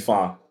again and he'll be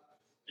fine.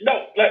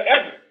 No, like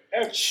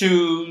ever.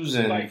 Shoes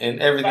and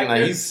everything.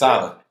 Like he's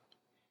solid.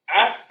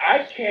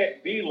 I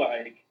can't be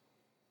like,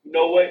 you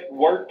know what,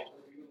 work.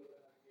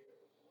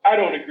 I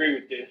don't agree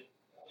with this,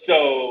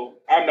 so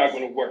I'm not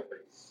going to work.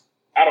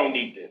 I don't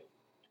need this.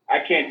 I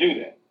can't do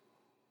that.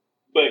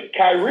 But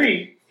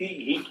Kyrie,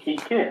 he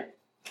can.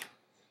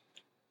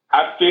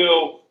 I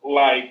feel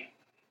like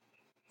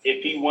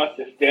if he wants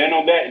to stand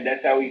on that and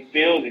that's how he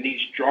feels and he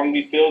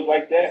strongly feels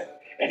like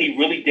that and he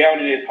really down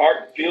in his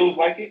heart feels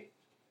like it,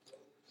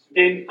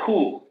 then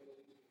cool.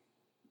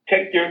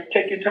 Take your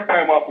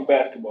time off from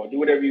basketball. Do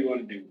whatever you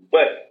want to do.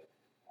 But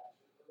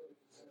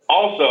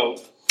also,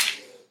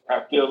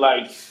 I feel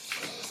like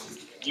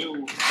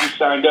you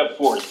signed up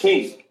for a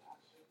team.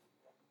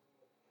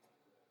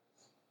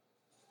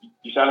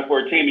 You signed up for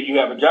a team and you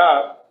have a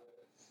job.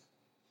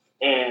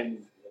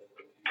 And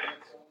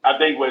I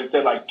think what it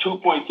said, like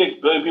 2.6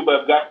 billion people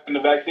have gotten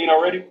the vaccine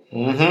already.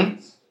 Mm-hmm.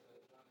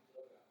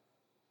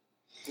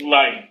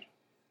 Like,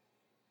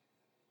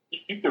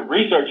 you can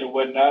research and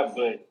whatnot,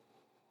 but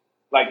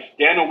like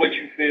stand on what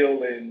you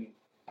feel and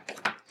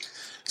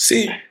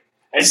see. And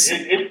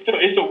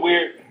it's a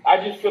weird.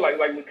 I just feel like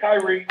with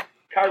Kyrie,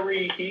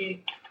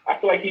 I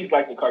feel like he's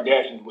like the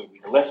Kardashians with me.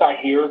 The less I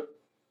hear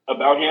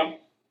about him,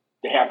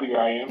 the happier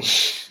I am.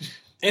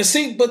 And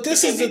see, but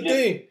this is the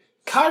thing.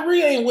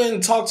 Kyrie ain't went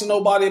and talked to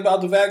nobody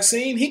about the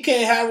vaccine. He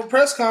can't have a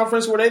press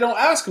conference where they don't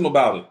ask him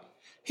about it.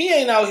 He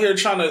ain't out here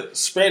trying to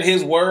spread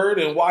his word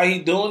and why he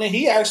doing it.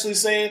 He actually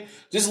saying,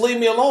 just leave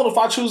me alone. If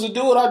I choose to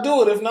do it, I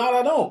do it. If not,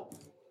 I don't.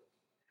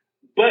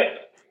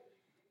 But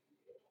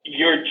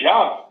your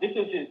job, this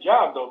is his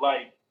job though.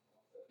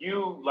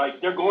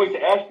 They're going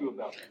to ask you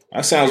about it.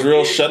 That sounds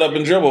real shut up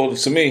and dribble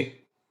to me.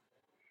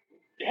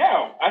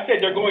 How? I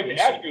said they're going to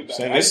ask you about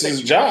it. This is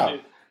his job.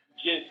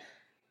 Just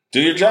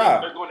do your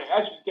job. They're going to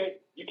ask you.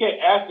 You can't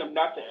ask them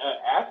not to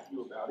ask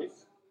you about it.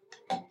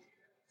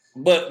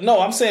 But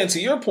no, I'm saying to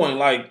your point,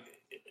 like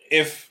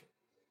if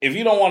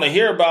you don't want to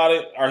hear about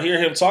it or hear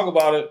him talk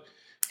about it,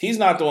 he's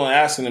not the one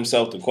asking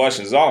himself the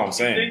questions. Is all I'm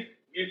saying.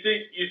 You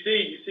see.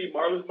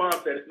 Marlon's mom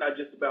said it's not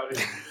just about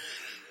him.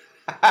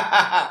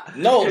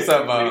 No, what's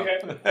up, Mom?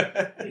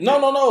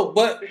 No.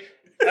 But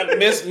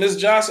Miss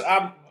Johnson,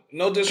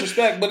 no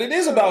disrespect, but it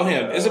is about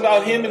him. It's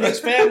about him and his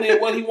family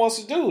and what he wants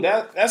to do.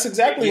 That's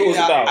exactly what it's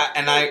about.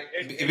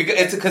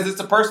 It's because it's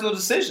a personal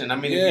decision. I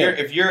mean,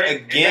 if you're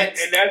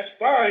against, and that's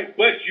fine,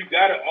 but you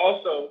got to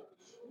also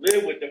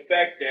live with the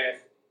fact that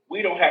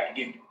we don't have to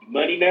give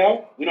money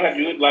now. We don't have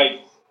to do it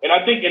and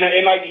I think,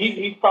 and like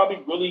he's probably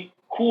really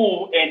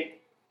cool and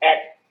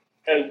at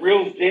a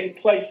real zen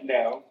place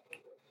now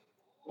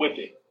with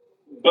it.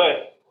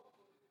 But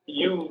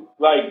you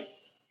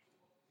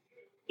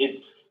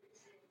it's.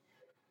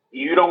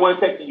 You don't want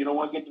to you don't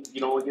want to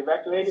get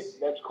vaccinated.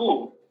 That's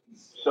cool.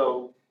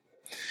 So,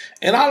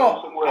 and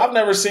I've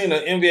never seen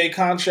an NBA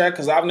contract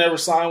because I've never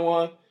signed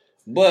one.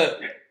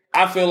 But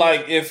I feel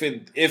like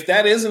if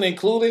that isn't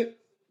included,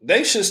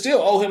 they should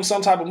still owe him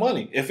some type of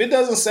money. If it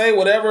doesn't say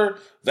whatever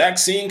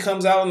vaccine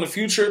comes out in the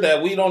future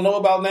that we don't know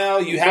about now,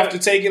 you have to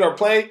take it or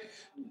play.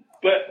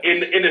 But in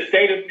the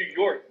state of New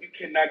York, you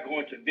cannot go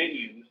into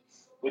venues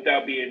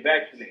without being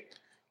vaccinated.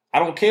 I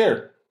don't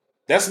care.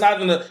 That's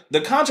not in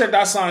the contract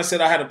I signed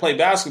said I had to play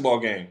basketball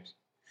games.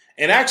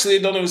 And actually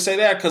it don't even say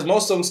that because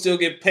most of them still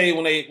get paid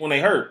when they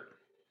hurt.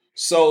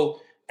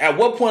 So At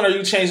what point are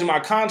you changing my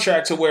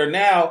contract to where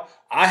now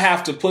I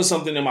have to put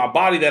something in my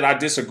body that I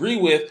disagree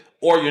with,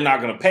 or you're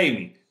not going to pay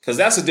me? Because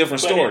that's a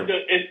different story.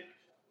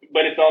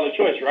 But it's all a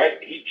choice, right?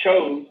 He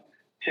chose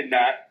to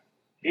not.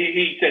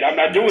 He said, "I'm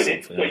not doing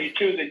it." So you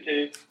choosing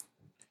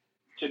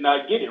to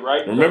not get it,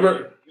 right? Remember,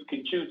 so you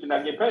can choose to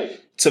not get paid.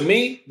 To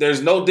me,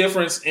 there's no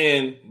difference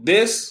in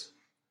this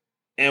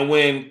and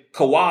when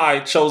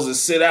Kawhi chose to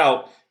sit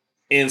out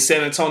in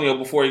San Antonio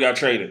before he got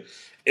traded.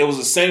 It was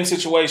the same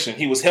situation.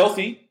 He was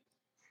healthy.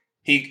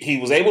 He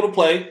was able to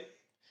play.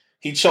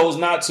 He chose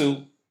not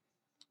to.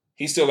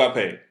 He still got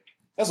paid.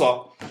 That's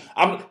all.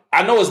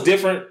 I know it's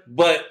different,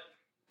 but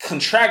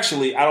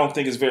contractually, I don't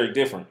think it's very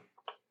different.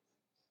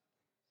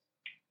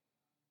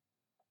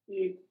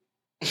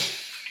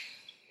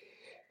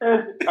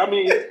 I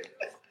mean,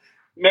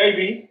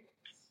 maybe,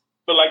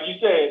 but like you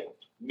said,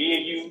 me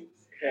and you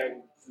have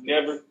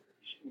never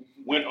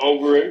went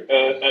over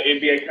an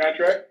NBA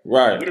contract.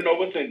 Right. We don't know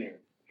what's in there,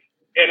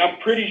 and I'm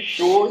pretty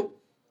sure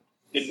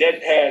the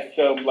Nets had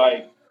some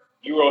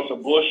you were on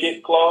some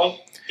bullshit clause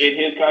in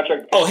his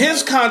contract. Oh,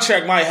 his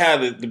contract might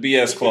have the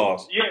BS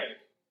clause.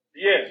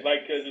 Yeah,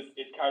 because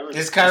it's Kyrie.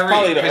 It's Kyrie.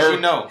 Probably the Earth, you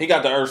know. He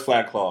got the Earth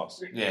flat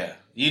clause. Yeah.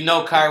 You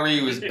know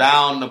Kyrie was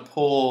bound to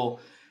pull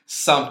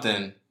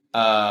something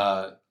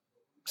on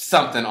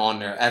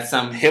there at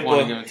some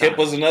point.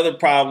 HIPAA's another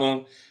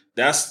problem.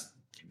 That's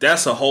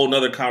a whole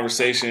nother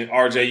conversation.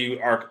 RJ, you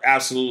are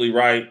absolutely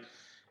right.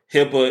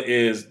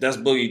 That's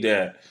Boogie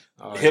Dad.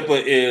 Oh, yeah.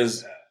 HIPAA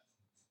is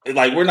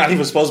we're not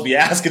even supposed to be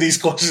asking these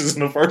questions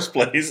in the first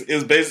place.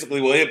 Is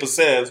basically what HIPAA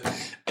says.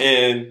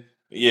 And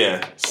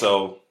yeah,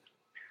 so.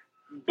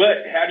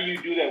 But how do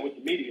you do that with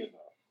the media, though?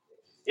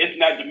 It's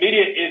not, the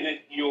media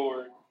isn't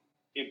your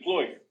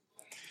employer.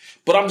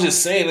 But I'm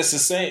just saying, it's the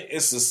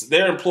same.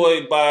 They're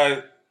employed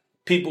by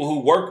people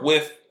who work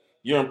with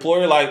your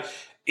employer.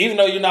 Even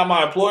though you're not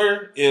my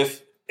employer,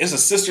 if it's a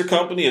sister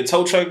company, a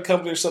tow truck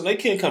company or something, they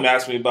can't come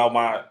ask me about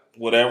my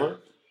whatever.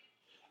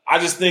 I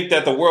just think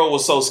that the world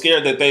was so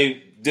scared that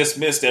they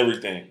dismissed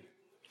everything.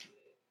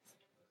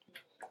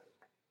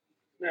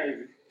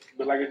 Maybe.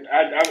 But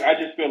I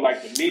just feel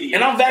like the media.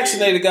 And I'm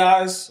vaccinated,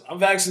 guys. I'm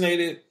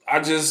vaccinated. I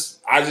just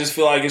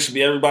feel like it should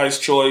be everybody's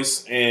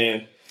choice,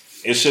 and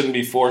it shouldn't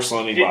be forced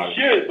on anybody. It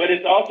should, but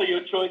it's also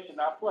your choice to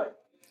not play.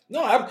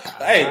 No,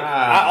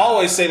 I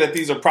always say that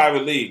these are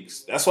private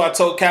leagues. That's why I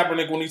told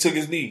Kaepernick when he took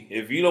his knee.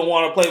 If you don't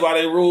want to play by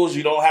their rules,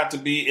 you don't have to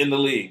be in the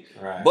league.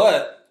 Right.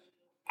 But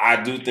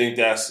I do think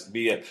that's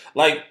BS.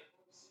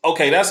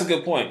 Okay, that's a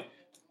good point.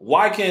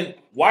 Why can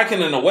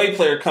an away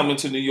player come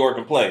into New York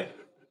and play?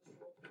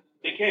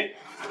 They can't.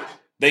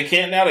 They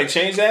can't now? They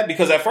changed that?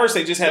 Because at first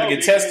they just had to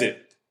get tested.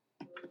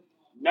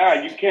 Nah,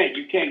 you can't.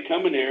 You can't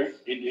come in there.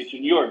 It's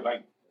in New York.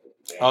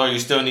 Oh, you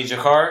still need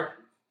your card?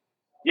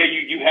 Yeah,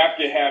 you have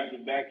to have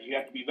you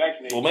have to be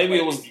vaccinated. Well, maybe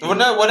it was. Well,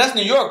 that's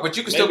New York, but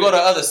you can still go to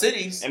other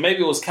cities. And maybe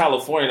it was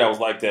California that was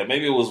like that.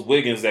 Maybe it was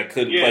Wiggins that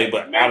couldn't play,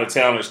 but out of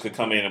towners could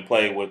come in and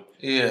play with.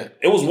 Yeah,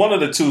 it was one of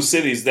the two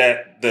cities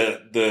that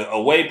the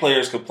away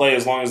players could play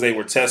as long as they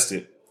were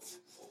tested.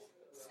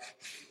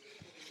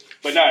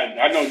 But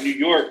I know New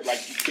York,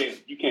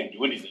 you can't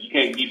do anything. You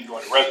can't even go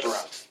to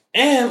restaurants.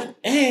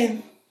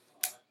 And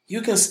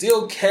you can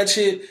still catch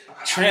it,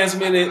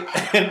 transmit it,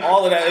 and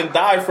all of that, and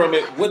die from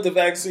it with the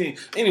vaccine.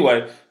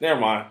 Anyway, never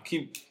mind.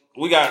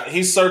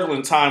 He's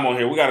circling time on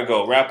here. We got to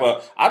go wrap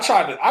up. I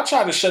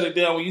tried to shut it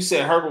down when you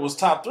said Herbert was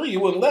top 3.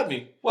 You wouldn't let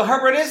me. Well,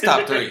 Herbert is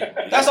top 3.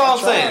 That's all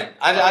I'm saying.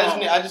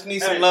 I just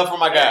need some love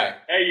from my guy.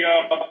 Hey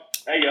y'all,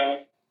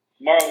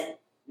 Marlon,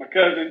 my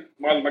cousin,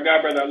 Marlon, my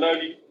guy brother. I love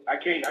you. I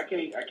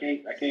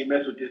can't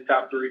mess with this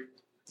top 3.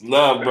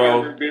 Love,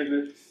 bro.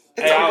 Business.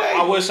 Hey,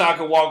 I wish I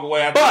could walk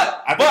away. I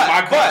think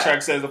my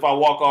contract says if I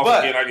walk off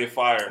again, I get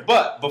fired.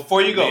 But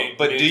before you go,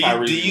 do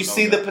you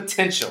see the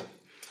potential?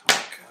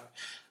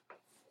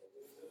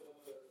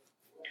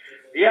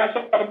 Yeah, I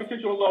saw the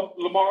potential of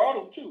Lamar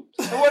Odom too.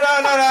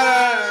 Well,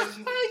 no.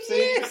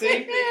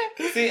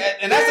 See,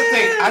 and that's the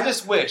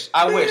thing.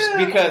 I wish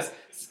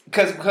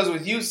because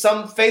with you,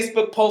 some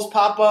Facebook posts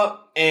pop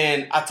up,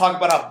 and I talk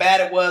about how bad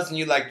it was, and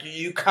you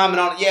comment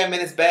on it. Yeah, man,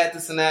 it's bad,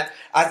 this and that.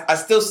 I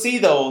still see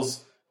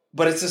those,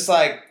 but it's just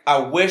I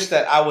wish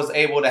that I was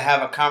able to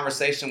have a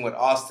conversation with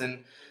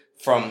Austin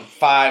from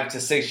 5 to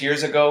 6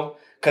 years ago,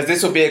 because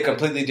this would be a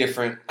completely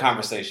different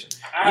conversation.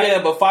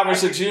 Yeah, but 5 or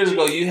 6 years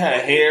ago, you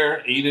had hair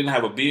and you didn't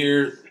have a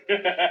beard,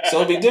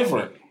 so it'd be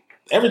different.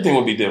 Everything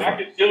would be different.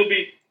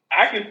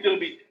 I can still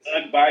be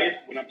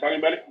unbiased when I'm talking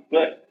about it,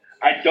 but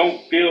I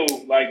don't feel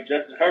like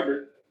Justin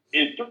Herbert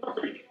is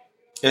 3.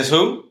 Is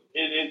who?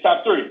 Is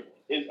top 3.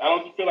 I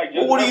don't feel like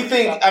Justin what do you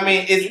think? I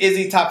mean, is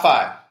he top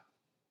 5?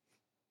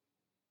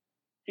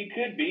 He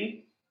could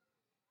be.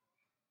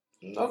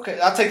 Okay,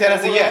 I'll take that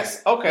as a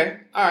yes. Okay,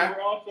 all right.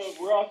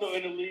 We're also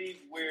in a league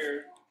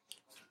where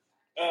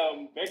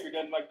Baker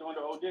doesn't like throwing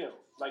to Odell.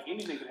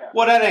 Anything could happen.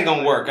 Well, that ain't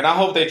gonna work, and I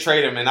hope they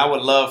trade him. And I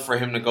would love for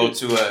him to go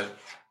to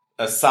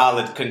a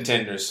solid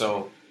contender.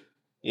 So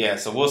yeah,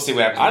 so we'll see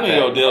what happens. I need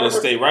Odell to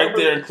stay right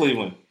there in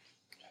Cleveland.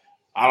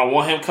 I don't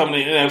want him coming to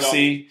the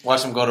NFC.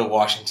 Watch him go to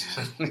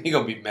Washington. He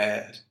gonna be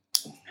mad.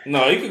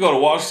 No, he could go to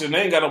Washington.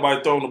 They ain't got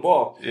nobody throwing the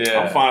ball. Yeah.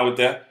 I'm fine with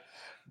that.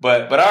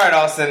 But all right,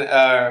 Austin.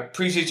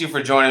 Appreciate you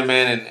for joining,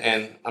 man,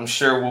 and I'm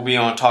sure we'll be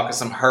on talking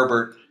some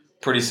Herbert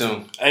pretty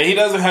soon. Hey, he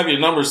doesn't have your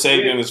number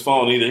saved in his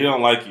phone either. He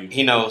don't like you.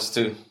 He knows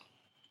too.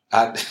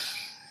 My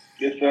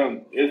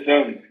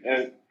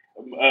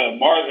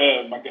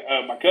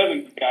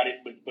cousin got it,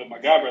 but my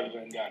godbrothers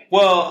ain't got it.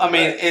 Well, I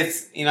mean,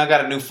 it's I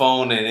got a new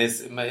phone and it's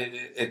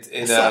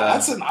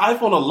That's an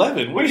iPhone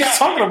 11. What are you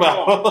talking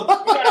about? We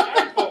got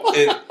an iPhone.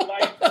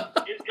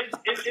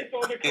 It's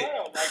on the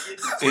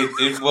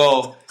cloud.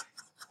 well,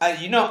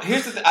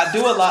 here's the thing. I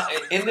do a lot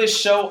in this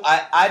show.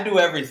 I do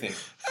everything.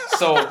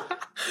 So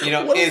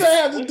What does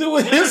that have to do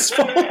with his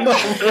phone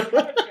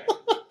number?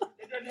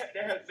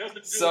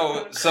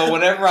 So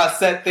whenever I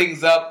set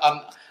things up,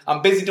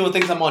 I'm busy doing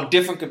things. I'm on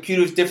different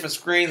computers, different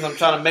screens. I'm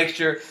trying to make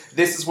sure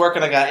this is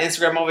working. I got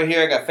Instagram over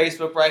here. I got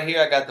Facebook right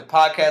here. I got the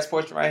podcast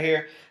portion right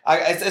here.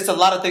 It's a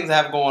lot of things I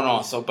have going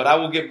on. But I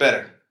will get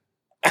better.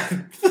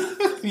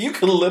 You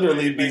could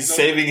literally be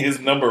saving his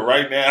number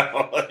right now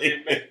on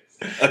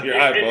your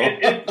iPhone.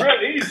 It's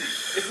real easy.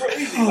 It's real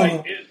easy.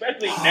 Like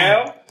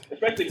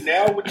especially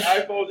now with the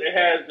iPhones, it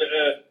has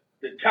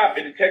the top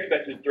in the text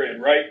message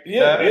thread, right?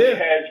 Yeah. It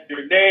has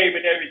your name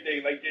and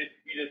everything. Like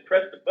you just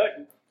press the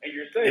button and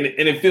you're safe.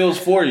 And it fills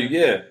for you.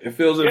 Yeah, it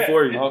fills in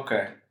for you.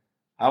 Okay,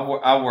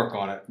 I'll work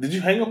on it. Did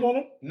you hang up on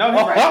him? No,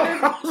 he's right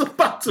there. I was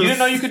about to. You didn't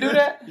know you could do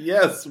that?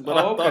 Yes, but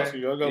I okay. thought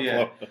you hung up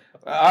Yeah.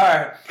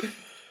 on him.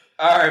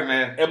 All right,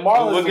 man. And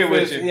Marlon's we'll get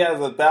with you. He has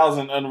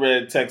 1,000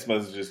 unread text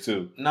messages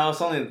too. No, it's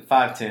only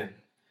 510.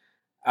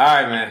 All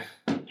right, man.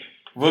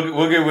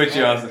 We'll get with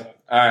you, Austin.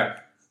 All right.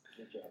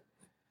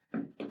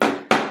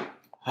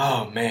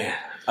 Oh man.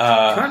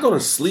 Can I go to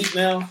sleep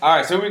now? All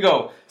right, so here we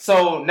go.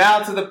 So now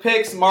to the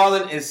picks.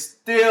 Marlon is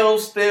still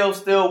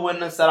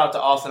winning. Shout out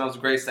to Austin. That was a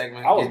great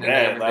segment. I was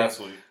bad last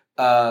week.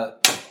 Uh,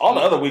 All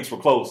the other weeks were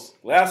close.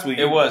 Last week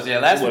it was. Yeah,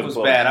 last week was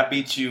close. bad. I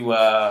beat you.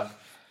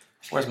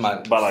 Where's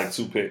my? By like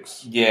 2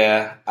 picks.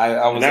 Yeah,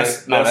 I was.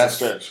 And that's a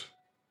stretch.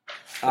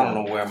 I don't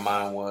know where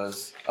mine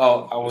was.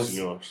 Oh, I was. What's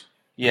yours?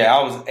 Yeah,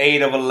 I was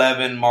 8 of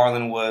 11.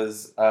 Marlon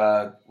was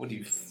 5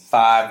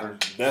 or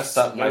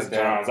something like that.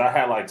 John's. I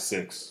had like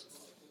 6.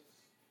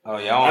 Oh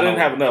yeah, I didn't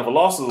have enough. A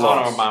loss is a I don't know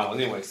loss. where mine was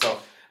anyway. So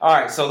all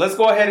right, so let's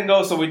go ahead and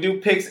go. So we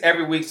do picks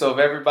every week. So if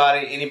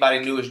anybody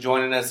new is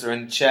joining us or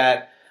in the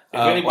chat, If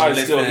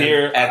anybody's still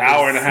here, an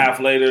hour and a half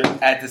later,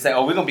 at this,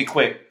 we're gonna be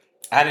quick.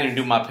 I didn't even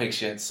do my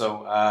picks yet.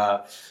 So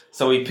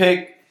we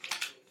pick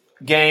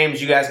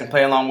games. You guys can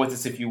play along with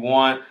us if you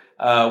want.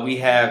 We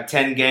have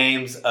 10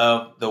 games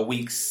of the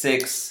week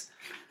 6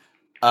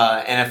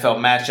 NFL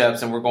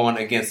matchups, and we're going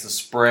against the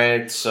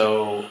spread.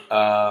 So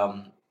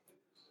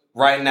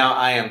right now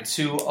I am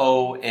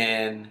 3-0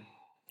 and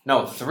 2.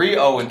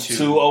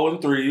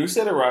 2-0-3. You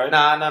said it right.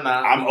 Nah.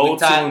 I'm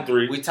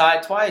 0-2-3. We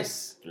tied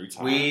twice. 3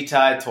 times. We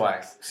tied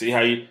twice. See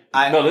how you?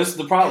 No, this is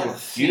the problem.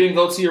 You didn't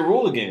go to your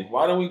rule again.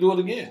 Why don't we do it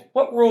again?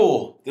 What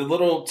rule? The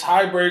little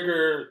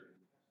tiebreaker.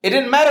 It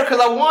didn't matter because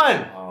I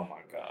won. Oh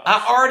my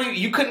god!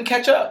 You couldn't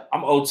catch up.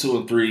 I'm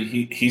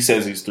 0-2-3. He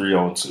says he's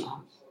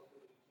 3-0-2.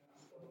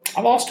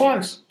 I lost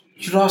twice.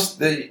 You lost.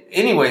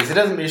 Anyways, it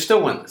doesn't. You're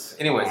still winless.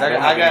 Anyways,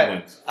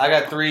 I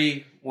got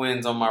 3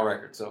 wins on my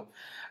record. So,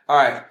 all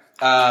right.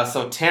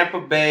 So Tampa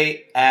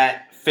Bay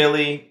at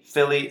Philly.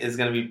 Philly is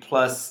going to be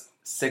plus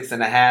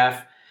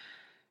 6.5.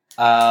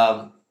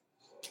 I'm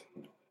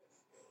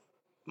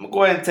gonna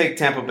go ahead and take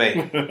Tampa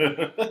Bay.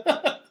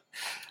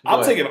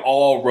 I'm taking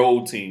all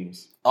road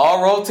teams.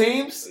 All road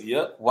teams?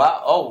 Yep.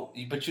 Wow.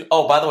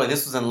 Oh, by the way,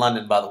 this was in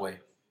London, by the way.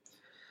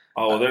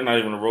 Oh, they're not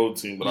even a road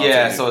team, but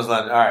so it's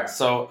London. All right.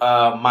 So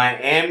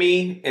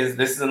Miami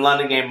this is a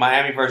London game.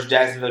 Miami versus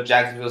Jacksonville.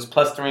 Jacksonville is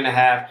plus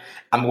 3.5.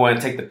 I'm going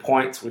to take the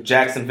points with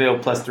Jacksonville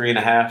plus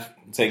 3.5.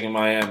 I'm taking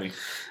Miami.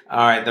 All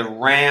right. The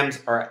Rams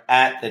are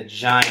at the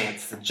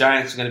Giants. The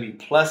Giants are going to be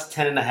plus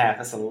 10.5.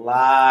 That's a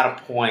lot of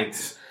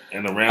points.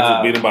 And the Rams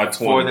will beat them by 20.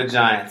 For the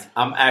Giants.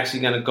 I'm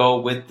actually going to go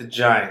with the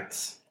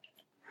Giants.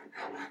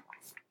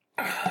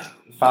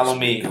 Follow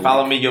me.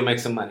 You'll make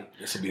some money.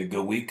 This will be a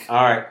good week.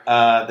 All right.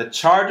 The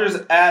Chargers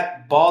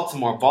at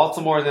Baltimore.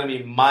 Baltimore is going to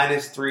be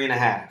minus 3.5.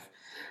 I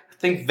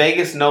think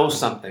Vegas knows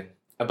something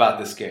about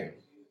this game.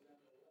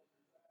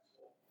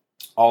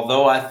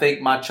 Although I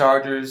think my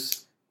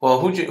Chargers. Well,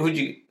 who'd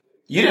you?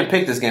 You didn't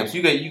pick this game, so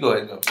you go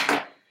ahead and go.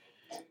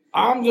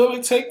 I'm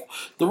going to take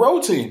the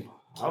road team.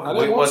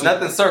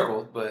 Nothing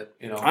circled, but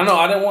I know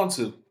I didn't want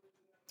to.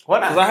 Why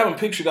not? Because I haven't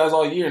picked you guys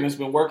all year, and it's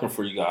been working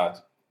for you guys.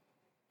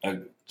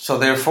 So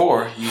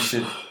therefore, you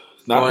should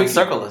go and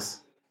circle us.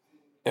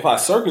 If I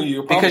circle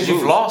you, because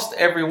you've lost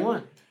every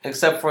one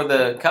except for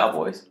the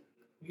Cowboys.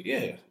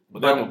 Yeah,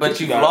 but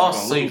you've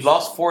lost. So you've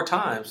lost 4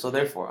 times. So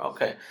therefore,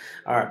 okay,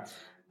 all right.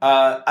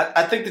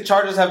 I think the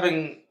Chargers have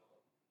been.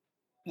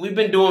 We've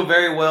been doing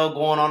very well,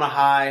 going on a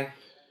high.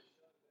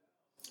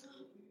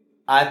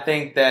 I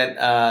think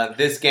that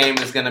this game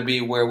is going to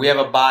be where we have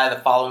a bye the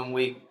following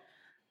week.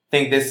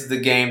 think this is the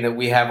game that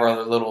we have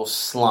our little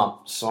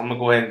slump. So I'm going to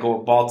go ahead and go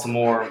with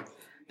Baltimore. I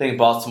think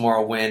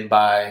Baltimore will win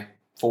by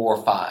 4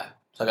 or 5.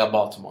 So I got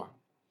Baltimore.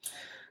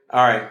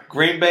 All right.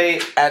 Green Bay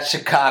at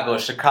Chicago.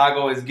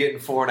 Chicago is getting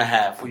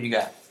 4.5. Who you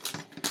got?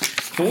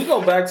 Can we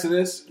go back to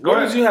this? Go Where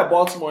ahead. did you have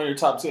Baltimore in your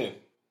top 10?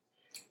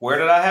 Where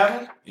did I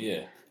have it?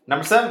 Yeah.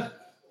 Number 7.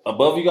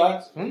 Above you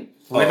guys?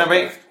 We're number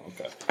 8.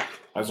 Okay.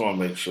 I just want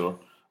to make sure.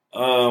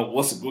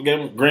 What's the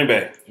game? Green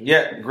Bay.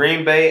 Yeah,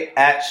 Green Bay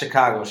at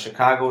Chicago.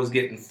 Chicago is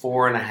getting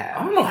 4.5.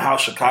 I don't know how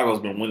Chicago's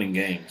been winning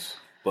games,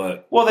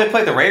 but Well, they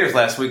played the Raiders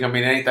last week. I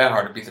mean, it ain't that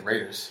hard to beat the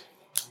Raiders.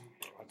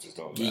 I just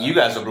don't. You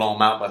guys will blow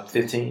them out by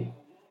 15.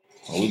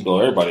 Well, we blow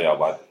everybody out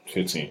by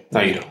 15.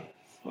 No, you don't.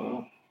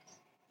 All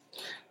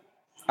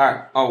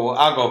right. Oh, well,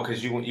 I'll go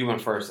because you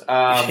went first.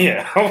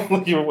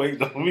 Yeah, you were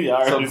waiting on me.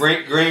 So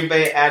Green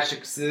Bay at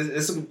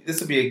Chicago.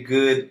 This will be a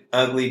good,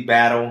 ugly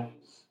battle.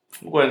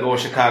 We'll go ahead and go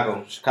with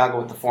Chicago.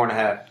 Chicago with the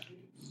 4.5.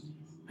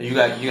 You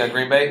got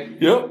Green Bay?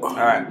 Yep. All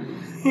right.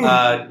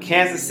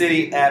 Kansas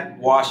City at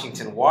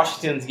Washington.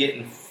 Washington's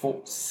getting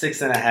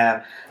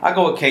 6.5. I'll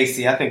go with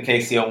KC. I think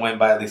KC will win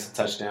by at least a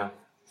touchdown.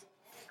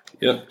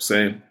 Yep,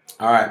 same.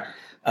 All right.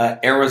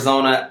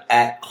 Arizona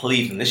at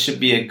Cleveland. This should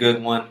be a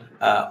good one.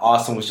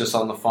 Austin was just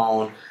on the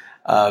phone.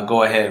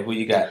 Go ahead. Who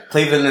you got?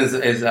 Cleveland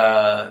is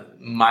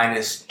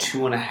minus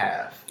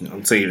 2.5.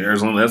 I'm taking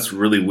Arizona. That's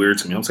really weird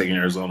to me. I'm taking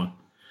Arizona.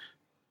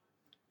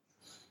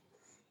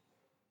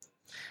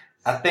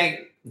 I think,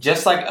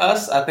 just like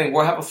us, I think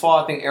we'll have a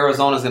fall. I think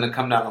Arizona's going to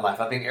come down to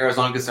life. I think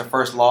Arizona gets their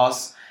first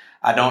loss.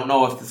 I don't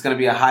know if it's going to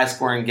be a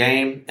high-scoring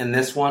game in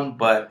this one,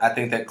 but I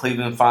think that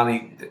Cleveland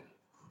finally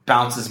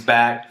bounces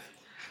back.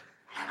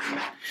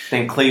 I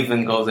think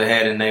Cleveland goes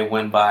ahead and they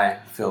win by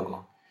field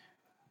goal.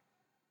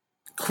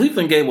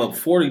 Cleveland gave up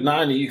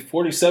 49 to you,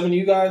 47 to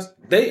you guys.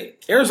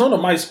 Arizona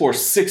might score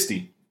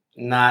 60.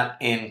 Not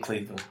in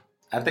Cleveland.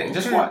 I think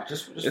just watch.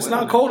 Just it's wait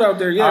not on it. cold out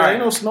there. Yeah, All right. there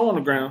ain't no snow on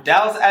the ground.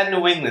 Dallas at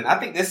New England. I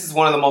think this is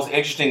one of the most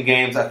interesting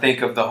games I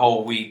think of the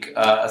whole week,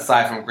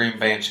 aside from Green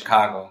Bay and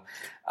Chicago.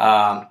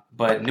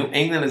 But New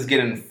England is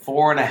getting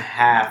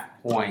 4.5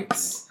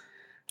 points,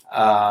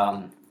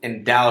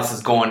 and Dallas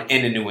is going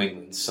into New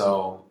England.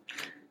 So,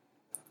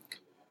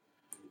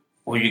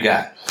 who you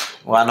got?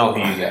 Well, I know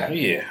who you got.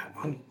 Yeah.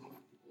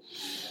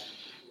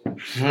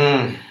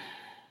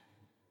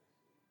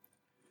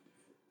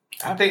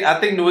 I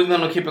think New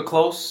England will keep it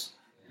close.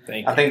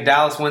 Thank you. I think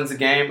Dallas wins the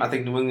game. I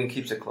think New England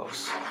keeps it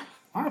close.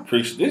 I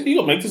appreciate this. You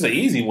gonna make this an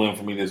easy win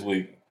for me this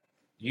week.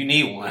 You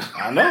need one.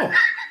 I know.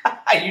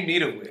 You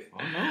need a win.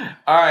 I know.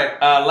 All right.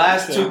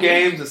 Last two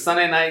games, the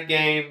Sunday night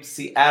game,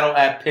 Seattle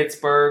at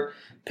Pittsburgh.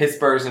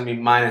 Pittsburgh's going to be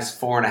minus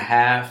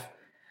 4.5.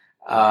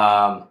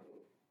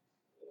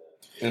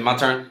 Is it my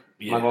turn?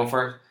 Yeah. Am I going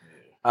first?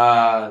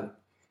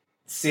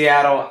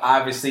 Seattle,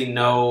 obviously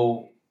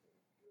no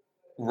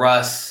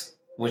Russ,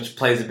 which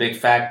plays a big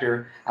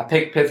factor. I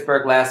picked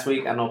Pittsburgh last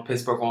week. I know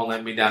Pittsburgh won't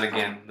let me down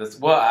again.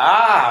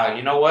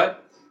 You know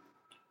what?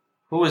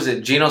 Who is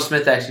it? Geno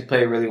Smith actually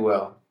played really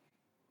well.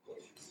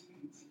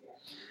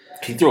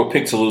 He threw a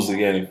pick to lose the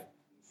game.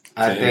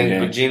 I think,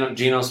 but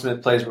Geno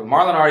Smith plays. But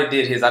Marlon already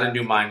did his. I didn't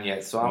do mine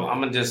yet, so I'm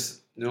gonna just.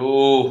 I'm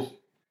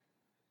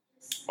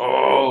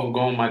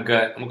going with my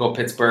gut. I'm gonna go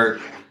Pittsburgh.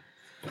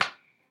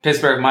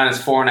 Pittsburgh minus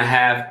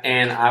 4.5,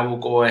 and I will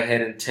go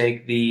ahead and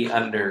take the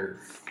under.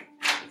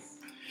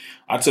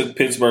 I took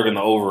Pittsburgh in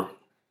the over.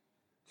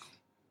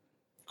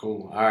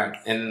 Cool. All right,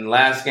 and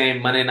last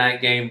game, Monday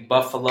night game,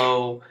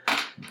 Buffalo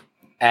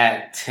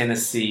at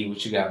Tennessee.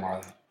 What you got,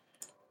 Marlon?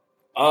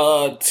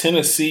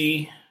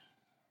 Tennessee.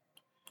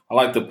 I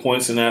like the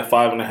points in that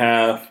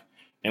 5.5,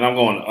 and I'm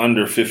going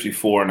under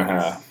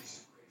 54.5.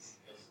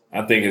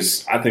 I think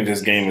this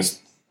game is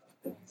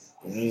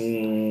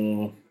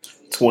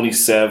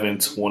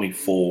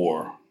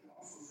 27-24.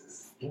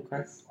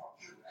 Okay.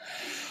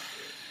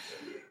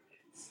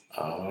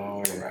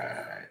 All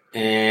right,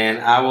 and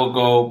I will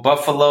go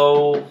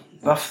Buffalo.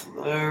 By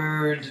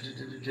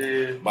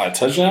a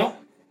touchdown?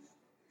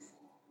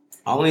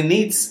 I only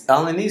need 6.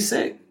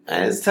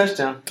 And it's a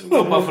touchdown.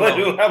 Go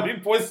Buffalo. How many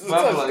points is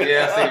Buffalo.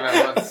 Yeah, I think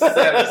about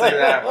 7. Say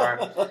that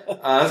part.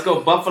 Let's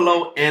go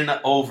Buffalo and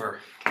the over.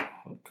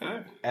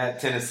 Okay.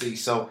 At Tennessee.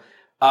 So,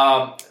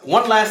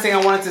 one last thing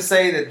I wanted to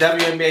say: the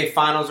WNBA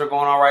finals are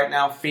going on right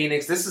now.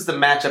 Phoenix. This is the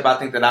matchup I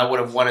think that I would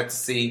have wanted to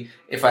see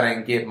if I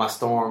didn't get my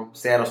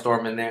Seattle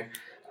Storm in there.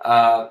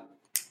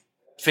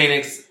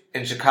 Phoenix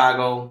and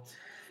Chicago.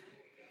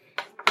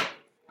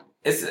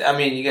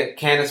 You get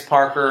Candace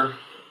Parker.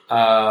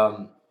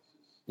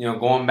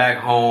 Going back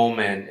home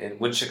and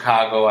with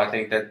Chicago, I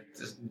think that's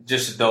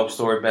just a dope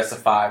story, best of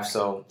 5.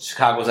 So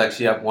Chicago's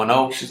actually up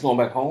 1-0. She's going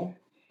back home?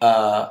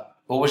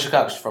 Where's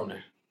Chicago? She's from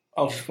there.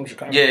 Oh, she's from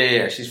Chicago?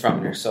 Yeah, she's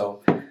from there.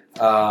 So,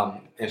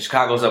 and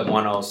Chicago's up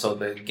 1-0. So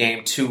the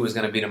game 2 is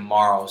going to be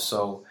tomorrow.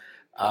 So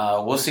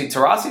we'll see.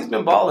 Taurasi's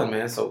been balling,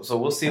 man. So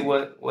we'll see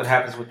what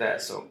happens with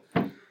that. So,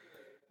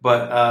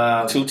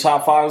 but 2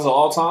 top 5s of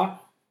all time?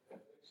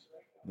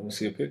 Let me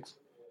see your picks.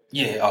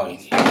 Yeah. Oh,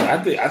 yeah.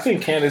 I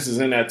think Candace is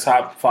in that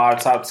top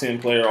 5, top 10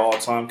 player all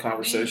time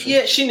conversation.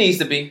 Yeah, she needs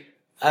to be.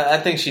 I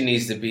think she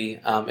needs to be.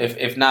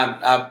 If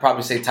not, I'd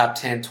probably say top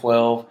 10,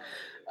 12,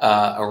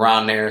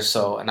 around there.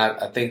 So, and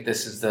I think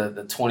this is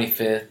the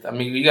 25th. I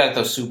mean, you got to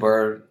throw Sue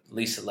Bird,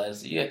 Lisa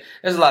Leslie. Yeah,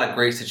 there's a lot of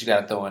greats that you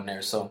got to throw in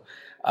there. So,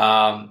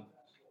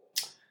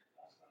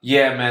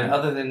 yeah, man.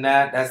 Other than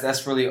that,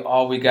 that's really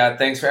all we got.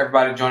 Thanks for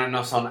everybody joining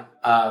us on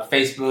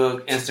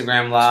Facebook,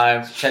 Instagram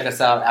Live. Check us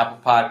out, Apple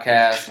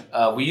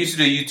Podcast. We used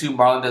to do YouTube.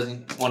 Marlon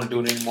doesn't want to do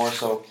it anymore,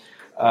 so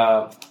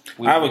I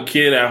have a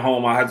kid at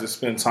home I had to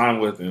spend time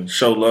with and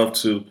show love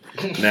to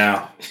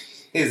now.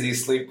 Is he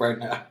asleep right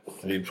now?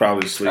 He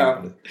probably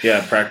sleeping.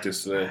 Yeah,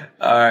 practice today.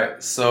 All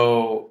right,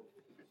 so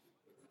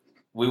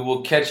we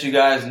will catch you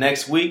guys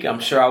next week. I'm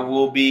sure I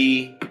will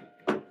be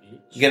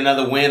get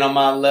another win on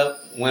my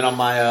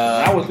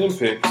Not with them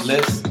picks.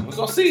 list. We're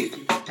gonna see.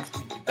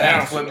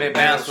 Bounce with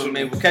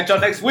me. We'll catch y'all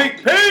next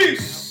week.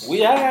 Peace.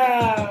 We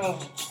out.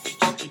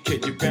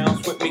 Can you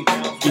bounce with me?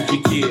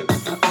 Yeah.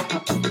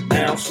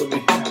 Bounce with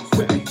me.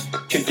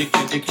 Can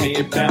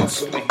you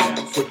bounce with me?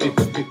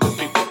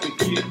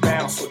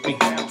 Bounce with me.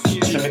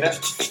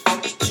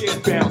 Yeah,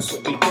 bounce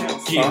with me.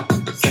 Yeah.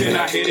 Can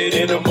I hit it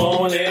in the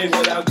morning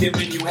without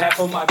giving you half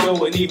of my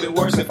dough? And even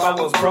worse, if I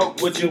was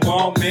broke, would you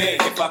want me?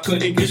 If I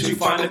couldn't get you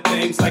finer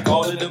things like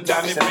all of them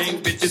diamond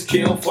rings bitches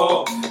kill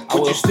for,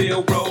 would you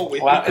still roll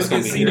with me? It's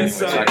gonna be See here the anyway,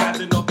 sun so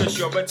rising off the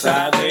shore of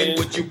Thailand.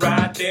 Would you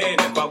ride then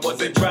if I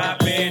wasn't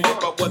driving?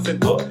 If I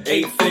wasn't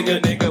eight-figure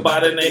nigga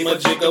by the name of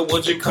Jigga,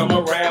 would you come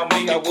around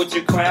me or would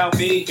you clown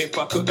me? If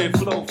I couldn't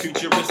flow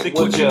futuristic,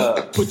 would you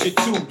put your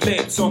 2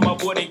 legs on my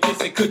board and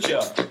kiss it? Could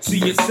you see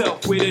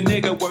yourself with a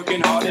nigga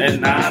working hard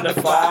And 9 to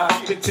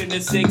 5. 10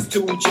 to 6,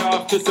 2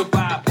 jobs to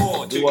survive?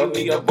 Or Do I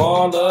need a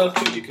baller?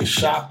 You can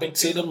shop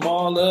into the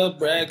mall,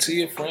 brag to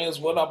your friends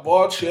what I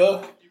bought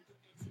you.